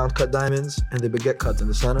the round cut diamonds and the baguette cut in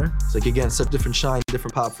the center. It's like, again, such different shine,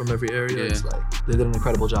 different pop from every area. It's like, they did an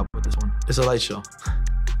incredible job with this one. It's a light show.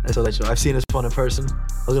 It's a light show. I've seen this one in person.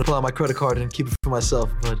 I was gonna pull out my credit card and keep it for myself,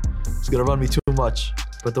 but it's gonna run me too much.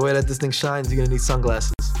 But the way that this thing shines, you're gonna need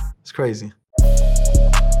sunglasses. It's crazy.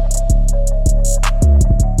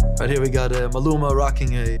 Right here we got Maluma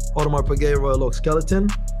rocking a Audemars Piguet Royal Oak skeleton.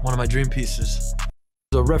 One of my dream pieces.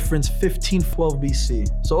 A reference 1512 BC.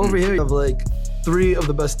 So over here you have like 3 of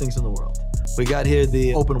the best things in the world. We got here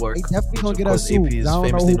the open work, They definitely which gonna of get course us AP sued. is I don't know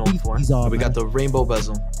famously who known for. these are, We got man. the rainbow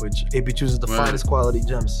bezel, which AP chooses the finest quality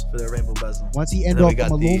gems for their rainbow bezel. Once he And end then off we got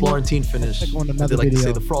the Maluma, Florentine finish. check on They another like to say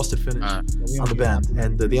video. the frosted finish on the band.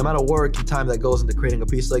 And the amount of work and time that goes into creating a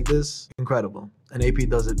piece like this, incredible. And AP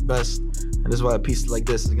does it best. And this is why a piece like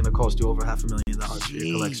this is gonna cost you over $500,000 for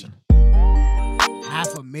your collection.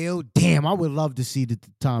 $500,000. Damn, I would love to see the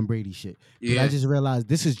Tom Brady shit. Because I Yeah. just realized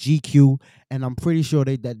this is GQ, and I'm pretty sure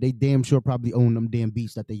they damn sure probably own them damn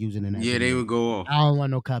beats that they're using in that Yeah, they video. would go off. I don't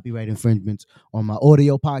want no copyright infringements on my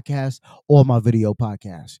audio podcast or my video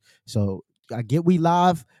podcast. So I get we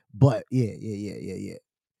live, but yeah.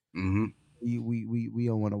 Mm-hmm. We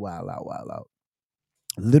don't want to wild out.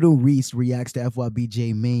 Little Reese reacts to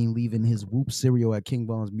FYBJ Maine leaving his Whoop cereal at King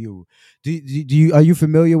Von's mural. Do you are you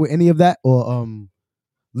familiar with any of that or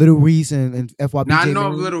Little Reese and FYBJ Now I know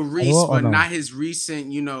Maine of Little at Reese, all, or but no? not his recent,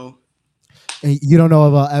 And you don't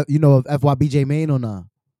know of FYBJ Maine or not?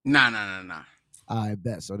 Nah. I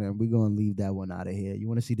bet. So then we're gonna leave that one out of here. You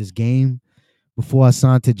want to see this game? Before I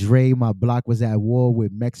signed to Dre, my block was at war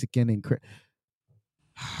with Mexican and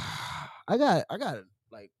I got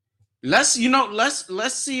like Let's see let's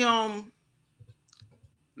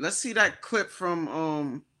see that clip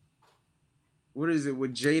from what is it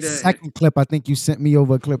with Jada? second clip. I think you sent me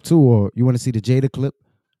over a clip too, or you want to see the Jada clip?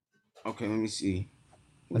 Okay, let me see.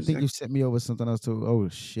 I think you sent me over something else too. Oh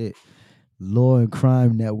shit. Law and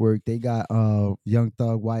Crime Network. They got Young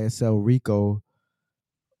Thug, YSL, Rico.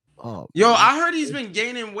 Oh, Yo, man, I heard he's been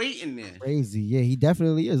gaining weight in there. crazy. Yeah, he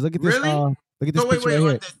definitely is. Look at this. Really? Look at this So wait, picture right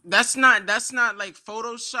here. that's not like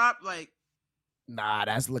Photoshop. Like, Nah,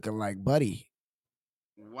 that's looking like Buddy.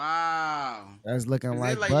 wow. That's looking Is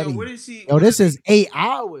like it like, Buddy. yo, what is he? Yo, this is 8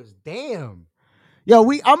 hours. Damn. Yo,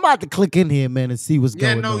 I'm about to click in here, man, and see what's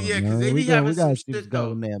going on. Yeah, man. because they we be gonna, having we some gotta see shit what's though.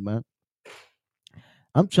 going there, man.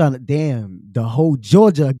 I'm trying to the whole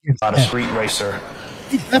Georgia against Not a that. street racer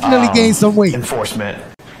He definitely gained some weight. enforcement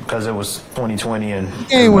because it was 2020 and He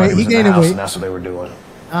gained weight. everybody was He in the gained house weight. and that's what they were doing.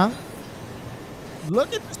 Huh?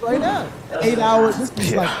 Look at this right now. 8 hours. This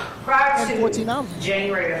is like Prior 10, 14 hours. to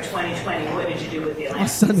January of 2020, what did you do with the My Atlanta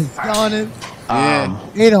son Police is Department? yawning. Yeah.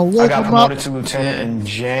 They done I woke got him up. promoted to lieutenant in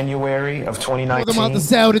January of Woke him out 2019. the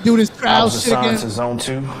cell to do this I trial was shit assigned again. to Zone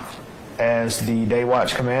 2 as the day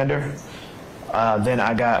watch commander. Then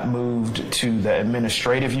I got moved to the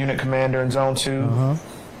administrative unit commander in Zone 2.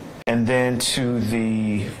 And then to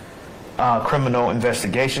the criminal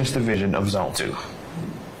investigations division of Zone 2.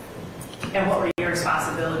 And what were your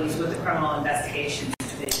responsibilities with the criminal investigations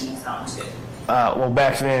division of Zone 2? Well,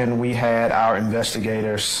 back then we had our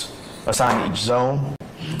investigators assigned to each zone,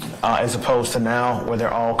 as opposed to now where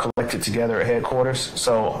they're all collected together at headquarters.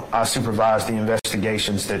 So I supervised the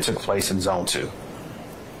investigations that took place in Zone 2.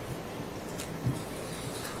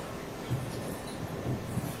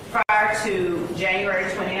 Prior to January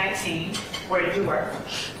 2019, where did you work?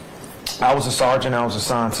 I was a sergeant. I was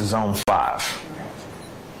assigned to Zone 5.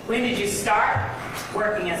 When did you start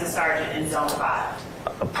working as a sergeant in Zone 5?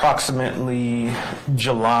 Approximately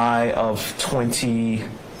July of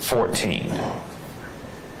 2014.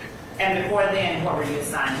 And before then, what were you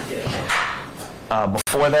assigned to do?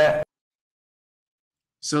 Before that,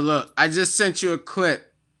 So look, I just sent you a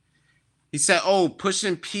clip. He said, "Oh,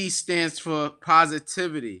 pushing peace stands for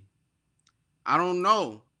positivity." I don't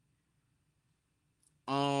know.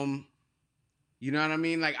 You know what I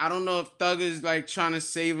mean? Like, I don't know if Thug is like trying to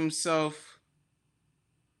save himself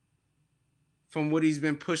from what he's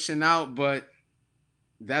been pushing out, but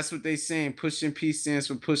that's what they saying. Pushing peace stands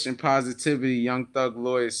for pushing positivity. Young Thug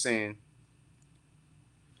lawyer is saying.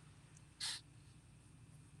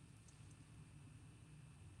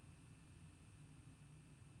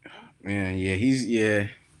 Man,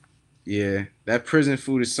 yeah. That prison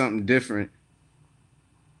food is something different.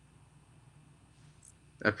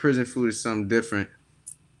 That prison food is something different.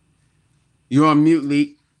 You on mute,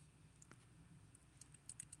 Leak.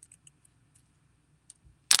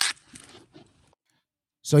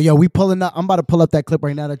 So yo, we pulling up. I'm about to pull up that clip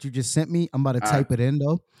right now that you just sent me. I'm about to type it in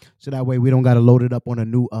though, so that way we don't gotta load it up on a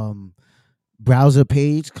new browser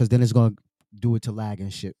page, because then it's gonna do it to lag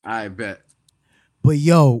and shit. I bet. But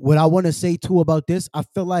yo, what I want to say too about this, I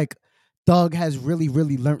feel like Thug has really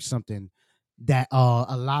learned something that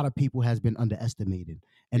a lot of people has been underestimated,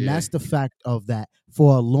 and that's the fact of that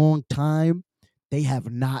for a long time they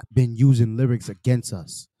have not been using lyrics against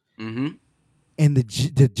us. Mm-hmm. And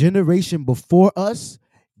the generation before us,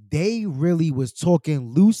 they really was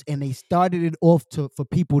talking loose, and they started it off for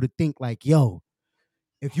people to think like, yo,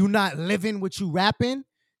 if you're not living what you rapping,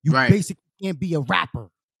 you basically can't be a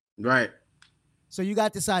rapper. Right. So you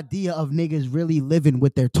got this idea of niggas really living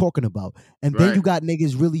what they're talking about. And then you got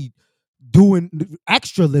niggas really doing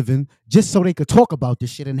extra living just so they could talk about this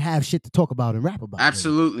shit and have shit to talk about and rap about.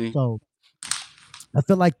 Absolutely. Really. So I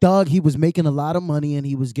feel like Thug, he was making a lot of money and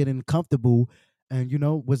he was getting comfortable and,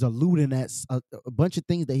 was alluding at a bunch of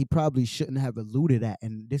things that he probably shouldn't have alluded at.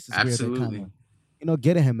 And this is where they're kind of,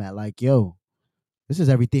 getting him at like, yo, this is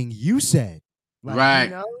everything you said. Like, Right. you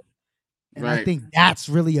know? And Right. I think that's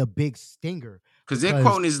really a big stinger. Because they're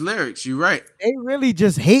quoting his lyrics. You're right. They really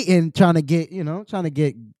just hating, trying to get him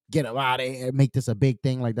out of here and make this a big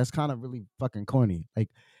thing. Like, that's kind of really fucking corny. Like,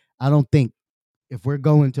 I don't think if we're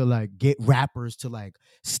going to like get rappers to like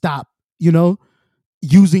stop,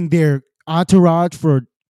 using their entourage for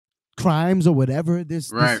crimes or whatever,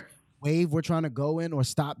 this wave we're trying to go in, or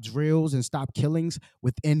stop drills and stop killings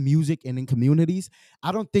within music and in communities,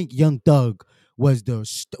 I don't think Young Thug was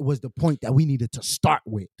the point that we needed to start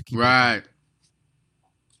with. To keep right.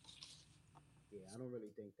 Yeah, I don't really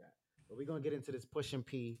think that. But we're gonna get into this Push and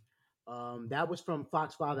P. That was from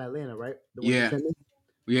Fox 5 Atlanta, right? The one you sent me?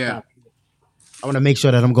 Yeah. I want to make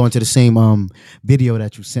sure that I'm going to the same video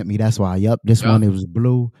that you sent me. That's why. This one, it was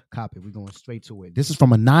blue. Copy. We're going straight to it. This is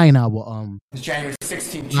from a 9-hour It's January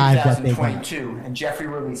 16, 2022, and Jeffrey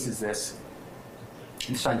releases this.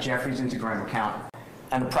 It's on Jeffrey's Instagram account,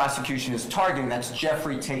 and the prosecution is targeting. That's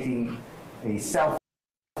Jeffrey taking a selfie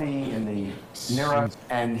in the mirror,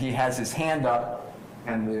 and he has his hand up,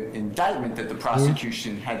 and the indictment that the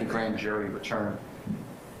prosecution had the grand jury return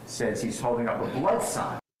says he's holding up a blood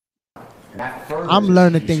sign. I'm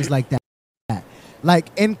learning things like that. Like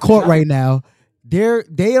in court right now, they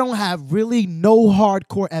don't have really no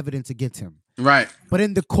hardcore evidence against him. Right. But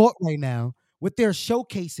in the court right now, what they're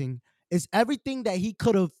showcasing is everything that he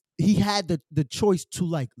had the choice to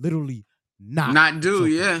like literally not do.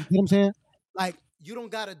 showcase. Yeah. You know what I'm saying? Like, you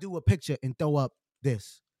don't gotta do a picture and throw up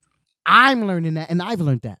this. I'm learning that, and I've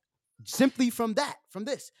learned that simply from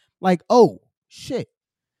this. Like, oh shit.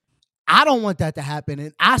 I don't want that to happen.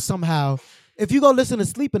 And I somehow, if you go listen to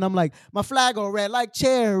Sleeping, I'm like, my flag on red like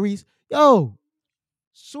cherries. Yo,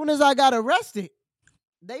 soon as I got arrested,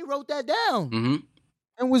 they wrote that down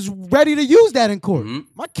and was ready to use that in court.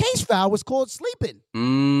 My case file was called Sleeping.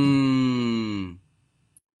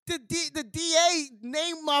 The DA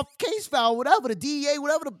named my case file, whatever, the DEA,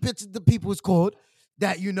 whatever the people was called,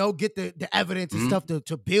 that, get the evidence and stuff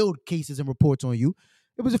to build cases and reports on you.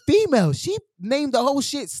 It was a female. She named the whole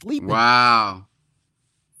shit Sleeping. Wow.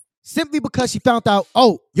 Simply because she found out,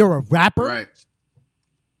 oh, you're a rapper? Right.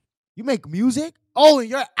 You make music? Oh, and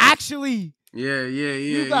you're actually... Yeah.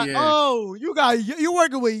 You're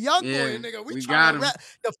working with Young Boy, nigga. We trying to rap.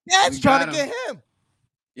 The feds trying to get him.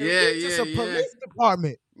 Just a police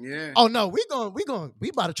department. Yeah. Oh no, we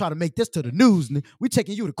about to try to make this to the news. We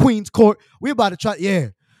taking you to Queen's Court. We about to try,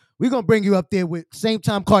 we're gonna bring you up there with same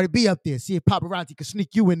time Cardi B up there. See if paparazzi can sneak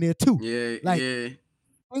you in there too.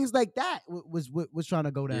 Things like that was trying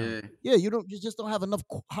to go down. You just don't have enough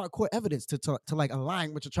hardcore evidence to like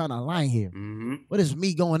align what you're trying to align here. What does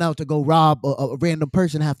me going out to go rob a random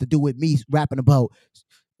person have to do with me rapping about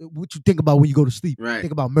what you think about when you go to sleep? Right.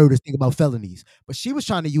 Think about murders, think about felonies. But she was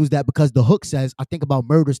trying to use that because the hook says, I think about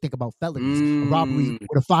murders, think about felonies. A robbery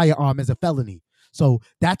with a firearm is a felony. So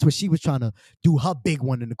that's what she was trying to do, her big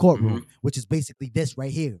one in the courtroom, which is basically this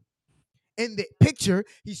right here. In the picture,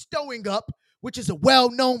 he's stowing up, which is a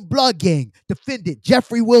well-known blood gang, defendant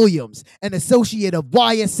Jeffrey Williams, an associate of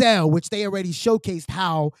YSL, which they already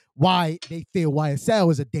showcased why they feel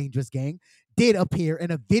YSL is a dangerous gang, did appear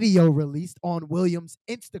in a video released on Williams'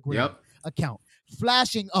 Instagram account,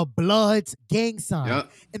 flashing a Bloods gang sign,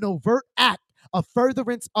 an overt act of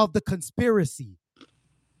furtherance of the conspiracy.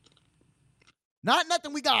 Not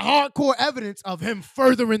nothing. We got hardcore evidence of him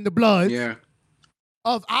furthering the Bloods. Yeah.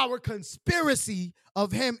 Of our conspiracy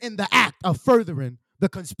of him in the act of furthering the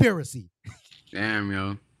conspiracy. Damn,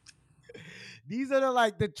 yo. These are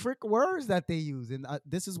the trick words that they use, and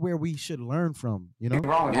this is where we should learn from.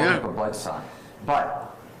 Wrong with holding up a blood sign,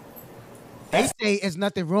 but they say there's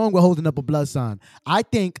nothing wrong with holding up a blood sign. I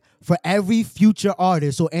think for every future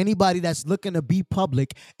artist or anybody that's looking to be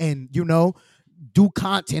public and do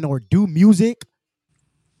content or do music,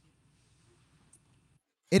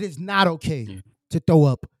 it is not okay to throw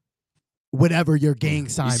up whatever your gang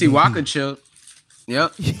sign. You see Walker chill.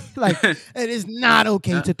 Yep. It is not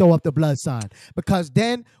okay to throw up the blood sign, because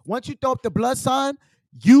then once you throw up the blood sign,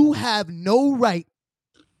 you have no right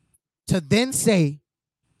to then say,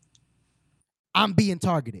 I'm being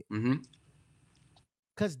targeted.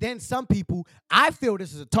 Because then some people, I feel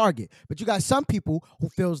this is a target, but you got some people who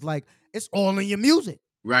feels like it's all in your music.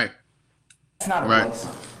 Right. It's not a blood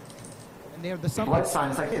sign. And they're the blood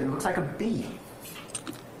sign is like it looks like a bee.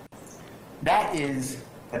 That is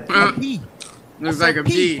a bee. Looks like a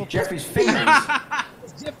bee. Jeffrey's fingers.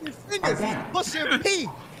 Jeffrey's fingers. Pushing P.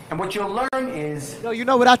 And what you'll learn is... you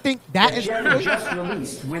know what I think that is? Jeffrey just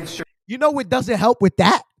released with... You know what doesn't help with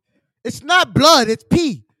that? It's not blood, it's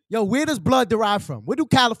pee. Yo, where does blood derive from? Where do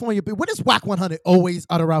California be? Where does Whack 100 always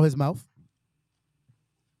utter out his mouth?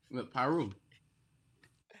 Look, Peru.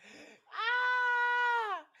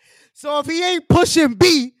 So if he ain't pushing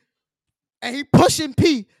B and he pushing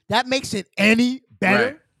P, that makes it any better.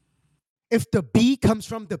 Right. If the B comes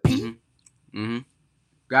from the P. Mm-hmm.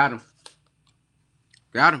 Got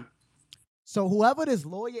him. So whoever this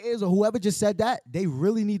lawyer is or whoever just said that, they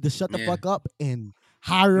really need to shut the fuck up and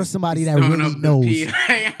hire somebody that really knows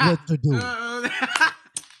what to do.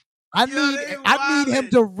 I need him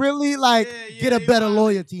to really get a better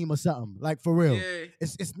lawyer team or something. Like for real. Yeah.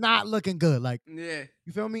 It's not looking good. Like Yeah.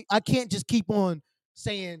 you feel me? I can't just keep on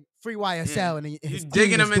saying free YSL and his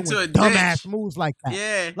digging team is him into doing a dumbass ditch. moves like that.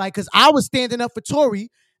 Yeah. Like cause I was standing up for Tory,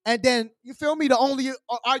 and then you feel me? The only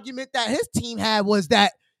argument that his team had was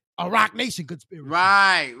that a Rock Nation conspiracy.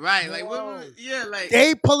 Right. Like like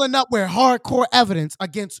they pulling up with hardcore evidence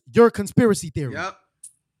against your conspiracy theory.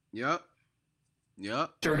 Yep.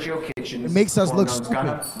 Sergio Kitchens. It makes us look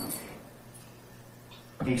stupid.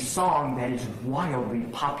 A song that is wildly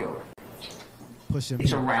popular.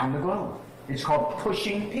 It's around the globe. It's called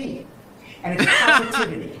Pushing P. And it's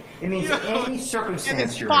positivity. It means any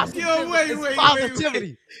circumstance you're in. Wait.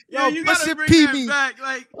 Positivity. Yo, you gotta Pushing bring P that means back.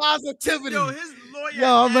 Like positivity. Yo, his lawyer.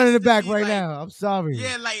 Yo, I'm running it back right now. I'm sorry.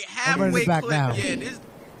 Yeah, like I'm running halfway it back clip. now. Yeah,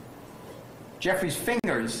 Jeffrey's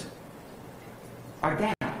fingers are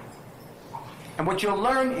down. And what you'll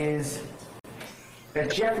learn is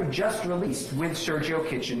that Jeffrey just released with Sergio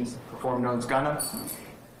Kitchens, performed known as Gunna,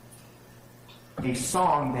 a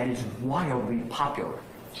song that is wildly popular.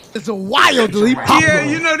 It's a wildly popular. Yeah,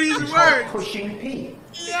 you know these it's words. Pushing P.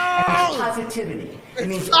 Yo! And it's positivity. It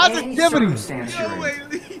means positivity. any circumstance you're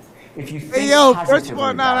in. If you think Hey, yo, positively first of all,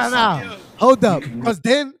 about no. something, Hold up. Because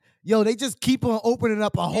then, they just keep on opening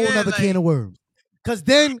up a whole nother can of worms. Because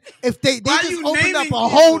then, if they just open up a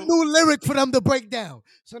whole new lyric for them to break down.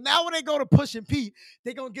 So now when they go to Pushing P,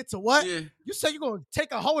 they're going to get to what? Yeah. You say you're going to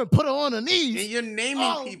take a hoe and put her on her knees. And you're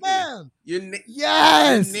naming people. Man.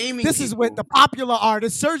 Yes. You're naming this people. is with the popular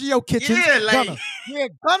artist, Sergio Kitchens. Yeah,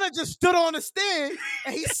 like. Gunna just stood on the stand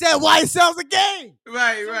and he said, why it sounds a game.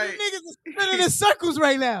 Right. You niggas is spinning in circles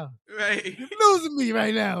right now. Right. You're losing me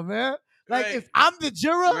right now, man. Like, if I'm the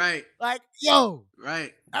juror,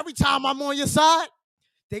 Right. Every time I'm on your side,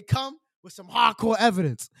 they come with some hardcore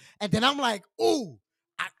evidence. And then I'm like, ooh,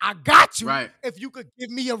 I got you. Right. If you could give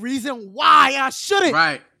me a reason why I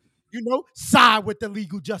shouldn't, side with the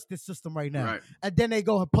legal justice system right now. Right. And then they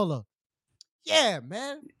go and pull up. Yeah,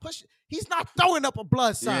 man. Push. He's not throwing up a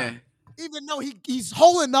blood sign. Even though he's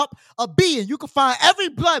holding up a B. And you can find every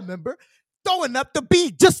blood member throwing up the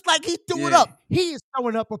B just like he threw it up. He is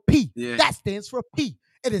throwing up a P. Yeah. That stands for P.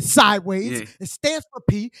 It is sideways. Yeah. It stands for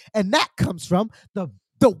P. And that comes from the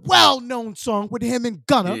well-known song with him and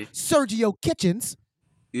Gunna, Sergio Kitchens.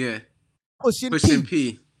 Yeah. Pushing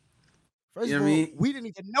P. First of all, we didn't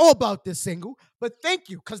even know about this single, but thank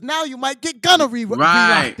you, because now you might get Gunna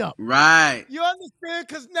re-locked up. Right. You understand?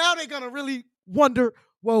 Because now they're going to really wonder,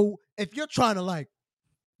 well, if you're trying to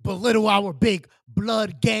belittle our big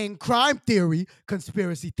blood gang crime theory,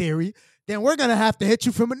 conspiracy theory, then we're going to have to hit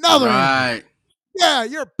you from another angle. Yeah,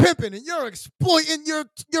 you're pimping and you're exploiting your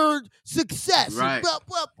success. Right. And blah,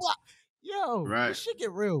 blah, blah. Yo, this shit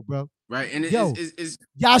get real, bro. Right. And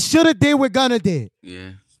y'all should have did what Gunna did.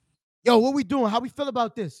 Yeah. Yo, what we doing? How we feel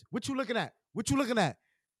about this? What you looking at?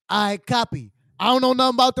 I copy. I don't know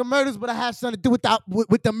nothing about the murders, but I have something to do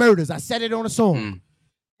with the murders. I said it on a song.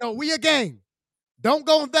 Yo, we a gang. Don't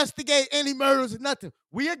go investigate any murders or nothing.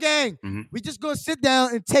 We a gang. Mm-hmm. We just gonna sit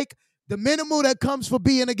down and take the minimal that comes for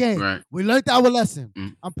being a gang. Right. We learned our lesson.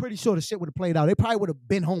 I'm pretty sure the shit would have played out. They probably would have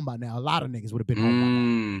been home by now. A lot of niggas would have been home by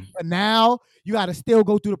now. But now, you got to still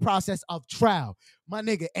go through the process of trial. My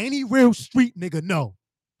nigga, any real street nigga know.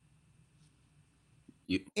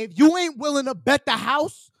 If you ain't willing to bet the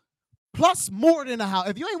house, plus more than a house,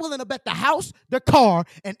 if you ain't willing to bet the house, the car,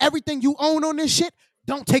 and everything you own on this shit,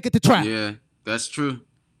 don't take it to trial. Yeah, that's true.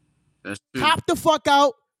 Cop the fuck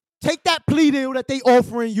out. Take that plea deal that they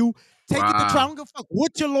offering you. Take it to trial. I don't give a fuck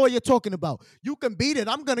what your lawyer talking about. You can beat it.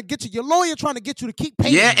 I'm gonna get you. Your lawyer trying to get you to keep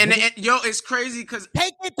paying. Yeah, and it's crazy because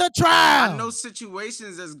take it to trial. I know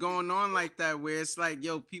situations that's going on like that where it's like,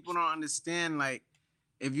 yo, people don't understand. Like,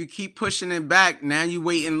 if you keep pushing it back, now you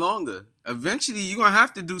waiting longer. Eventually, you're gonna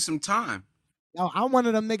have to do some time. Yo, I'm one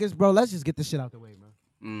of them niggas, bro. Let's just get this shit out the way,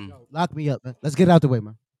 man. Yo, lock me up, man. Let's get it out the way,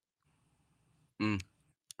 man.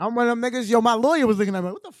 I'm one of them niggas. Yo, my lawyer was looking at me.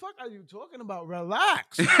 What the fuck are you talking about?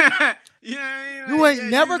 Relax. You ain't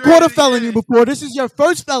never caught a felony before. This is your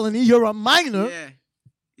first felony. You're a minor.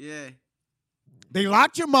 Yeah. They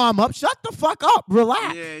locked your mom up. Shut the fuck up.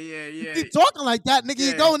 Relax. Yeah. You keep talking like that, nigga.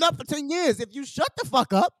 You're going up for 10 years. If you shut the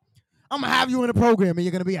fuck up, I'm going to have you in a program and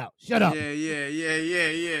you're going to be out. Shut up.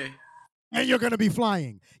 Yeah. and you're going to be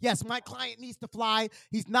flying. Yes, my client needs to fly.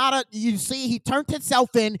 He's not a, you see, he turned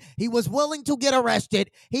himself in. He was willing to get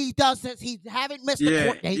arrested. He does this. He haven't missed a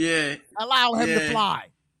court date. Allow him to fly.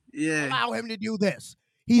 Allow him to do this.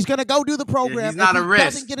 He's going to go do the program. He's not if a he risk.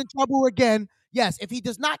 doesn't get in trouble again, yes, if he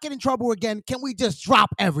does not get in trouble again, can we just drop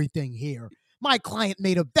everything here? My client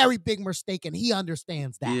made a very big mistake, and he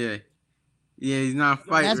understands that. Yeah, he's not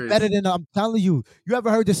fighting. That's better than, I'm telling you. You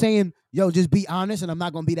ever heard the saying, yo, just be honest, and I'm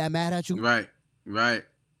not going to be that mad at you? Right.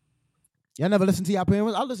 Y'all never listen to y'all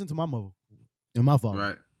parents? I listen to my mother and my father.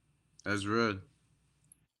 Right. That's real.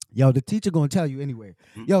 Yo, the teacher going to tell you anyway.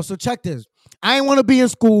 Yo, so check this. I ain't want to be in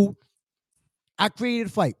school. I created a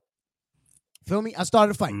fight. Feel me? I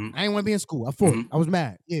started a fight. I ain't want to be in school. I fought. I was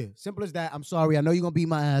mad. Yeah, simple as that. I'm sorry. I know you're going to beat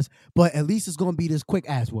my ass, but at least it's going to be this quick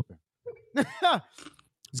ass whooping.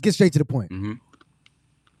 Let's get straight to the point.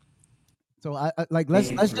 So I like let's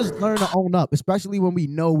just learn to own up, especially when we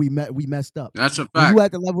know we messed up. That's a fact. When you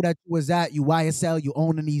at the level that you was at, you YSL, you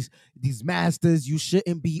owning these masters, you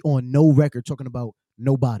shouldn't be on no record talking about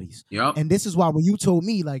nobodies. Yep. And this is why when you told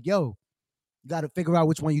me, like, yo, you got to figure out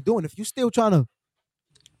which one you're doing. If you still trying to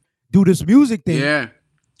do this music thing,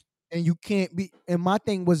 and you can't be, and my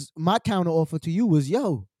thing was, my counter offer to you was,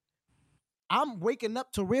 yo, I'm waking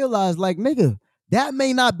up to realize, like, nigga, that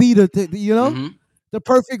may not be the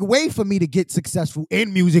perfect way for me to get successful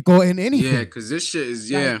in music or in anything. Yeah, because this shit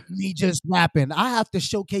is, like me just rapping. I have to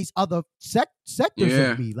showcase other sectors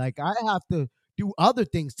of me. Like, I have to do other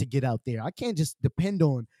things to get out there. I can't just depend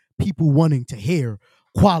on people wanting to hear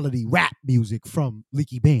quality rap music from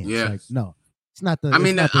Leaky Bands. Like, no. It's not the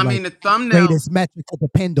the thumbnail greatest metric to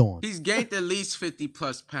depend on. He's gained at least 50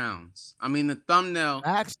 plus pounds. I mean, the thumbnail.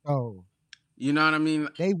 Axo. You know what I mean?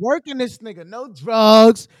 They working this nigga. No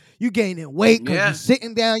drugs. You gaining weight because you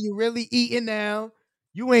sitting down. You really eating now.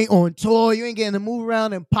 You ain't on tour. You ain't getting to move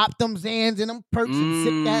around and pop them Zans and them perks and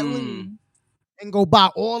sip that lean and go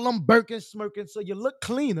buy all them Birkin smirking so you look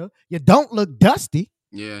cleaner. You don't look dusty.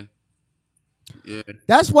 Yeah.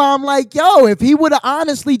 That's why I'm like, yo, if he would have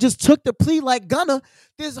honestly just took the plea like Gunna,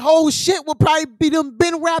 this whole shit would probably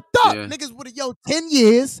been wrapped up. Niggas would have, 10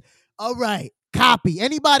 years. All right. Copy.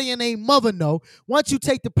 Anybody in a mother know, once you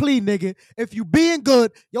take the plea, nigga, if you being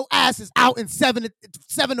good, your ass is out in seven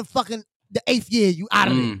to fucking the 8th year. You out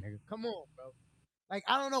of there, nigga. Come on, bro. Like,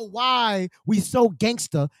 I don't know why we so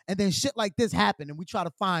gangster and then shit like this happen and we try to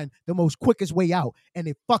find the most quickest way out and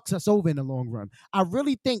it fucks us over in the long run. I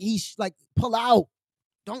really think he's like, pull out.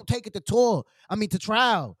 Don't take it to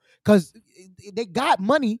trial. Because they got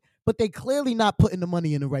money, but they clearly not putting the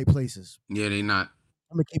money in the right places. Yeah, they not.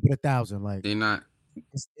 I'm gonna keep it 1,000. Like, they not.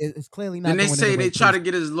 It's clearly not. Then they say they try to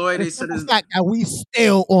get his lawyer. They said it's like we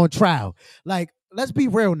still on trial. Like, let's be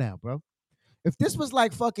real now, bro. If this was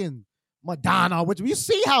like fucking Madonna, which you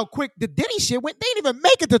see how quick the Diddy shit went, they didn't even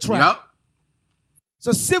make it to trial. Yep. It's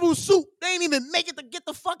a civil suit. They ain't even make it to get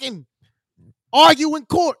the fucking argue in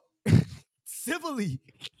court civilly.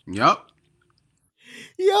 Yep.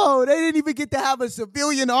 Yo, they didn't even get to have a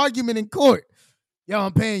civilian argument in court. Yo,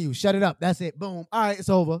 I'm paying you. Shut it up. That's it. Boom. All right, it's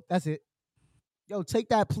over. That's it. Yo, take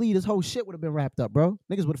that plea. This whole shit would have been wrapped up, bro.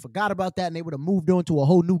 Niggas would have forgot about that and they would have moved on to a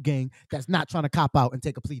whole new gang that's not trying to cop out and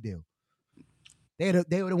take a plea deal. They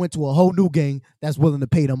would have went to a whole new gang that's willing to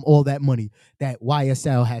pay them all that money that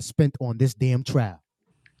YSL has spent on this damn trial.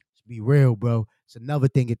 Let's be real, bro. It's another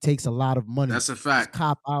thing. It takes a lot of money. That's a fact. To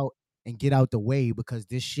cop out and get out the way because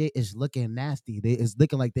this shit is looking nasty. It's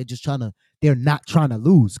looking like they're not trying to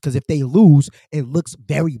lose. Because if they lose, it looks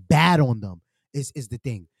very bad on them, is the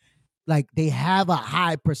thing. Like, they have a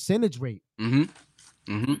high percentage rate.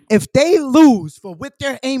 If they lose for what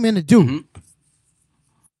they're aiming to do,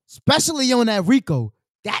 especially on that RICO,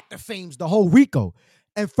 that defames the whole RICO.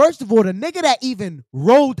 And first of all, the nigga that even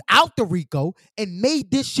rolled out the RICO and made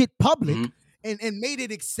this shit public and made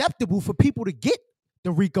it acceptable for people to get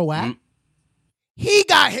the RICO Act, he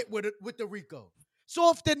got hit with the RICO. So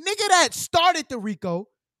if the nigga that started the RICO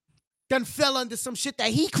then fell under some shit that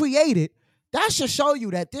he created, that should show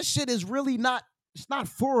you that this shit is really not, it's not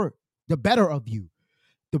for the better of you.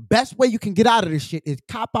 The best way you can get out of this shit is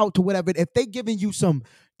cop out to whatever. If they giving you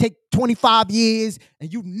take 25 years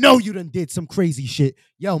and you know you done did some crazy shit,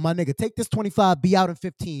 yo, my nigga, take this 25, be out in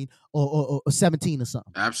 15 or 17 or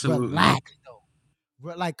something. Absolutely. Relax,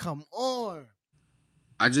 though. Like, come on.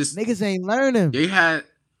 Niggas ain't learning. They had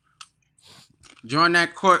during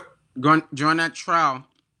that trial,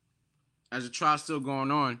 as the trial's still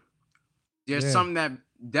going on, there's something that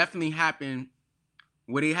definitely happened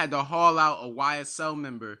where they had to haul out a YSL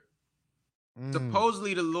member.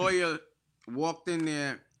 Supposedly the lawyer walked in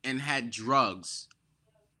there and had drugs.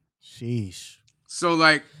 Sheesh. So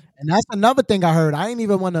like, and that's another thing I heard. I ain't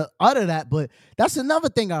even want to utter that, but that's another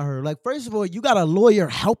thing I heard. Like, first of all, you got a lawyer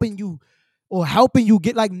helping you or helping you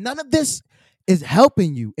get, like, none of this is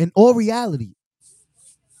helping you in all reality.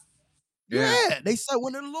 Yeah, they said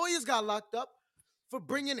when the lawyers got locked up for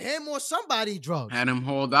bringing him or somebody drugs. Had him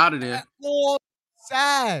hauled out of there. All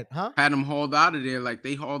sad, huh? Had him hauled out of there, like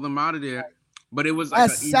they hauled him out of there. But it was like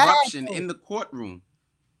That's an sad, eruption though. in the courtroom.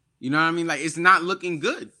 You know what I mean? Like, it's not looking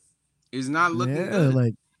good. It's not looking good.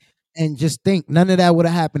 Like, and just think, none of that would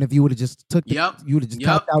have happened if you would have just took the, you would have just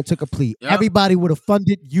tapped out, took a plea. Everybody would have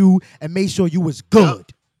funded you and made sure you was good.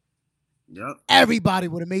 Everybody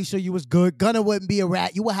would have made sure you was good. Gunna wouldn't be a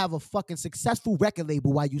rat. You would have a fucking successful record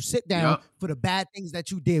label while you sit down for the bad things that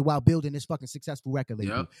you did while building this fucking successful record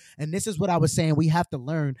label. And this is what I was saying. We have to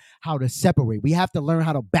learn how to separate. We have to learn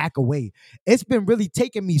how to back away. It's been really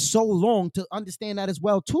taking me so long to understand that as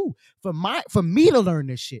well too. For me to learn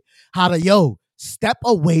this shit, how to step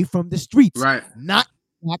away from the streets, not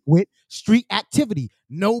with street activity,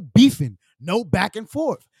 no beefing, no back and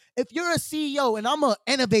forth. If you're a CEO and I'm an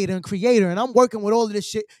innovator and creator and I'm working with all of this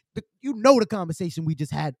shit, you know the conversation we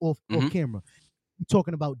just had off camera. We're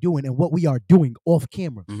talking about doing and what we are doing off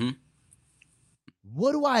camera.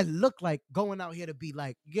 What do I look like going out here to be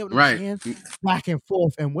like, you get what I'm saying? Back and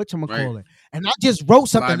forth and whatchamacallit. And I just wrote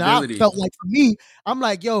something that I felt like for me, I'm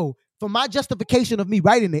like, for my justification of me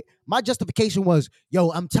writing it, my justification was,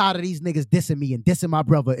 I'm tired of these niggas dissing me and dissing my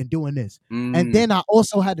brother and doing this. And then I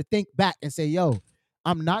also had to think back and say,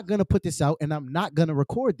 I'm not going to put this out and I'm not going to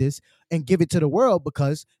record this and give it to the world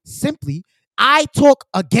because simply I talk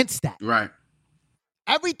against that.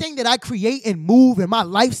 Everything that I create and move in my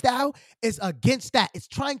lifestyle is against that. It's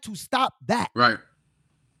trying to stop that.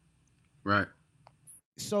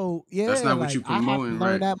 So, that's not like, what you I have to promoting,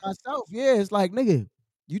 learn that myself. Yeah, it's like, nigga,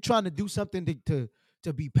 you trying to do something to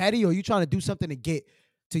be petty or you trying to do something to get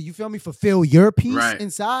to, you feel me, fulfill your peace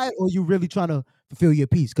inside, or you really trying to fulfill your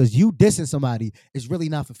peace? Because you dissing somebody is really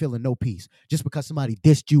not fulfilling no peace. Just because somebody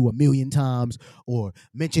dissed you 1,000,000 times or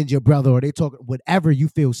mentioned your brother or they talk whatever you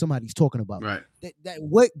feel somebody's talking about.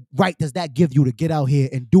 What right does that give you to get out here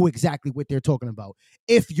and do exactly what they're talking about?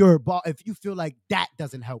 If you feel like that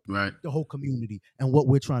doesn't help the whole community and what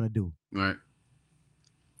we're trying to do.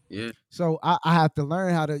 So I have to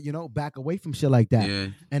learn how to, back away from shit like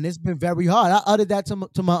that. And it's been very hard. I uttered that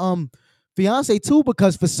to my fiance too,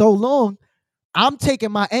 because for so long, I'm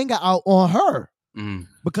taking my anger out on her.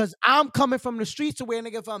 Because I'm coming from the streets to where,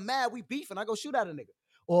 nigga, if I'm mad, we beef and I go shoot at a nigga.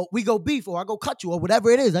 Or we go beef or I go cut you or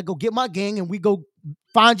whatever it is. I go get my gang and we go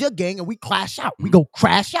find your gang and we clash out. We go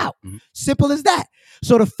crash out. Simple as that.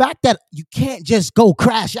 So the fact that you can't just go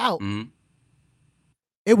crash out,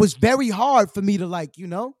 it was very hard for me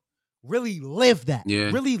to really live that.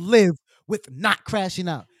 Really live with not crashing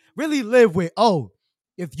out. Really live with,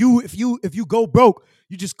 if you go broke,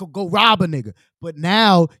 you just go rob a nigga. But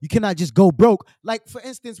now you cannot just go broke. Like, for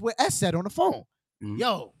instance, what S said on the phone.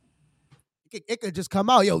 It could just come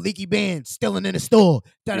out, Leaky Band stealing in the store.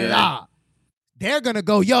 Da-da-da. They're gonna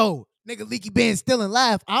go, nigga, Leaky Band stealing,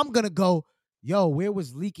 laugh. I'm gonna go, where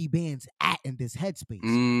was Leaky Bands at in this headspace?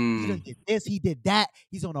 He done did this, he did that.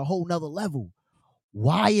 He's on a whole nother level.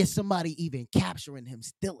 Why is somebody even capturing him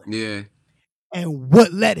stealing? And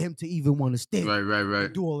what led him to even want to steal?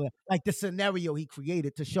 Right. Do all that. Like the scenario he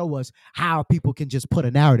created to show us how people can just put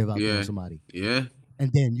a narrative out there on somebody.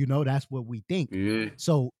 And then, that's what we think.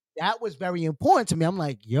 So that was very important to me. I'm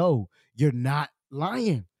like, you're not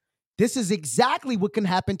lying. This is exactly what can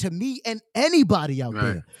happen to me and anybody out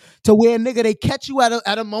there. To where, nigga, they catch you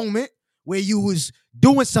at a moment where you was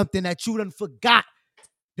doing something that you done forgot.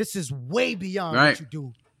 This is way beyond what you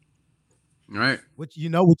do. What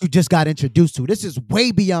you just got introduced to. This is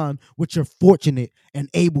way beyond what you're fortunate and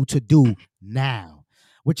able to do now,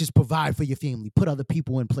 which is provide for your family, put other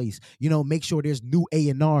people in place. Make sure there's new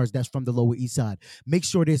A&Rs that's from the Lower East Side. Make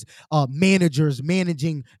sure there's managers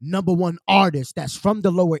managing #1 artists that's from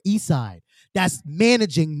the Lower East Side. That's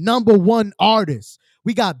managing #1 artists.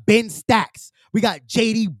 We got Ben Stacks. We got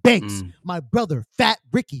JD Banks, my brother, Fat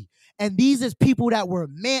Ricky. And these is people that were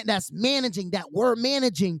managing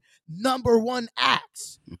 #1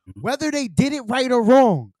 acts. Whether they did it right or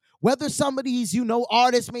wrong, whether some of these,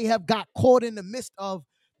 artists may have got caught in the midst of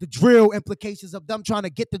the drill implications of them trying to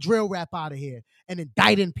get the drill rap out of here and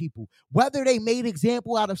indicting people. Whether they made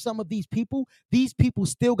example out of some of these people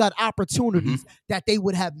still got opportunities that they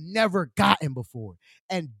would have never gotten before.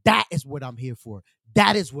 And that is what I'm here for.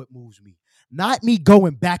 That is what moves me. Not me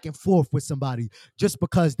going back and forth with somebody just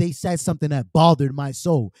because they said something that bothered my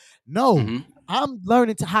soul. No, I'm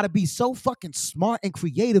learning how to be so fucking smart and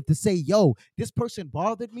creative to say, yo, this person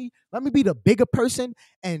bothered me. Let me be the bigger person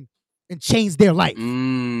and change their life.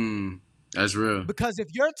 That's real. Because if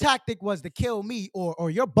your tactic was to kill me or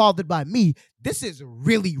you're bothered by me, this is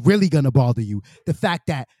really, really gonna bother you. The fact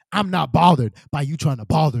that I'm not bothered by you trying to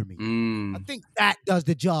bother me. I think that does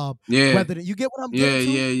the job. Yeah. Whether you get what I'm getting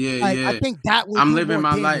to? Yeah. I think that will I'm do living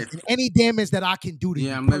more my damage life. than any damage that I can do to you.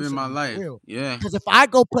 Yeah, I'm living my personally, life. real. Yeah. Because if I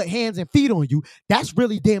go put hands and feet on you, that's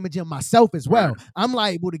really damaging myself as well. Right. I'm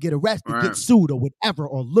liable to get arrested, Right. get sued, or whatever,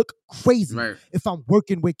 or look crazy Right. if I'm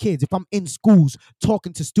working with kids, if I'm in schools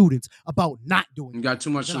talking to students about not doing You got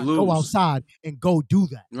too much to I lose. go outside and go do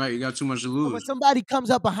that. Right, you got too much to But lose. when somebody comes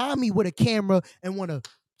up behind me with a camera and want to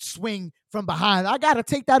swing from behind, I got to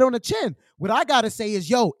take that on the chin. What I got to say is,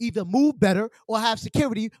 yo, either move better or have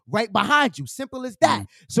security right behind you. Simple as that.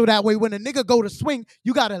 So that way when a nigga go to swing,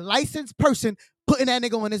 you got a licensed person putting that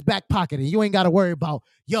nigga in his back pocket and you ain't got to worry about,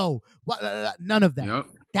 yo, none of that. Yep.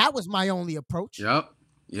 That was my only approach. Yep.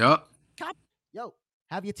 Yo,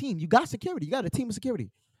 have your team. You got security. You got a team of security.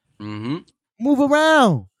 Mm-hmm. Move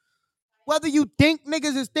around. Whether you think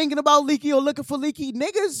niggas is thinking about Leaky or looking for Leaky,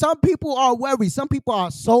 niggas, some people are worried. Some people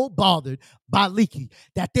are so bothered by Leaky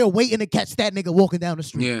that they're waiting to catch that nigga walking down the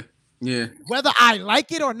street. Yeah. Whether I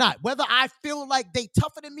like it or not, whether I feel like they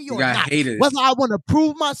tougher than me or got not, haters. whether I want to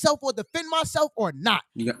prove myself or defend myself or not,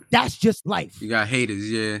 that's just life. You got haters,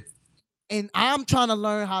 yeah. And I'm trying to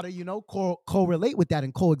learn how to, correlate with that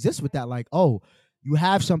and coexist with that. Like, oh, you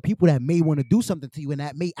have some people that may want to do something to you and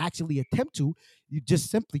that may actually attempt to. You just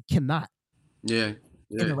simply cannot. Yeah.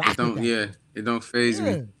 Interact with that. Yeah. It don't phase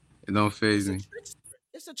me. It don't phase me.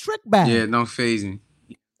 It's a trick bag. Yeah, it don't phase me.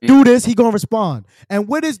 Do this, he gonna respond. And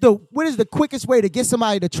what is the quickest way to get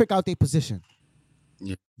somebody to trick out their position?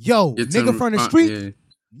 Yeah. Yo, Get nigga to from the respond, street,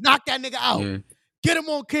 knock that nigga out. Yeah. Get him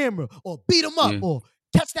on camera or beat him up or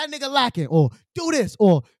catch that nigga lacking or do this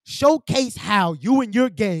or showcase how you and your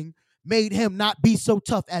gang made him not be so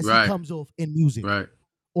tough as he comes off in music. Right.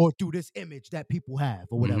 Or through this image that people have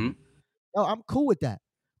or whatever. Mhm. Yo, I'm cool with that.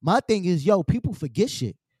 My thing is, people forget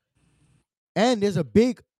shit. And there's a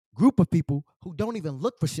big group of people who don't even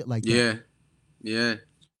look for shit like that. Yeah.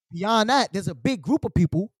 Beyond that, there's a big group of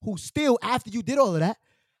people who still, after you did all of that,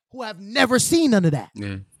 who have never seen none of that.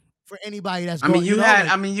 Yeah. For anybody that's you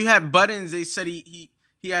had Buttons, they said he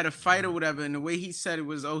had a fight or whatever, and the way he said it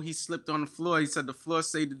was, he slipped on the floor. He said the floor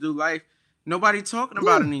saved to do life. Nobody talking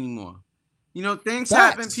about it anymore. Things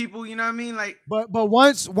happen, people, you know what I mean? Like, but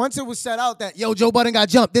once it was set out that, yo, Joe Budden got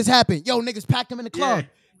jumped, this happened. Yo, niggas packed him in the club.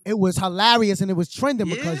 It was hilarious and it was trending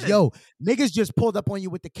because, yo, niggas just pulled up on you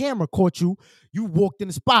with the camera, caught you. You walked in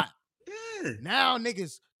the spot. Yeah. Now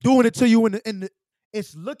niggas doing it to you in the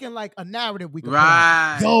it's looking like a narrative we can put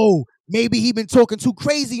Right. out. Yo, maybe he been talking too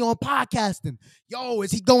crazy on podcasting. Yo,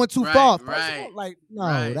 is he going too far? First of all, like,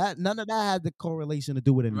 no, that none of that had the correlation to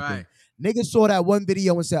do with anything. Right. Niggas saw that one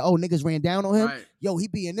video and said, oh, niggas ran down on him. Right. Yo, he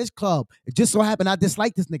be in this club. It just so happened I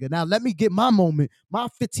dislike this nigga. Now let me get my moment, my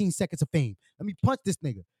 15 seconds of fame. Let me punch this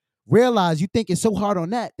nigga. Realize you thinking so hard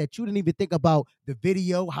on that you didn't even think about the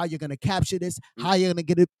video, how you're going to capture this, how you're going to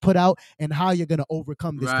get it put out, and how you're going to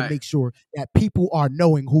overcome this to make sure that people are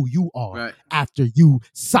knowing who you are after you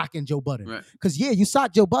socking Joe Budden. Because, you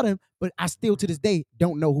socked Joe Budden, but I still to this day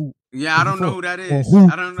don't know who. Yeah, I don't know who that is. Or who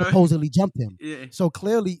I don't know. supposedly jumped him. Yeah. So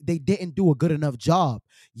clearly they didn't do a good enough job.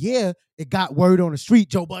 Yeah, it got word on the street,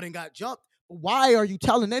 Joe Budden got jumped. Why are you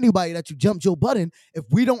telling anybody that you jumped Joe Budden if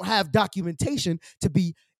we don't have documentation to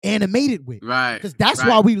be animated with? Right. Because that's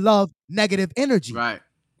why we love negative energy. Right.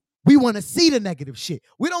 We want to see the negative shit.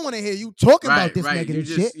 We don't want to hear you talking about this negative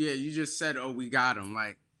shit. Yeah, you just said, oh, we got him.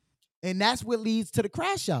 Like, and that's what leads to the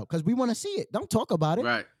crash out because we want to see it. Don't talk about it.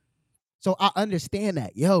 Right. So I understand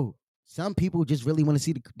that. Yo, some people just really want to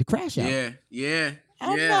see the crash out. Yeah.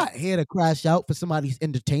 I'm not here to crash out for somebody's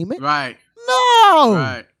entertainment. Right. No.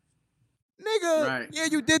 Right. Nigga, yeah,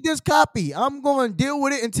 you did this copy. I'm going to deal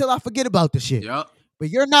with it until I forget about the shit. Yup. But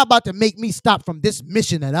you're not about to make me stop from this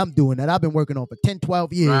mission that I'm doing that I've been working on for 10,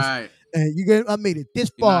 12 years. Right. And I made it this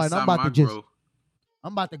far and I'm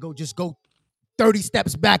about to go 30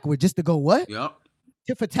 steps backward just to go what? Yup.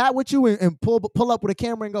 Tit for tat with you and pull up with a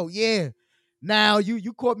camera and go, yeah. Now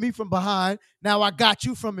you caught me from behind. Now I got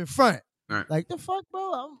you from in front. Right. Like the fuck,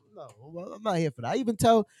 bro? I'm not here for that. I even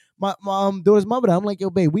tell my daughter's mother that I'm like, yo,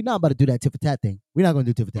 babe, we not about to do that tit for tat thing. We're not gonna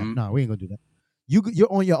do tit for tat. Mm-hmm. No, we ain't gonna do that.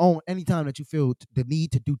 You're on your own anytime that you feel the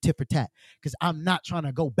need to do tit for tat. Because I'm not trying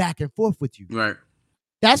to go back and forth with you. Right.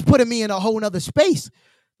 That's putting me in a whole nother space.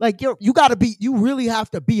 Like you really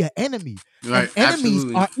have to be an enemy. Right.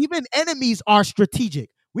 And enemies are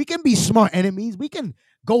strategic. We can be smart enemies. We can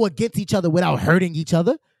go against each other without hurting each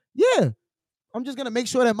other. Yeah. I'm just going to make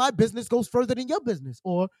sure that my business goes further than your business.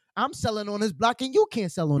 Or I'm selling on this block and you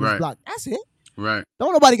can't sell on this block. That's it. Right.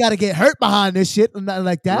 Don't nobody got to get hurt behind this shit or nothing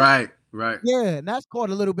like that. Right. Yeah, and that's called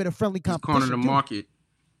a little bit of friendly competition. It's corner the market.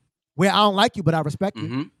 Where I don't like you, but I respect you.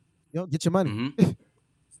 You know, get your money.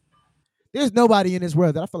 There's nobody in this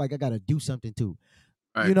world that I feel like I got to do something to.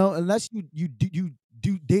 Right. You know, unless you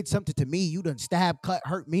did something to me, you done stab, cut,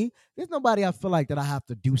 hurt me. There's nobody I feel like that I have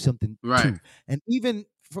to do something to. And even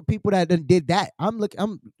for people that done did that, I'm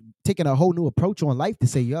taking a whole new approach on life to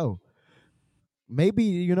say, yo, maybe,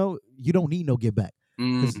 you know, you don't need no get back.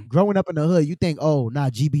 Because growing up in the hood, you think, oh, nah,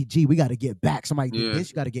 GBG, we got to get back. Somebody did this,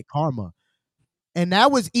 you got to get karma. And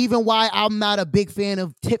that was even why I'm not a big fan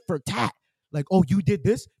of tit for tat. Like, oh, you did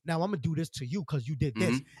this, now I'm going to do this to you because you did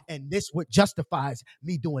this. And this what justifies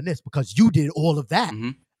me doing this because you did all of that.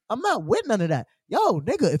 I'm not with none of that. Yo,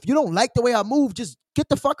 nigga, if you don't like the way I move, just get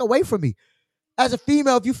the fuck away from me. As a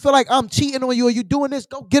female, if you feel like I'm cheating on you or you doing this,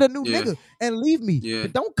 go get a new nigga and leave me.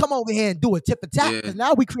 But don't come over here and do a tit for tat because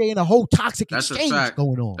now we creating a whole toxic exchange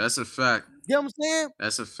going on. That's a fact. You know what I'm saying?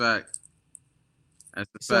 That's a fact.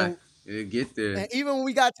 Fact. It'll get there. And even when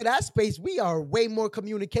we got to that space, we are way more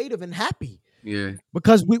communicative and happy. Yeah.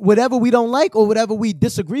 Because whatever we don't like or whatever we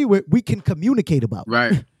disagree with, we can communicate about.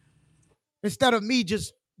 Right. Instead of me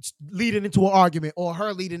just leading into an argument or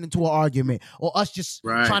her leading into an argument or us just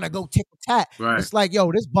trying to go tit for tat. Right. It's like,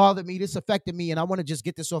 yo, this bothered me, this affected me, and I want to just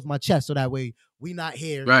get this off my chest so that way we not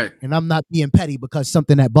here. Right. And I'm not being petty because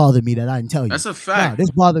something that bothered me that I didn't tell you. That's a fact. Nah, this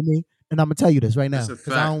bothered me, and I'm gonna tell you this right now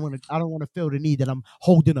because I don't want to feel the need that I'm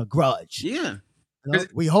holding a grudge. Yeah. You know,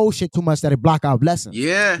 we hold shit too much that it block our blessings.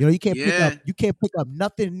 Yeah. You know, you can't pick up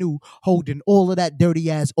nothing new holding all of that dirty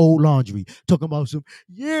ass old laundry. Talking about some,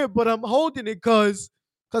 but I'm holding it cause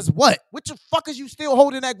what? What the fuck is you still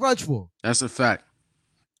holding that grudge for? That's a fact.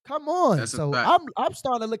 Come on. That's so a fact. I'm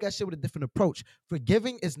starting to look at shit with a different approach.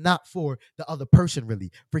 Forgiving is not for the other person,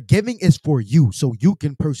 really. Forgiving is for you, so you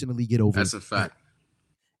can personally get over it. That's a fact.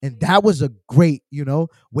 And that was a great, you know,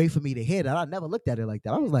 way for me to hear that. I never looked at it like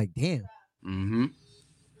that. I was like, damn.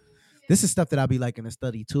 This is stuff that I be liking to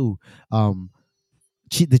study too.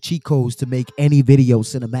 The cheat codes to make any video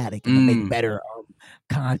cinematic and to make better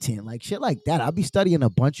content, like shit like that. I'll be studying a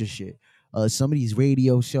bunch of shit. Some of these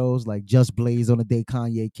radio shows, like Just Blaze on the day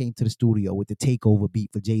Kanye came to the studio with the takeover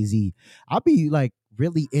beat for Jay-Z. I'll be like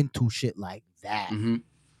really into shit like that.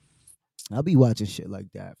 I'll be watching shit like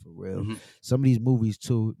that for real. Some of these movies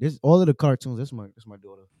too. This all of the cartoons. That's my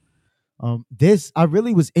daughter. This I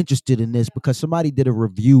really was interested in this because somebody did a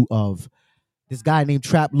review of this guy named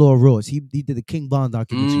Trap Lord Ross. He did the King Von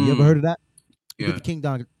documentary. You ever heard of that? He did the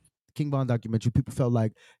King Von documentary. People felt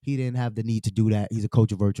like he didn't have the need to do that. He's a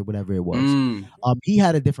coach of virtue, whatever it was. He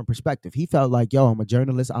had a different perspective. He felt like, yo, I'm a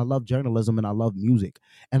journalist. I love journalism and I love music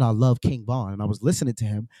and I love King Von. And I was listening to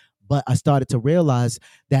him, but I started to realize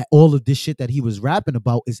that all of this shit that he was rapping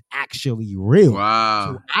about is actually real.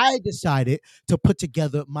 Wow. So I decided to put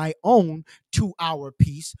together my own 2-hour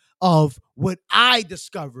piece of what I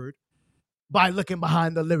discovered by looking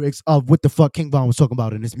behind the lyrics of what the fuck King Von was talking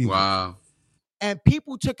about in his music. Wow. And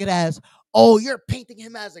people took it as, oh, you're painting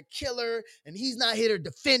him as a killer and he's not here to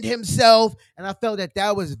defend himself. And I felt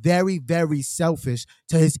that was very, very selfish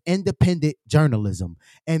to his independent journalism.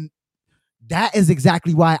 And that is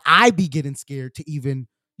exactly why I be getting scared to even,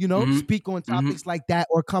 you know, speak on topics like that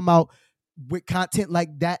or come out with content like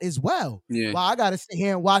that as well. Yeah. Well, I got to sit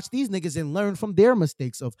here and watch these niggas and learn from their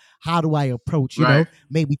mistakes of how do I approach, you know,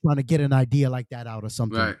 maybe trying to get an idea like that out or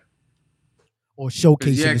something. Right. Or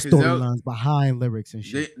showcasing the storylines behind lyrics and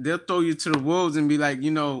shit. They'll throw you to the wolves and be like, you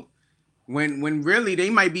know, when really they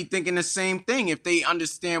might be thinking the same thing if they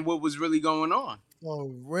understand what was really going on. For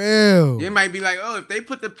real. They might be like, oh, if they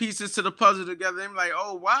put the pieces to the puzzle together, they're like,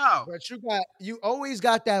 oh, wow. But you always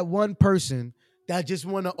got that one person that just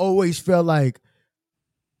want to always feel like,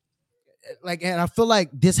 and I feel like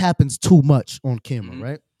this happens too much on camera,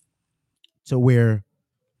 right? So where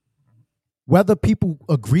whether people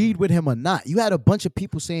agreed with him or not, you had a bunch of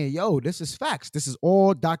people saying, yo, this is facts. This is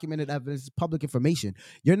all documented evidence, public information.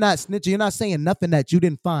 You're not snitching. You're not saying nothing that you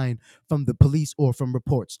didn't find from the police or from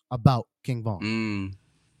reports about King Von.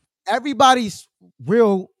 Everybody's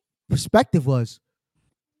real perspective was,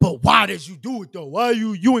 but why did you do it though? Why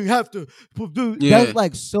you ain't have to do that was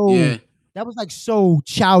like so that was like so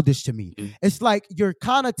childish to me. It's like you're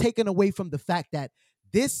kind of taken away from the fact that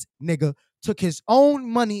this nigga took his own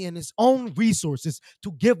money and his own resources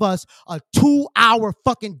to give us a 2-hour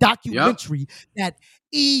fucking documentary that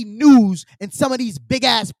E! News and some of these big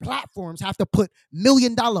ass platforms have to put $1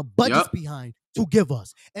 million budgets behind to give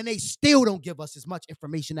us, and they still don't give us as much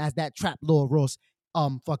information as that Trap Lord Ross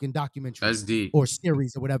fucking documentary That's deep. or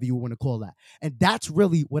series or whatever you want to call that. And that's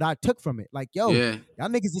really what I took from it. Like, yo, Yeah. y'all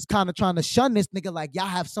niggas is kind of trying to shun this nigga like y'all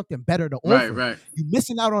have something better to Right, offer. right. You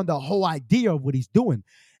missing out on the whole idea of what he's doing.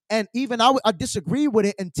 And even I disagree with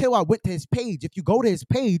it until I went to his page. If you go to his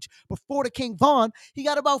page, before the King Von, he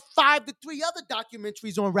got about 5 to 3 other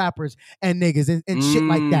documentaries on rappers and niggas and shit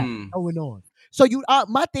like that going on. So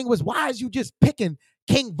my thing was, why is you just picking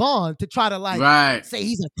King Von to try to like say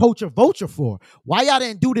he's a culture vulture for? Why y'all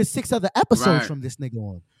didn't do this 6 other episodes from this nigga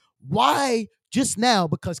on? Why just now?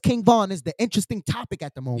 Because King Von is the interesting topic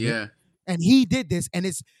at the moment. Yeah. And he did this, and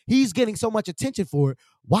he's getting so much attention for it.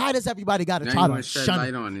 Why does everybody got to try to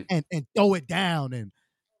shun it and throw it down? And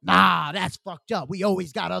nah, that's fucked up. We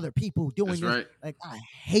always got other people doing this. Right. Like, I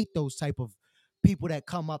hate those type of people that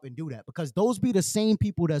come up and do that, because those be the same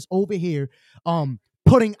people that's over here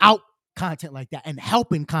putting out content like that and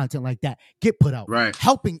helping content like that get put out, right?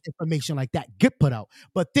 Helping information like that get put out.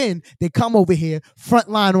 But then they come over here front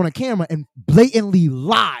line on a camera and blatantly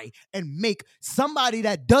lie and make somebody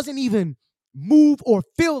that doesn't even move or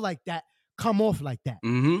feel like that come off like that.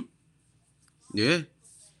 Mm-hmm. Yeah.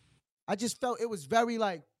 I just felt it was very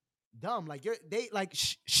like dumb. Like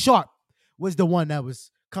Sharp was the one that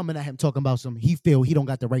was coming at him talking about he feel he don't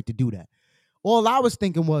got the right to do that. All I was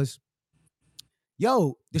thinking was,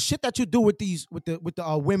 yo, the shit that you do with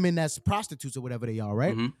the women that's prostitutes or whatever they are,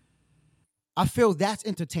 right? Mm-hmm. I feel that's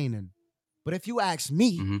entertaining. But if you ask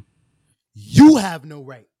me, you have no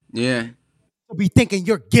right. Yeah. To be thinking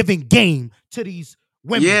you're giving game to these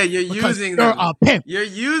women. Yeah, you're using them. A pimp. You're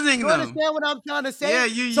using you them. You understand what I'm trying to say? Yeah,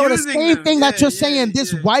 you're so using the same them. thing that you're saying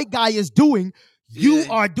this white guy is doing, you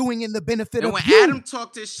are doing in the benefit of when you. Adam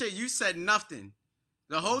talked this shit, you said nothing.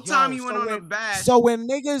 The whole time he went on a bash. So when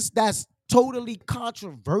niggas that's totally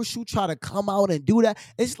controversial try to come out and do that,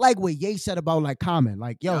 it's like what Ye said about like Common.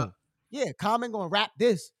 Like, yo, yeah, Common gonna rap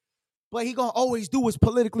this, but he gonna always do what's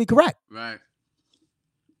politically correct. Right.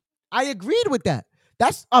 I agreed with that.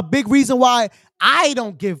 That's a big reason why I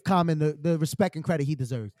don't give Common the respect and credit he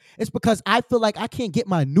deserves. It's because I feel like I can't get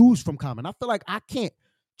my news from Common. I feel like I can't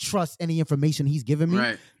trust any information he's giving me.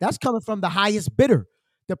 Right. That's coming from the highest bidder.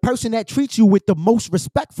 The person that treats you with the most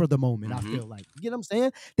respect for the moment, I feel like. You know what I'm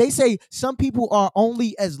saying? They say some people are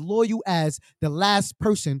only as loyal as the last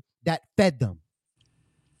person that fed them.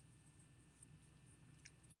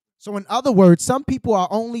 So in other words, some people are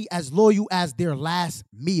only as loyal as their last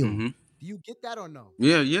meal. Mm-hmm. Do you get that or no?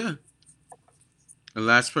 Yeah. The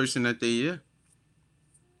last person that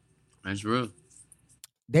that's real.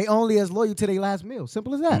 They only as loyal to their last meal.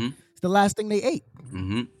 Simple as that. Mm-hmm. It's the last thing they ate.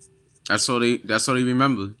 Mm-hmm. That's all they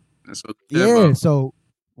remember. That's what about. So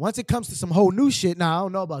once it comes to some whole new shit, I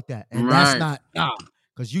don't know about that. And that's not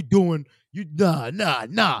because nigga,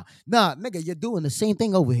 you're doing the same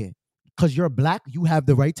thing over here. Because you're black, you have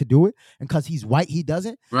the right to do it. And because he's white, he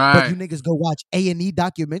doesn't. Right. But you niggas go watch A&E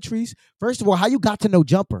documentaries. First of all, how you got to know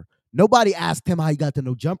Jumper? Nobody asked him how he got to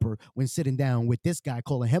know Jumper when sitting down with this guy,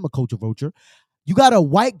 calling him a culture vulture. You got a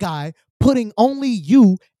white guy putting only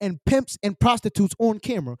you and pimps and prostitutes on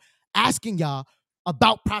camera, asking y'all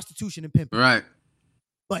about prostitution and pimping. Right.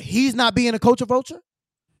 But he's not being a culture vulture?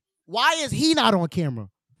 Why is he not on camera?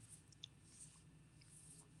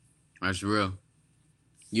 That's real.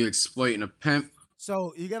 You exploiting a pimp.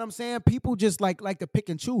 So you get what I'm saying? People just like to pick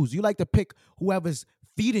and choose. You like to pick whoever's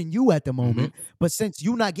feeding you at the moment. But since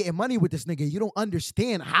you're not getting money with this nigga, you don't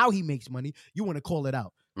understand how he makes money. You want to call it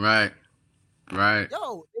out. Right.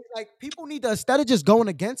 Yo, it's like people need to, instead of just going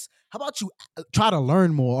against, how about you try to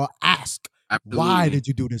learn more or ask, why did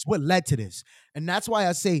you do this? What led to this? And that's why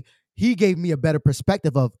I say he gave me a better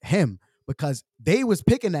perspective of him, because they was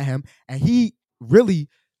picking at him and he really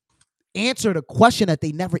answered a question that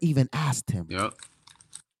they never even asked him. Yep.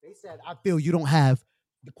 They said, I feel you don't have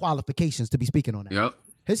the qualifications to be speaking on that. Yep.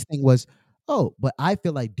 His thing was, oh, but I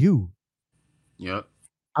feel I do. Yep.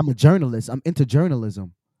 I'm a journalist. I'm into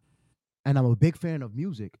journalism. And I'm a big fan of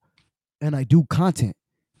music. And I do content.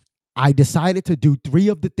 I decided to do 3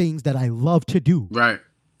 of the things that I love to do. Right.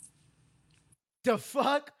 The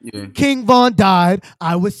fuck? Yeah. King Von died.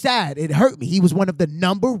 I was sad. It hurt me. He was one of the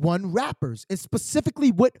 #1 rappers. It's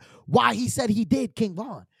specifically why he said he did King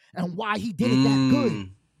Von and why he did it that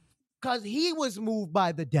good. Because he was moved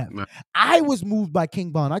by the death. Right. I was moved by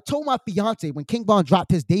King Von. I told my fiance when King Von dropped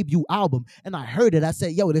his debut album and I heard it, I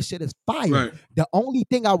said, yo, this shit is fire. Right. The only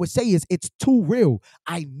thing I would say is it's too real.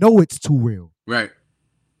 I know it's too real. Right.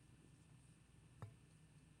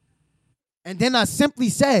 And then I simply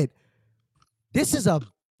said, this is a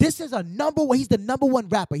This is a number one. He's the number one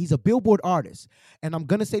rapper. He's a Billboard artist. And I'm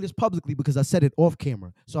going to say this publicly because I said it off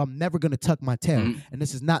camera. So I'm never going to tuck my tail. And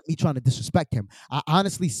this is not me trying to disrespect him. I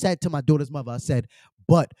honestly said to my daughter's mother, I said,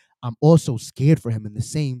 but I'm also scared for him in the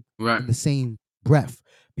same breath.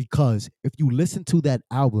 Because if you listen to that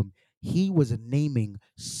album, he was naming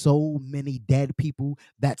so many dead people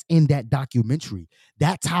that's in that documentary.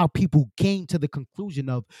 That's how people came to the conclusion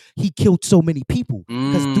of he killed so many people.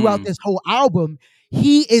 Because throughout this whole album,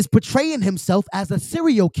 he is portraying himself as a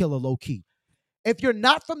serial killer, low-key. If you're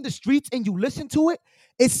not from the streets and you listen to it,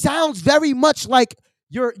 it sounds very much like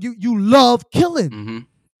you love killing.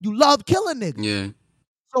 You love killing niggas. Yeah.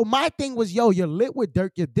 So my thing was, yo, you're lit with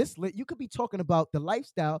Dirk, you're this lit. You could be talking about the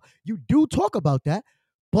lifestyle. You do talk about that,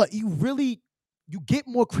 but you get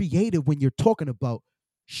more creative when you're talking about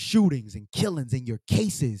shootings and killings and your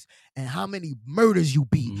cases and how many murders you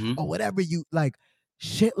beat or whatever you like,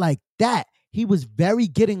 shit like that. He was very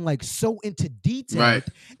getting like so into detail,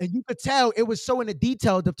 and you could tell it was so into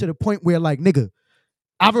detail up to the point where like, nigga,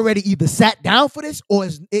 I've already either sat down for this or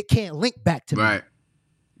it can't link back to me.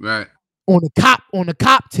 Right. On the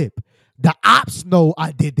cop tip, the ops know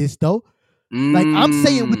I did this though. Like I'm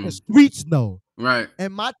saying, what the streets know. Right.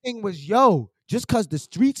 And my thing was, yo, just because the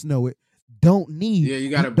streets know it, you need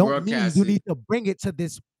to bring it to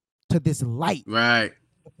this light. Right.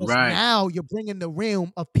 Because now you're bringing the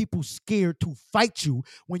realm of people scared to fight you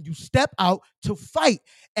when you step out to fight.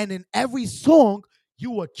 And in every song,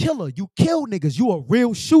 you a killer. You kill niggas. You a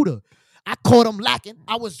real shooter. I caught him lacking.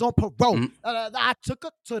 I was on parole. I took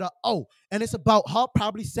her to the O. And it's about her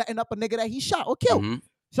probably setting up a nigga that he shot or killed.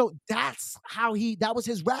 So that's how that was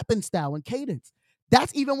his rapping style and cadence.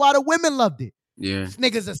 That's even why the women loved it. Yeah. This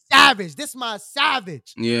nigga's a savage. This my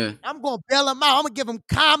savage. Yeah. I'm going to bail him out. I'm going to give him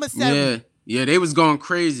commissary. Yeah, they was going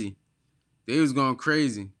crazy. You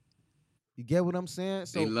get what I'm saying?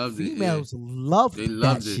 So they loved females loved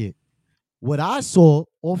that shit. What I saw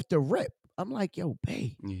off the rip, I'm like, yo,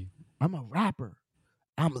 babe, I'm a rapper.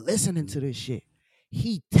 I'm listening to this shit.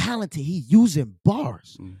 He talented. He using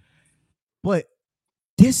bars. But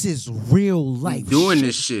this is real life. Doing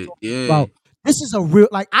this shit. Yeah. This is a real,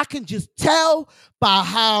 like, I can just tell by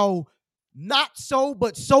how not so,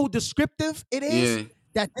 but so descriptive it is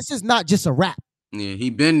that this is not just a rap. Yeah, he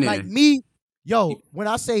been there. Like me, when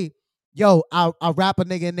I say, I'll rap a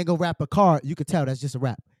nigga and nigga rap a car, you can tell that's just a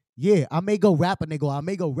rap. Yeah, I may go rap a nigga, I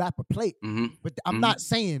may go rap a plate, but I'm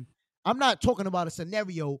not talking about a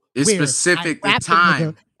scenario it's where specific I rap the time.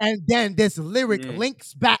 Nigga, and then this lyric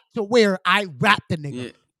links back to where I rap the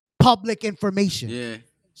nigga. Public information. Yeah.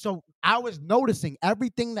 So I was noticing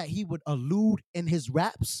everything that he would allude in his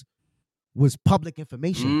raps was public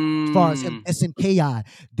information. As far as him SNKI,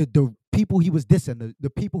 the people he was dissing, the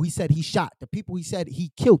people he said he shot, the people he said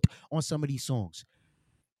he killed on some of these songs.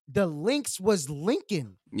 The links was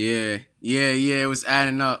linking. Yeah, it was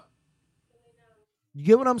adding up. You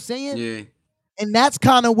get what I'm saying? Yeah. And that's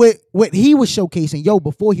kind of what he was showcasing. Yo,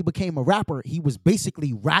 before he became a rapper, he was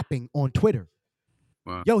basically rapping on Twitter.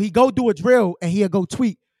 Wow. Yo, he go do a drill and he'll go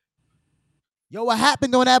tweet, yo, what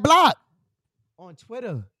happened on that block? On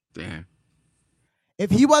Twitter. Damn. If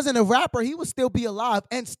he wasn't a rapper, he would still be alive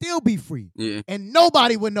and still be free. Yeah. And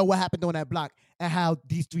nobody would know what happened on that block and how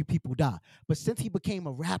these 3 people died. But since he became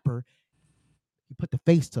a rapper, he put the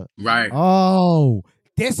face to, right. Oh,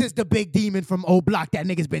 this is the big demon from old block that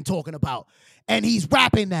nigga's been talking about. And he's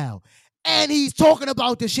rapping now. And he's talking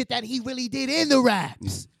about the shit that he really did in the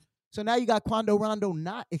raps. So now you got Quando Rondo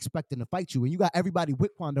not expecting to fight you. And you got everybody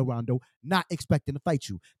with Quando Rondo not expecting to fight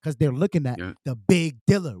you. Because they're looking at the big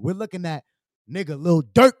dealer. We're looking at, nigga, Lil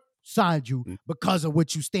Durk signed you because of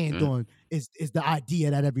what you stand on is the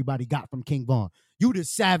idea that everybody got from King Von. You the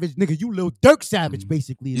savage, nigga. You Lil Durk savage,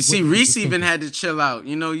 basically. You see, Reese even had to chill out.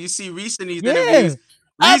 You know, you see Reese in these interviews.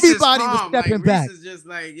 Everybody was stepping back. Reese is just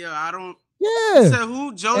like, yo, I don't. Yeah. He said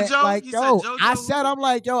who? JoJo? Like, He yo, said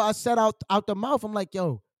JoJo? I said out the mouth, I'm like,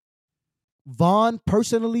 yo, Von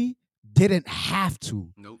personally didn't have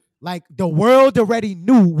to. Nope. Like, the world already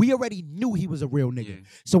knew. We already knew he was a real nigga. Yeah.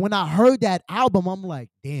 So when I heard that album, I'm like,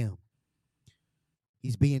 damn.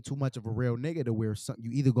 He's being too much of a real nigga to where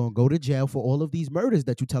you either gonna go to jail for all of these murders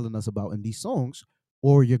that you're telling us about in these songs,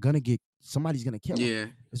 or you're gonna somebody's gonna kill him. Yeah.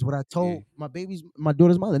 Is what I told my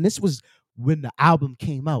daughter's mother. And this was when the album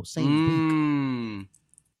came out, same week.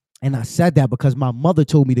 And I said that because my mother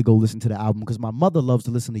told me to go listen to the album because my mother loves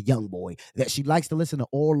to listen to Young Boy. That she likes to listen to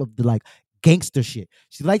all of the like gangster shit.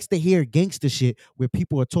 She likes to hear gangster shit where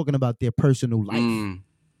people are talking about their personal life.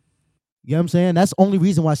 You know what I'm saying? That's the only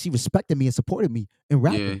reason why she respected me and supported me in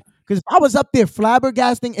rapping. Yeah. Because if I was up there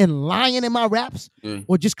flabbergasting and lying in my raps, Yeah.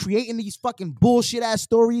 or just creating these fucking bullshit ass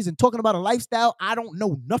stories and talking about a lifestyle I don't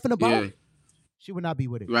know nothing about, Yeah. she would not be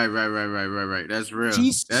with it. Right. That's real.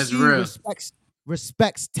 That's She real.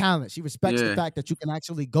 respects talent. She respects the Yeah. fact that you can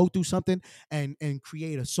actually go through something and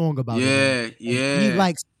create a song about it. Yeah. And she Yeah.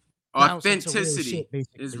 likes bouncing to real Authenticity. shit,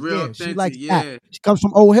 basically. It's real Yeah, she authentic. likes that. Yeah. She comes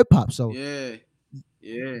from old hip hop, so Yeah.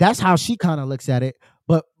 Yeah. that's how she kind of looks at it.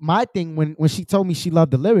 But my thing, when she told me she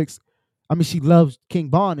loved the lyrics, I mean, she loves King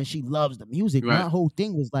Von and she loves the music. Right. My whole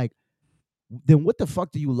thing was like, then what the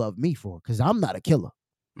fuck do you love me for? Because I'm not a killer.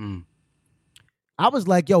 Mm. I was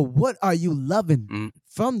like, yo, what are you loving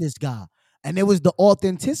from this guy? And it was the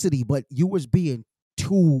authenticity, but you was being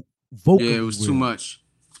too vocally Yeah, it was real. too much.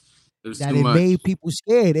 It was That too it much. made people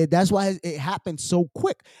scared. That's why it happened so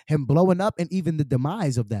quick. Him blowing up and even the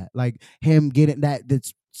demise of that. Like him getting that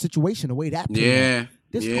situation, the way that played out. Yeah.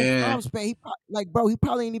 This whole Yeah. time span, he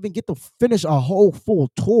probably didn't even get to finish a whole full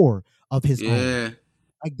tour of his own. Yeah.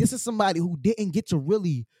 Like this is somebody who didn't get to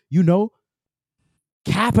really,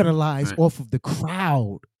 capitalize Right. off of the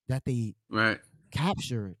crowd that they Right.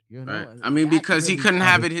 captured. Right. I mean, That because he really couldn't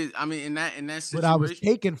have started it. I mean, in that what I was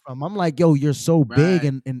situation. taken from. I'm like, yo, you're so big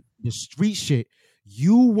Right. and the street shit.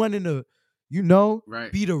 You wanting to,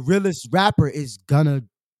 Right. be the realest rapper is gonna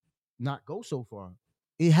not go so far.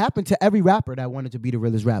 It happened to every rapper that wanted to be the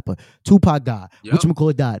realest rapper. Tupac died. Yup.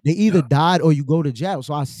 Whatchamacallit died. They either Yup. died or you go to jail.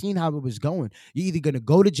 So I seen how it was going. You're either gonna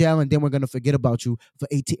go to jail and then we're gonna forget about you for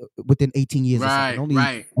within 18 years or Right. something. Only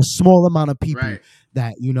Right. a small amount of people Right.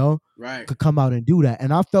 that Right. could come out and do that.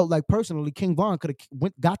 And I felt like personally, King Von could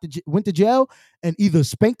have went to jail and either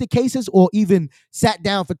spanked the cases or even sat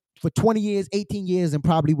down for 20 years, 18 years, and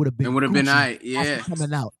probably would have been It would have been Gucci alright. after Yeah.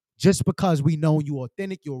 coming out. Just because we know you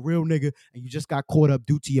authentic, you're a real nigga, and you just got caught up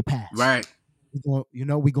due to your past. Right. We're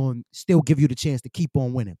going to still give you the chance to keep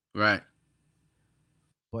on winning. Right.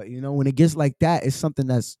 But when it gets like that, it's something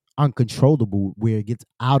that's uncontrollable where it's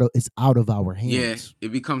out of our hands. Yeah.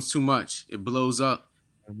 It becomes too much. It blows up.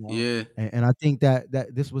 Yeah. And I think that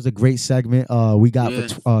this was a great segment. We got Yeah.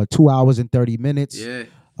 for 2 hours and 30 minutes. Yeah.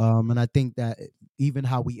 And I think that even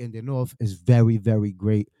how we ended off is very, very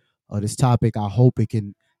great. This topic, I hope it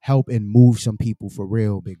can help and move some people for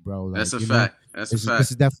real, big bro. Like, That's a fact. That's a fact. This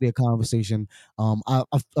is definitely a conversation. I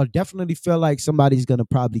definitely feel like somebody's gonna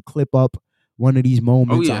probably clip up one of these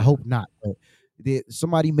moments. Oh, yeah. I hope not, but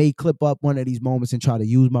somebody may clip up one of these moments and try to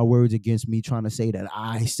use my words against me, trying to say that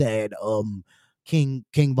I said King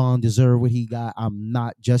Von deserved what he got. I'm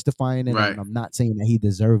not justifying it, Right. and I'm not saying that he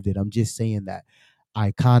deserved it. I'm just saying that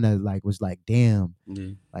I kind of was like, damn,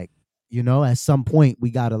 Yeah. at some point we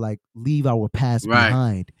gotta leave our past Right.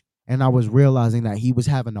 behind. And I was realizing that he was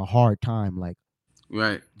having a hard time,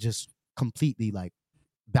 Right. just completely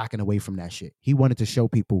backing away from that shit. He wanted to show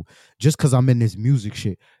people, just because I'm in this music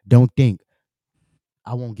shit, don't think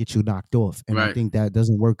I won't get you knocked off. And I Right. think that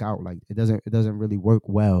doesn't work out. It doesn't really work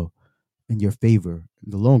well in your favor in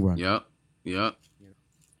the long run. Yep.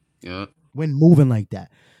 When moving like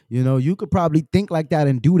that, you could probably think like that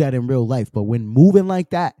and do that in real life, but when moving like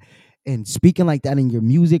that and speaking like that in your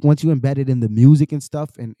music, once you embed it in the music and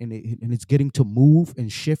stuff, and it's getting to move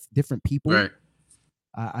and shift different people, Right.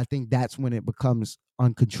 I think that's when it becomes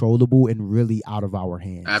uncontrollable and really out of our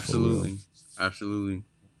hands. Absolutely. Absolutely.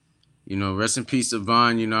 Rest in peace to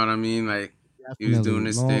Von, you know what I mean? Like, he was doing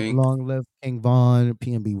this thing. Long live King Von,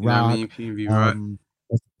 PNB You know what Rock, I mean? PNB Rock.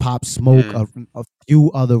 Pop Smoke, Yeah. a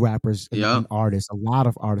few other rappers and Yup. artists, a lot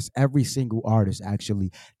of artists, every single artist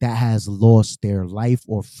actually that has lost their life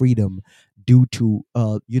or freedom due to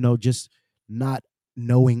just not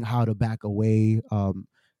knowing how to back away,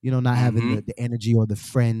 not having Mhm. the energy or the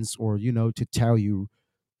friends or to tell you,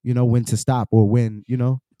 when to stop or when,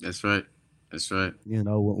 That's right. That's right.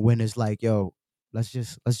 when it's like, yo, let's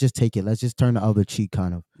just take it. Let's just turn the other cheek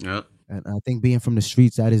kind of. Yep. And I think being from the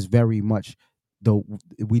streets, that is very much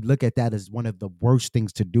we look at that as one of the worst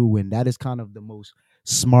things to do, and that is kind of the most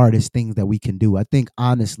smartest things that we can do. I think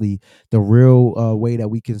honestly, the real way that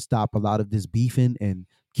we can stop a lot of this beefing and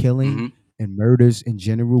killing Mhm. and murders in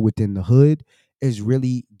general within the hood is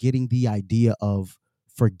really getting the idea of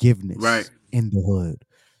forgiveness Right. in the hood.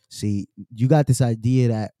 See, you got this idea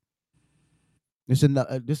that this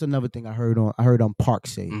another thing I heard on Park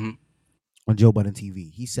say Mhm. on Joe Budden TV.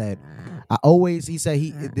 He said,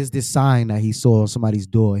 there's this sign that he saw on somebody's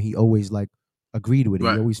door. And he always agreed with it.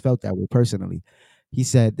 Right. He always felt that way personally. He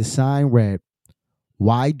said the sign read,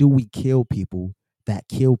 "Why do we kill people that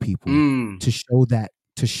kill people to show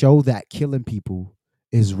that killing people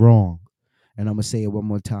is wrong?" And I'm gonna say it one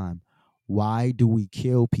more time. Why do we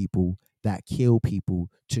kill people that kill people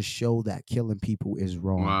to show that killing people is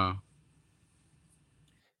wrong. Wow.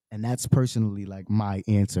 And that's personally like my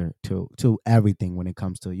answer to everything when it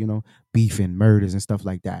comes to, you know, beef and murders and stuff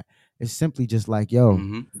like that. It's simply just like, yo,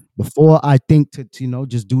 Mm-hmm. before I think to you know,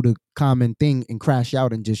 just do the common thing and crash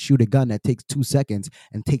out and just shoot a gun that takes 2 seconds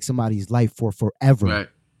and take somebody's life for forever. Right.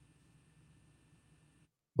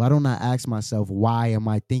 Why don't I ask myself, why am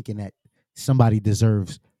I thinking that somebody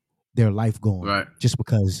deserves their life gone Right. just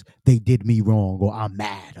because they did me wrong, or I'm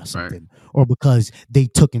mad or Right. something, or because they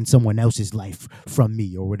took in someone else's life from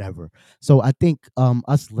me or whatever. So I think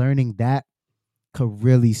us learning that could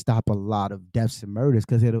really stop a lot of deaths and murders,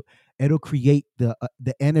 because it'll create the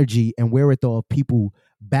energy and wherewithal of people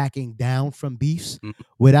backing down from beefs Mhm.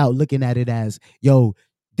 without looking at it as, yo,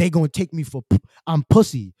 they gonna take me for I'm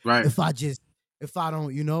pussy Right. if I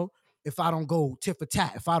don't, you know, if I don't go tit for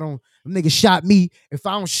tat, if I don't, nigga shot me, if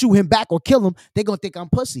I don't shoot him back or kill him, they gonna think I'm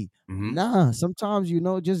pussy. Mhm. Nah, sometimes, you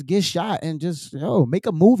know, just get shot and just, yo, make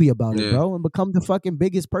a movie about it, Yeah. bro, and become the fucking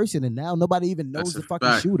biggest person. And now nobody even knows That's the a fucking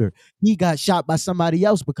fact. shooter. He got shot by somebody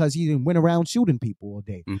else because he didn't went around shooting people all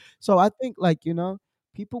day. Mm. So I think, like, you know,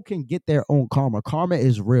 people can get their own karma. Karma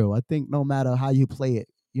is real. I think no matter how you play it,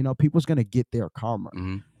 you know, people's gonna get their karma.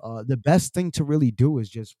 Mhm. The best thing to really do is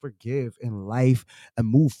just forgive in life and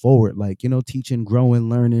move forward. Like, you know, teaching, growing,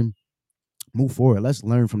 learning, move forward. Let's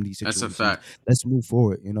learn from these That's a situations. fact. Let's move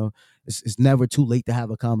forward. You know, it's never too late to have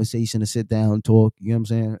a conversation, to sit down, talk. You know what I'm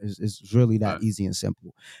saying? It's really that Right. easy and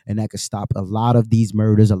simple. And that could stop a lot of these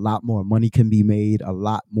murders. A lot more money can be made. A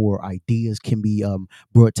lot more ideas can be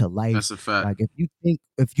brought to life. That's a fact. Like,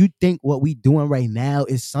 if you think what we doing right now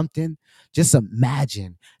is something, just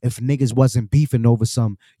imagine if niggas wasn't beefing over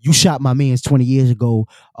some, you shot my mans 20 years ago,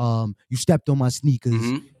 you stepped on my sneakers,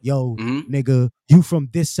 Mhm. yo, Mhm. nigga, you from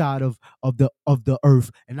this side of the earth,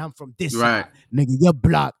 and I'm from this Right. side. Nigga, your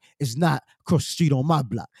block is not across the street on my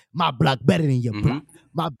block. My block better than your block. Mhm.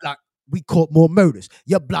 My block, we caught more murders.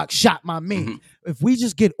 Your block shot my man. Mhm. If we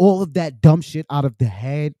just get all of that dumb shit out of the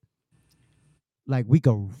head, like, we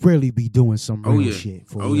could really be doing some Oh real yeah. shit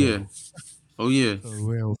for Oh real. yeah. Oh yeah. For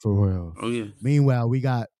real, for real. Oh yeah. Meanwhile, we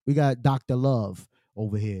got Dr. Love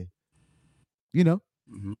over here, you know,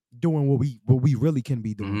 Mhm. doing what we really can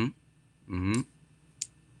be doing. Mhm. Mhm.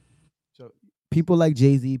 So people like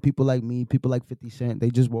Jay-Z, people like me, people like 50 Cent, they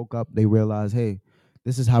just woke up, they realized, hey,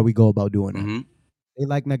 this is how we go about doing that. Mhm. They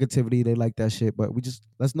like negativity, they like that shit, but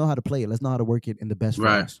let's know how to play it. Let's know how to work it in the best for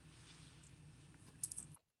Right. us.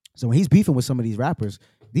 So when he's beefing with some of these rappers,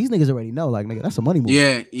 these niggas already know, like, nigga, that's a money move.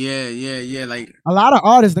 Yeah. Yeah. Yeah. Yeah. Like. A lot of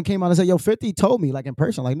artists that came out and said, yo, 50 told me, like, in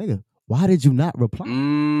person, like, nigga, why did you not reply? Oh,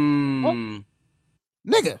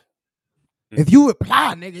 nigga. If you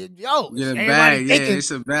reply, nigga, yo, Get a everybody bag. Yeah. thinking,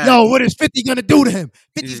 It's a bag. yo, what is 50 gonna do to him?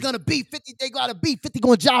 50's Yeah. gonna beat 50. They gotta beat 50.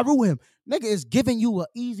 Gonna Ja Rule him. Nigga is giving you a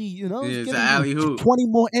easy, you know, Yeah. it's It's an giving alley you hoop. 20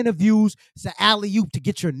 more interviews. It's an alley oop to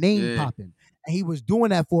get your name Yeah. popping. And he was doing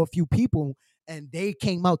that for a few people, and they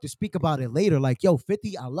came out to speak about it later. Like, yo,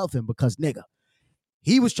 50, I love him because, nigga,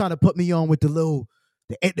 he was trying to put me on with the little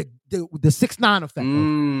the 6ix9ine effect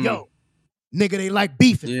of, yo, nigga, they like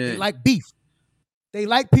beefing. Yeah. They like beef. They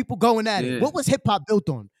like people going at it. Yeah. What was hip hop built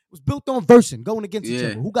on? It was built on versing, going against each Yeah.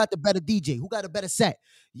 other. Who got the better DJ? Who got a better set?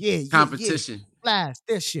 Yeah. Competition. Flash,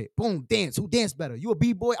 this shit. Boom, dance. Who dance better? You a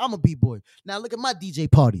B-boy? I'm a B-boy. Now look at my DJ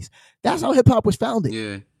parties. That's how hip hop was founded.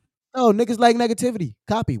 Yeah. Oh, niggas like negativity.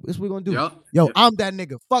 Copy. This what we gonna do. Yup. Yo, Yep. I'm that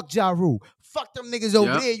nigga. Fuck Ja Rule. Fuck them niggas over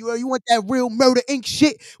Yep. there. You want that real Murder Inc.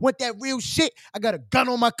 shit? Want that real shit? I got a gun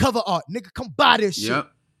on my cover art. Nigga, come buy this shit. Yep.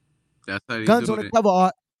 That's how they Guns do on the it. cover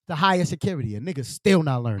art, the higher security. And niggas still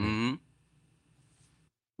not learning.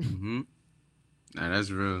 Mhm. Nah, that's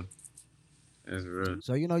real. That's real.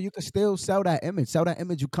 So, you know, you can still sell that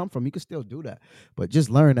image you come from. You can still do that, but just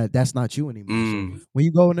learn that that's not you anymore. So when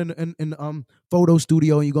you go in photo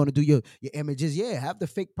studio and you're going to do your images, yeah, have the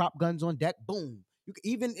fake prop guns on deck. Boom. You can,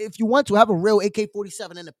 even if you want to, have a real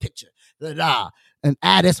AK-47 in the picture, and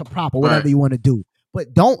add as a prop or whatever Right. you want to do.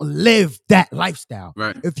 But don't live that lifestyle.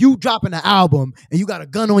 Right. If you dropping an album and you got a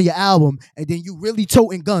gun on your album and then you really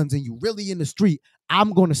toting guns and you really in the street,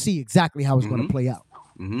 I'm going to see exactly how it's going to play out.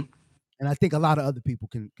 Mm-hmm. And I think a lot of other people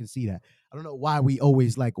can see that. I don't know why we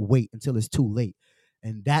always like wait until it's too late.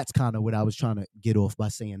 And that's kind of what I was trying to get off by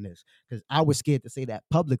saying this. Because I was scared to say that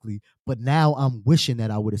publicly, but now I'm wishing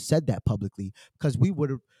that I would have said that publicly, because we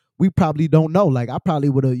probably don't know. Like, I probably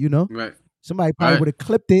would have, you know, Right. somebody probably would have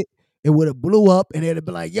clipped it. It would have blew up and it'd have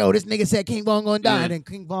been like, yo, this nigga said King Von gonna die. Yeah. And then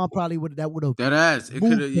King Von probably would have That ass. It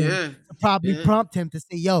could have. Yeah. to probably Yeah. prompt him to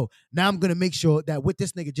say, yo, now I'm gonna make sure that what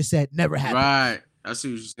this nigga just said never happened. Right. I see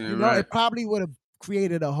what you're saying. You know, right. it probably would have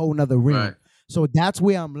created a whole nother realm. Right. So that's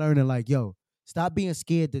where I'm learning, like, yo, stop being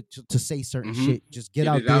scared to say certain shit. Just get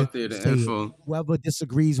out it there, out there, the say it. info. Whoever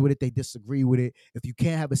disagrees with it, they disagree with it. If you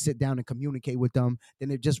can't have a sit down and communicate with them, then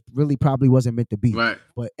it just really probably wasn't meant to be. Right.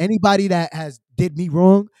 But anybody that has did me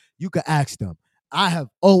wrong, you could ask them. I have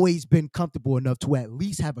always been comfortable enough to at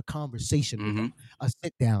least have a conversation with them, a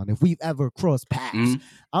sit down. If we've ever crossed paths,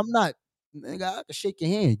 I'm not, nigga, I can shake your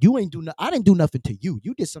hand. You ain't do nothing. I didn't do nothing to you.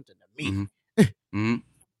 You did something to me.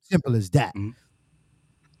 Simple as that.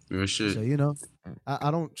 Real shit. So, you know,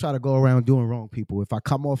 I don't try to go around doing wrong people. If I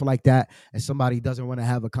come off like that and somebody doesn't want to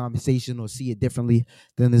have a conversation or see it differently,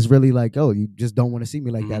 then it's really like, oh, you just don't want to see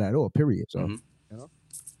me like that at all, period. So, you know.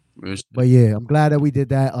 But yeah, I'm glad that we did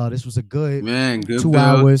that. This was a good 2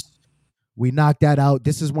 hours. We knocked that out.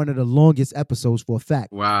 This is one of the longest episodes for a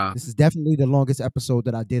fact. Wow. This is definitely the longest episode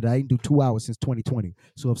that I did. I didn't do 2 hours since 2020.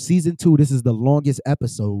 So of season 2, this is the longest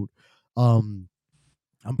episode. I'm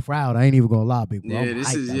proud. I ain't even gonna lie, big bro. Yeah,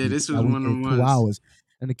 this was one of the 2 ones. hours.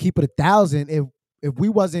 And to keep it 1,000, if we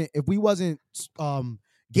wasn't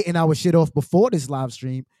getting our shit off before this live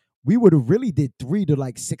stream, we would have really did 3 to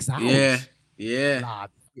like 6 hours. Yeah. Live.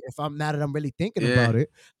 If I'm now that I'm really thinking about it.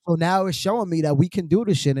 So now it's showing me that we can do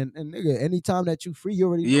this shit. And nigga, anytime that you free, you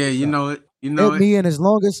already know. Yeah, you know it. You know Hit it. me, and as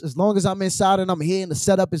long as I'm inside and I'm here and the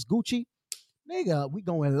setup is Gucci, nigga, we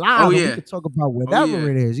going live. And we can talk about whatever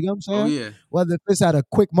it is. You know what I'm saying? Whether if it's at a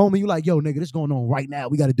quick moment, you like, yo, nigga, this going on right now.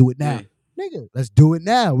 We got to do it now. Nigga, let's do it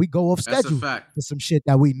now. We go off schedule for some shit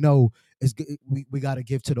that we know is we got to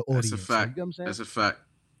give to the audience. That's a fact. You know what I'm saying? That's a fact.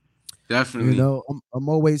 Definitely. You know, I'm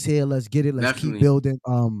always here. Let's get it. Let's keep building.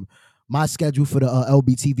 My schedule for the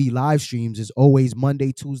LBTV live streams is always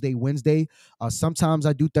Monday, Tuesday, Wednesday. Sometimes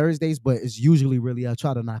I do Thursdays, but it's usually really I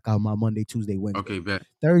try to knock out my Monday, Tuesday, Wednesday. Okay, bet.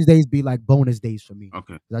 Thursdays be like bonus days for me.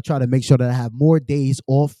 Okay. I try to make sure that I have more days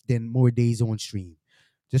off than more days on stream,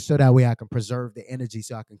 just so that way I can preserve the energy,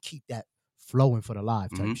 so I can keep that flowing for the live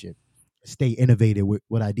type shit. Stay innovative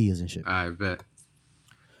with ideas and shit. I bet.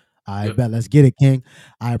 I bet. Let's get it, King.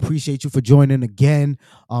 I appreciate you for joining again.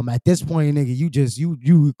 At this point, nigga,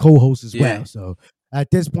 you co-host as well. So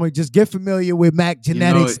at this point, just get familiar with Mack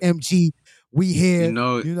Genetics, MG. We here.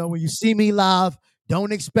 You know when you see me live,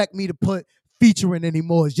 don't expect me to put featuring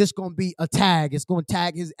anymore. It's just gonna be a tag. It's gonna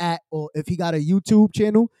tag his or if he got a YouTube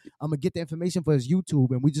channel, I'm gonna get the information for his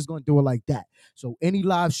YouTube, and we just gonna do it like that. So any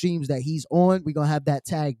live streams that he's on, we're gonna have that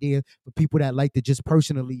tag there for people that like to just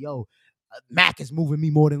personally, Mack is moving me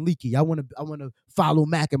more than Leaky. I want to follow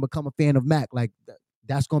Mack and become a fan of Mack. Like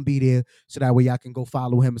that's gonna be there, so that way I can go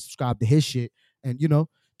follow him and subscribe to his shit, and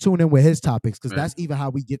tune in with his topics, because that's even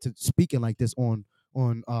how we get to speaking like this on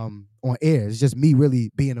air. It's just me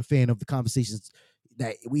really being a fan of the conversations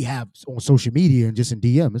that we have on social media and just in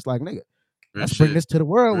DM. It's like, nigga, let's bring this to the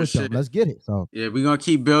world with them. Let's get it. So yeah, we're gonna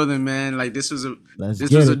keep building, man. Like this was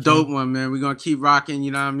a dope one, man. We're gonna keep rocking.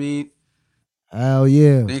 You know what I mean? Hell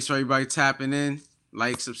yeah. Thanks for everybody tapping in.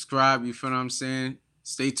 Like, subscribe, you feel what I'm saying?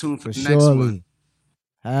 Stay tuned for the next one.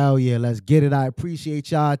 Hell yeah, let's get it. I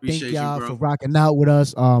appreciate y'all. Thank y'all for rocking out with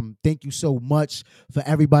us. Thank you so much for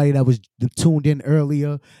everybody that was tuned in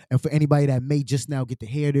earlier, and for anybody that may just now get to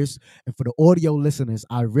hear this, and for the audio listeners,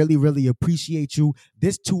 I really, really appreciate you.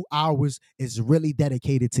 This 2 hours is really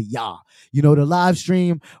dedicated to y'all. The live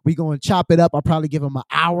stream, we gonna chop it up. I'll probably give them an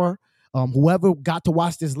hour. Whoever got to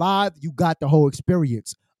watch this live, you got the whole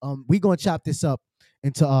experience. We gonna chop this up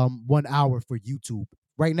into 1 hour for YouTube.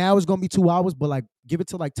 Right now it's gonna be 2 hours, but like give it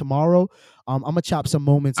to like tomorrow. I'm gonna chop some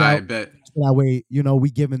moments out. I bet. So that way,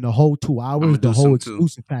 we giving the whole 2 hours, the whole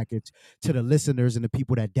exclusive package to the listeners and the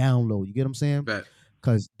people that download. You get what I'm saying? Bet.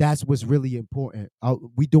 Because that's what's really important.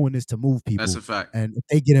 We doing this to move people. That's a fact. And if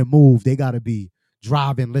they get moved, they gotta be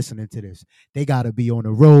driving listening to this. They gotta be on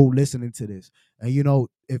the road listening to this. And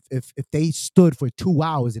if they stood for 2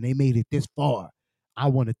 hours and they made it this far, I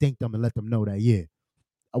want to thank them and let them know that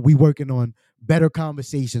we working on better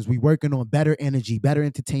conversations. We working on better energy, better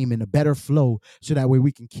entertainment, a better flow, so that way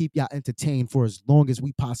we can keep y'all entertained for as long as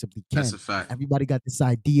we possibly can. That's a fact. Everybody got this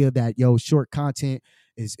idea that short content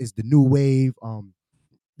is the new wave.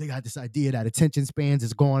 They got this idea that attention spans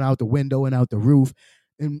is going out the window and out the roof.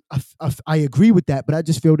 And I agree with that, but I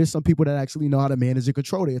just feel there's some people that actually know how to manage and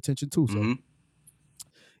control their attention too. So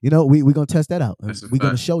we're going to test that out. We're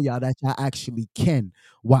going to show y'all that y'all actually can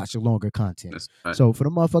watch longer content. So for the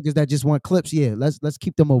motherfuckers that just want clips, let's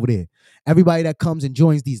keep them over there. Everybody that comes and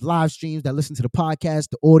joins these live streams, that listen to the podcast,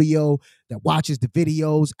 the audio, that watches the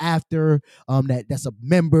videos after, that's a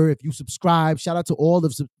member. If you subscribe, shout out to all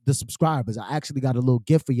of the subscribers. I actually got a little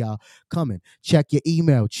gift for y'all coming. Check your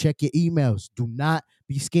email. Check your emails. Do not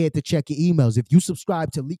be scared to check your emails. If you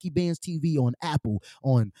subscribe to Leaky Bands TV on Apple,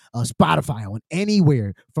 on Spotify, on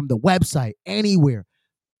anywhere, from the website, anywhere,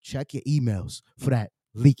 check your emails for that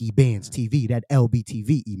Leaky Bands TV, that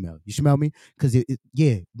LBTV email. You smell me? Because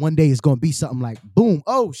one day it's gonna be something like, boom,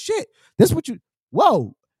 oh shit, that's what you.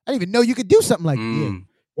 Whoa, I didn't even know you could do something like that.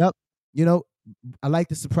 Yep. You know, I like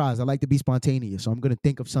the surprise. I like to be spontaneous. So I'm gonna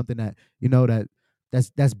think of something that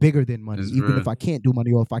that's bigger than money. That's Even real. if I can't do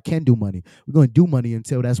money, or if I can do money, we're gonna do money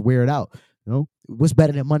until that's wear it out. You know, what's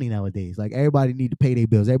better than money nowadays? Like, everybody need to pay their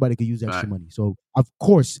bills. Everybody could use extra money. So of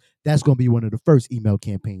course that's gonna be one of the first email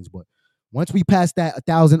campaigns. But once we pass that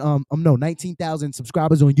 19,000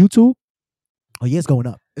 subscribers on YouTube, oh yeah, it's going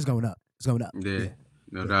up. It's going up. It's going up. Yeah.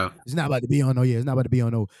 No doubt. It's not about to be on no. Yeah, it's not about to be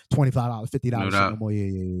on no $25, $50 No shit doubt. no more.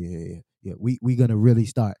 Yeah. We gonna really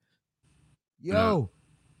start. Yo,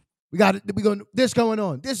 we got it. We gonna this going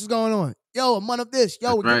on. This is going on. Yo, a month of this.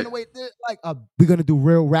 Yo, we're giving away this. Like, we're gonna do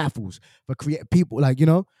real raffles for create people. Like,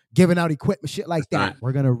 giving out equipment, shit like that. Right.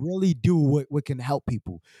 We're gonna really do what can help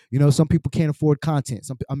people. Some people can't afford content.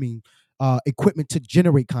 Equipment to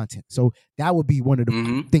generate content. So that would be one of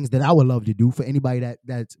the things that I would love to do for anybody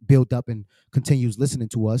that's built up and continues listening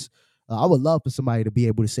to us. I would love for somebody to be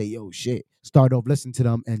able to say, yo, shit, start off listening to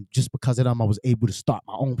them, and just because of them, I was able to start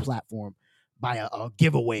my own platform by a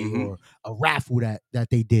giveaway or a raffle that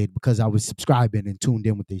they did because I was subscribing and tuned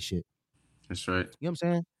in with their shit. That's right. You know what I'm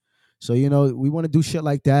saying? So, we want to do shit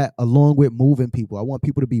like that along with moving people. I want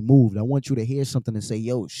people to be moved. I want you to hear something and say,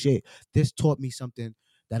 yo, shit, this taught me something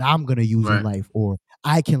that I'm going to use in life, or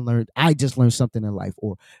I just learned something in life,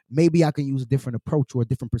 or maybe I can use a different approach or a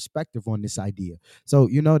different perspective on this idea. So,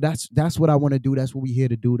 that's what I want to do. That's what we're here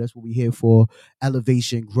to do. That's what we're here for.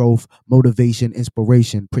 Elevation, growth, motivation,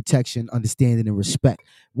 inspiration, protection, understanding, and respect.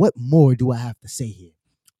 What more do I have to say here?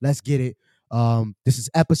 Let's get it. This is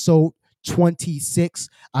episode 26.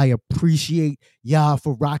 I appreciate y'all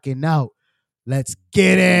for rocking out. Let's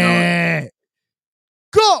get it.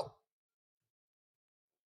 Go.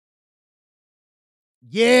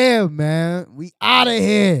 Yeah, man. We out of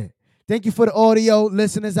here. Thank you for the audio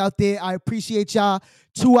listeners out there. I appreciate y'all.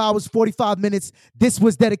 2 hours, 45 minutes. This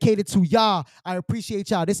was dedicated to y'all. I appreciate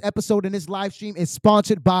y'all. This episode and this live stream is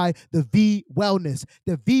sponsored by the V Wellness.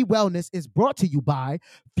 The V Wellness is brought to you by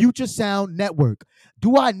Future Sound Network.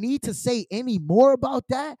 Do I need to say any more about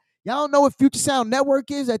that? Y'all don't know what Future Sound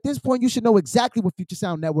Network is? At this point, you should know exactly what Future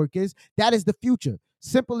Sound Network is. That is the future.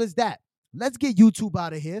 Simple as that. Let's get YouTube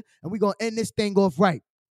out of here, and we're going to end this thing off right.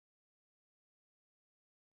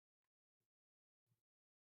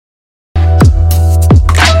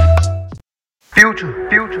 Future.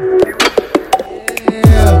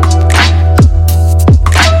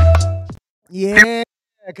 Yeah,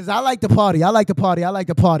 because I like to party.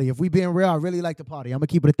 If we being real, I really like to party. I'm going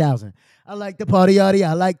to keep it 1,000. I like the party.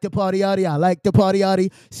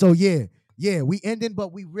 So, yeah, we ending,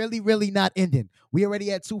 but we really not ending. We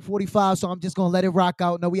already at 2:45, so I'm just going to let it rock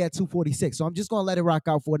out. No, we at 2:46, so I'm just going to let it rock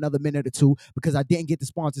out for another minute or two because I didn't get the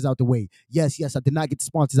sponsors out the way. Yes, I did not get the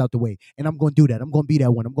sponsors out the way, and I'm going to do that. I'm going to be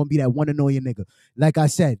that one. I'm going to be that one annoying nigga. Like I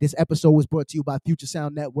said, this episode was brought to you by Future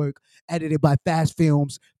Sound Network, edited by Fast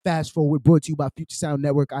Films. Fast Forward, brought to you by Future Sound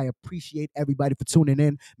Network. I appreciate everybody for tuning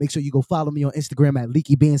in. Make sure you go follow me on Instagram at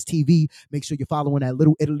Leaky Bands TV. Make sure you're following at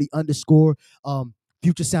Little Italy _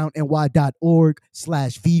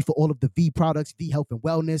 futuresoundny.org/V for all of the V products, V Health and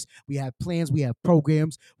Wellness. We have plans, we have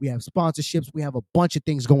programs, we have sponsorships, we have a bunch of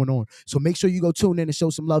things going on. So make sure you go tune in and show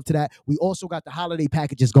some love to that. We also got the holiday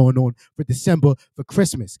packages going on for December, for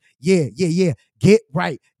Christmas. Yeah. Get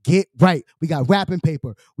right. We got wrapping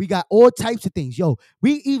paper. We got all types of things. Yo,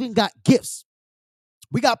 we even got gifts.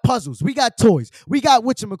 We got puzzles. We got toys. We got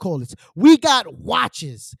whatchamacallits. We got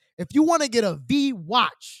watches. If you want to get a V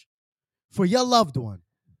watch for your loved one,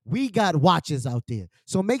 we got watches out there.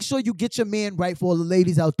 So make sure you get your man right for all the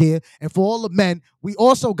ladies out there. And for all the men, we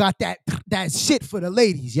also got that shit for the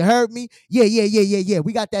ladies. You heard me? Yeah.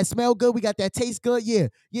 We got that smell good. We got that taste good. Yeah.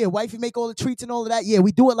 Wifey make all the treats and all of that. Yeah,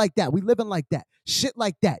 we do it like that. We living like that. Shit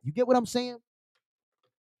like that. You get what I'm saying?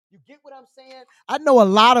 I know a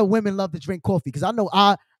lot of women love to drink coffee because I know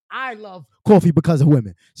I love coffee because of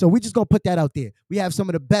women. So we just going to put that out there. We have some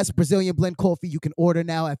of the best Brazilian blend coffee you can order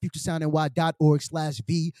now at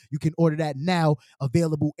futuresoundny.org/V. You can order that now,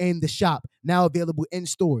 available in the shop, now available in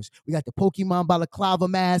stores. We got the Pokemon balaclava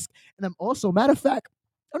mask. And I'm also, matter of fact,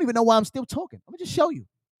 I don't even know why I'm still talking. I'm going to just show you.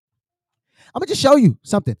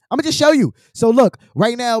 Something. So look,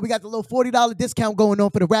 right now we got the little $40 discount going on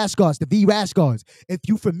for the rash guards, the V rash guards. If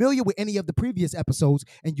you're familiar with any of the previous episodes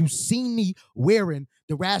and you've seen me wearing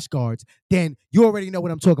the rash guards, then you already know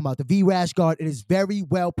what I'm talking about. The V rash guard, it is very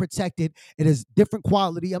well protected. It is different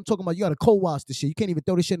quality. I'm talking about you got to cold wash this shit. You can't even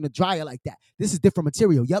throw this shit in the dryer like that. This is different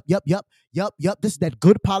material. Yup. This is that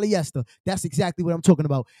good polyester. That's exactly what I'm talking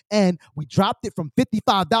about. And we dropped it from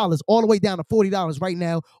 $55 all the way down to $40 right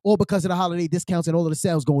now, all because of the holiday discounts and all of the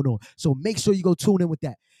sales going on. So make sure you go tune in with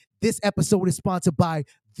that. This episode is sponsored by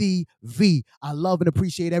The V. I love and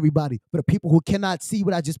appreciate everybody. For the people who cannot see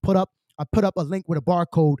what I just put up, I put up a link with a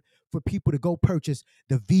barcode for people to go purchase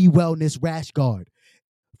the V Wellness Rash Guard.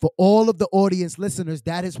 For all of the audience listeners,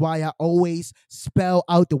 that is why I always spell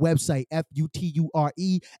out the website,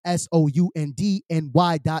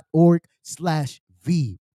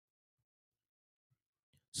 FUTURESOUNDNY.org/V.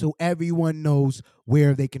 So everyone knows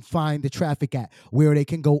where they can find the traffic at, where they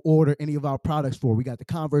can go order any of our products for. We got the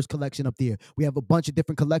Converse collection up there. We have a bunch of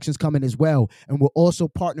different collections coming as well. And we're also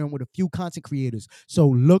partnering with a few content creators. So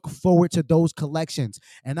look forward to those collections.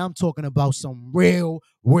 And I'm talking about some real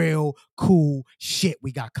cool shit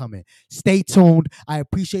we got coming. Stay tuned. I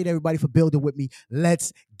appreciate everybody for building with me.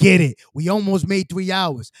 Let's get it. We almost made 3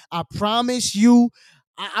 hours. I promise you,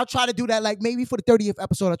 I'll try to do that, like maybe for the 30th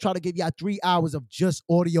episode, I'll try to give y'all 3 hours of just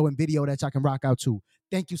audio and video that y'all can rock out to.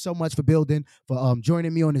 Thank you so much for building, for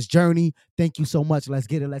joining me on this journey. Thank you so much. Let's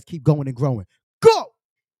get it. Let's keep going and growing. Go!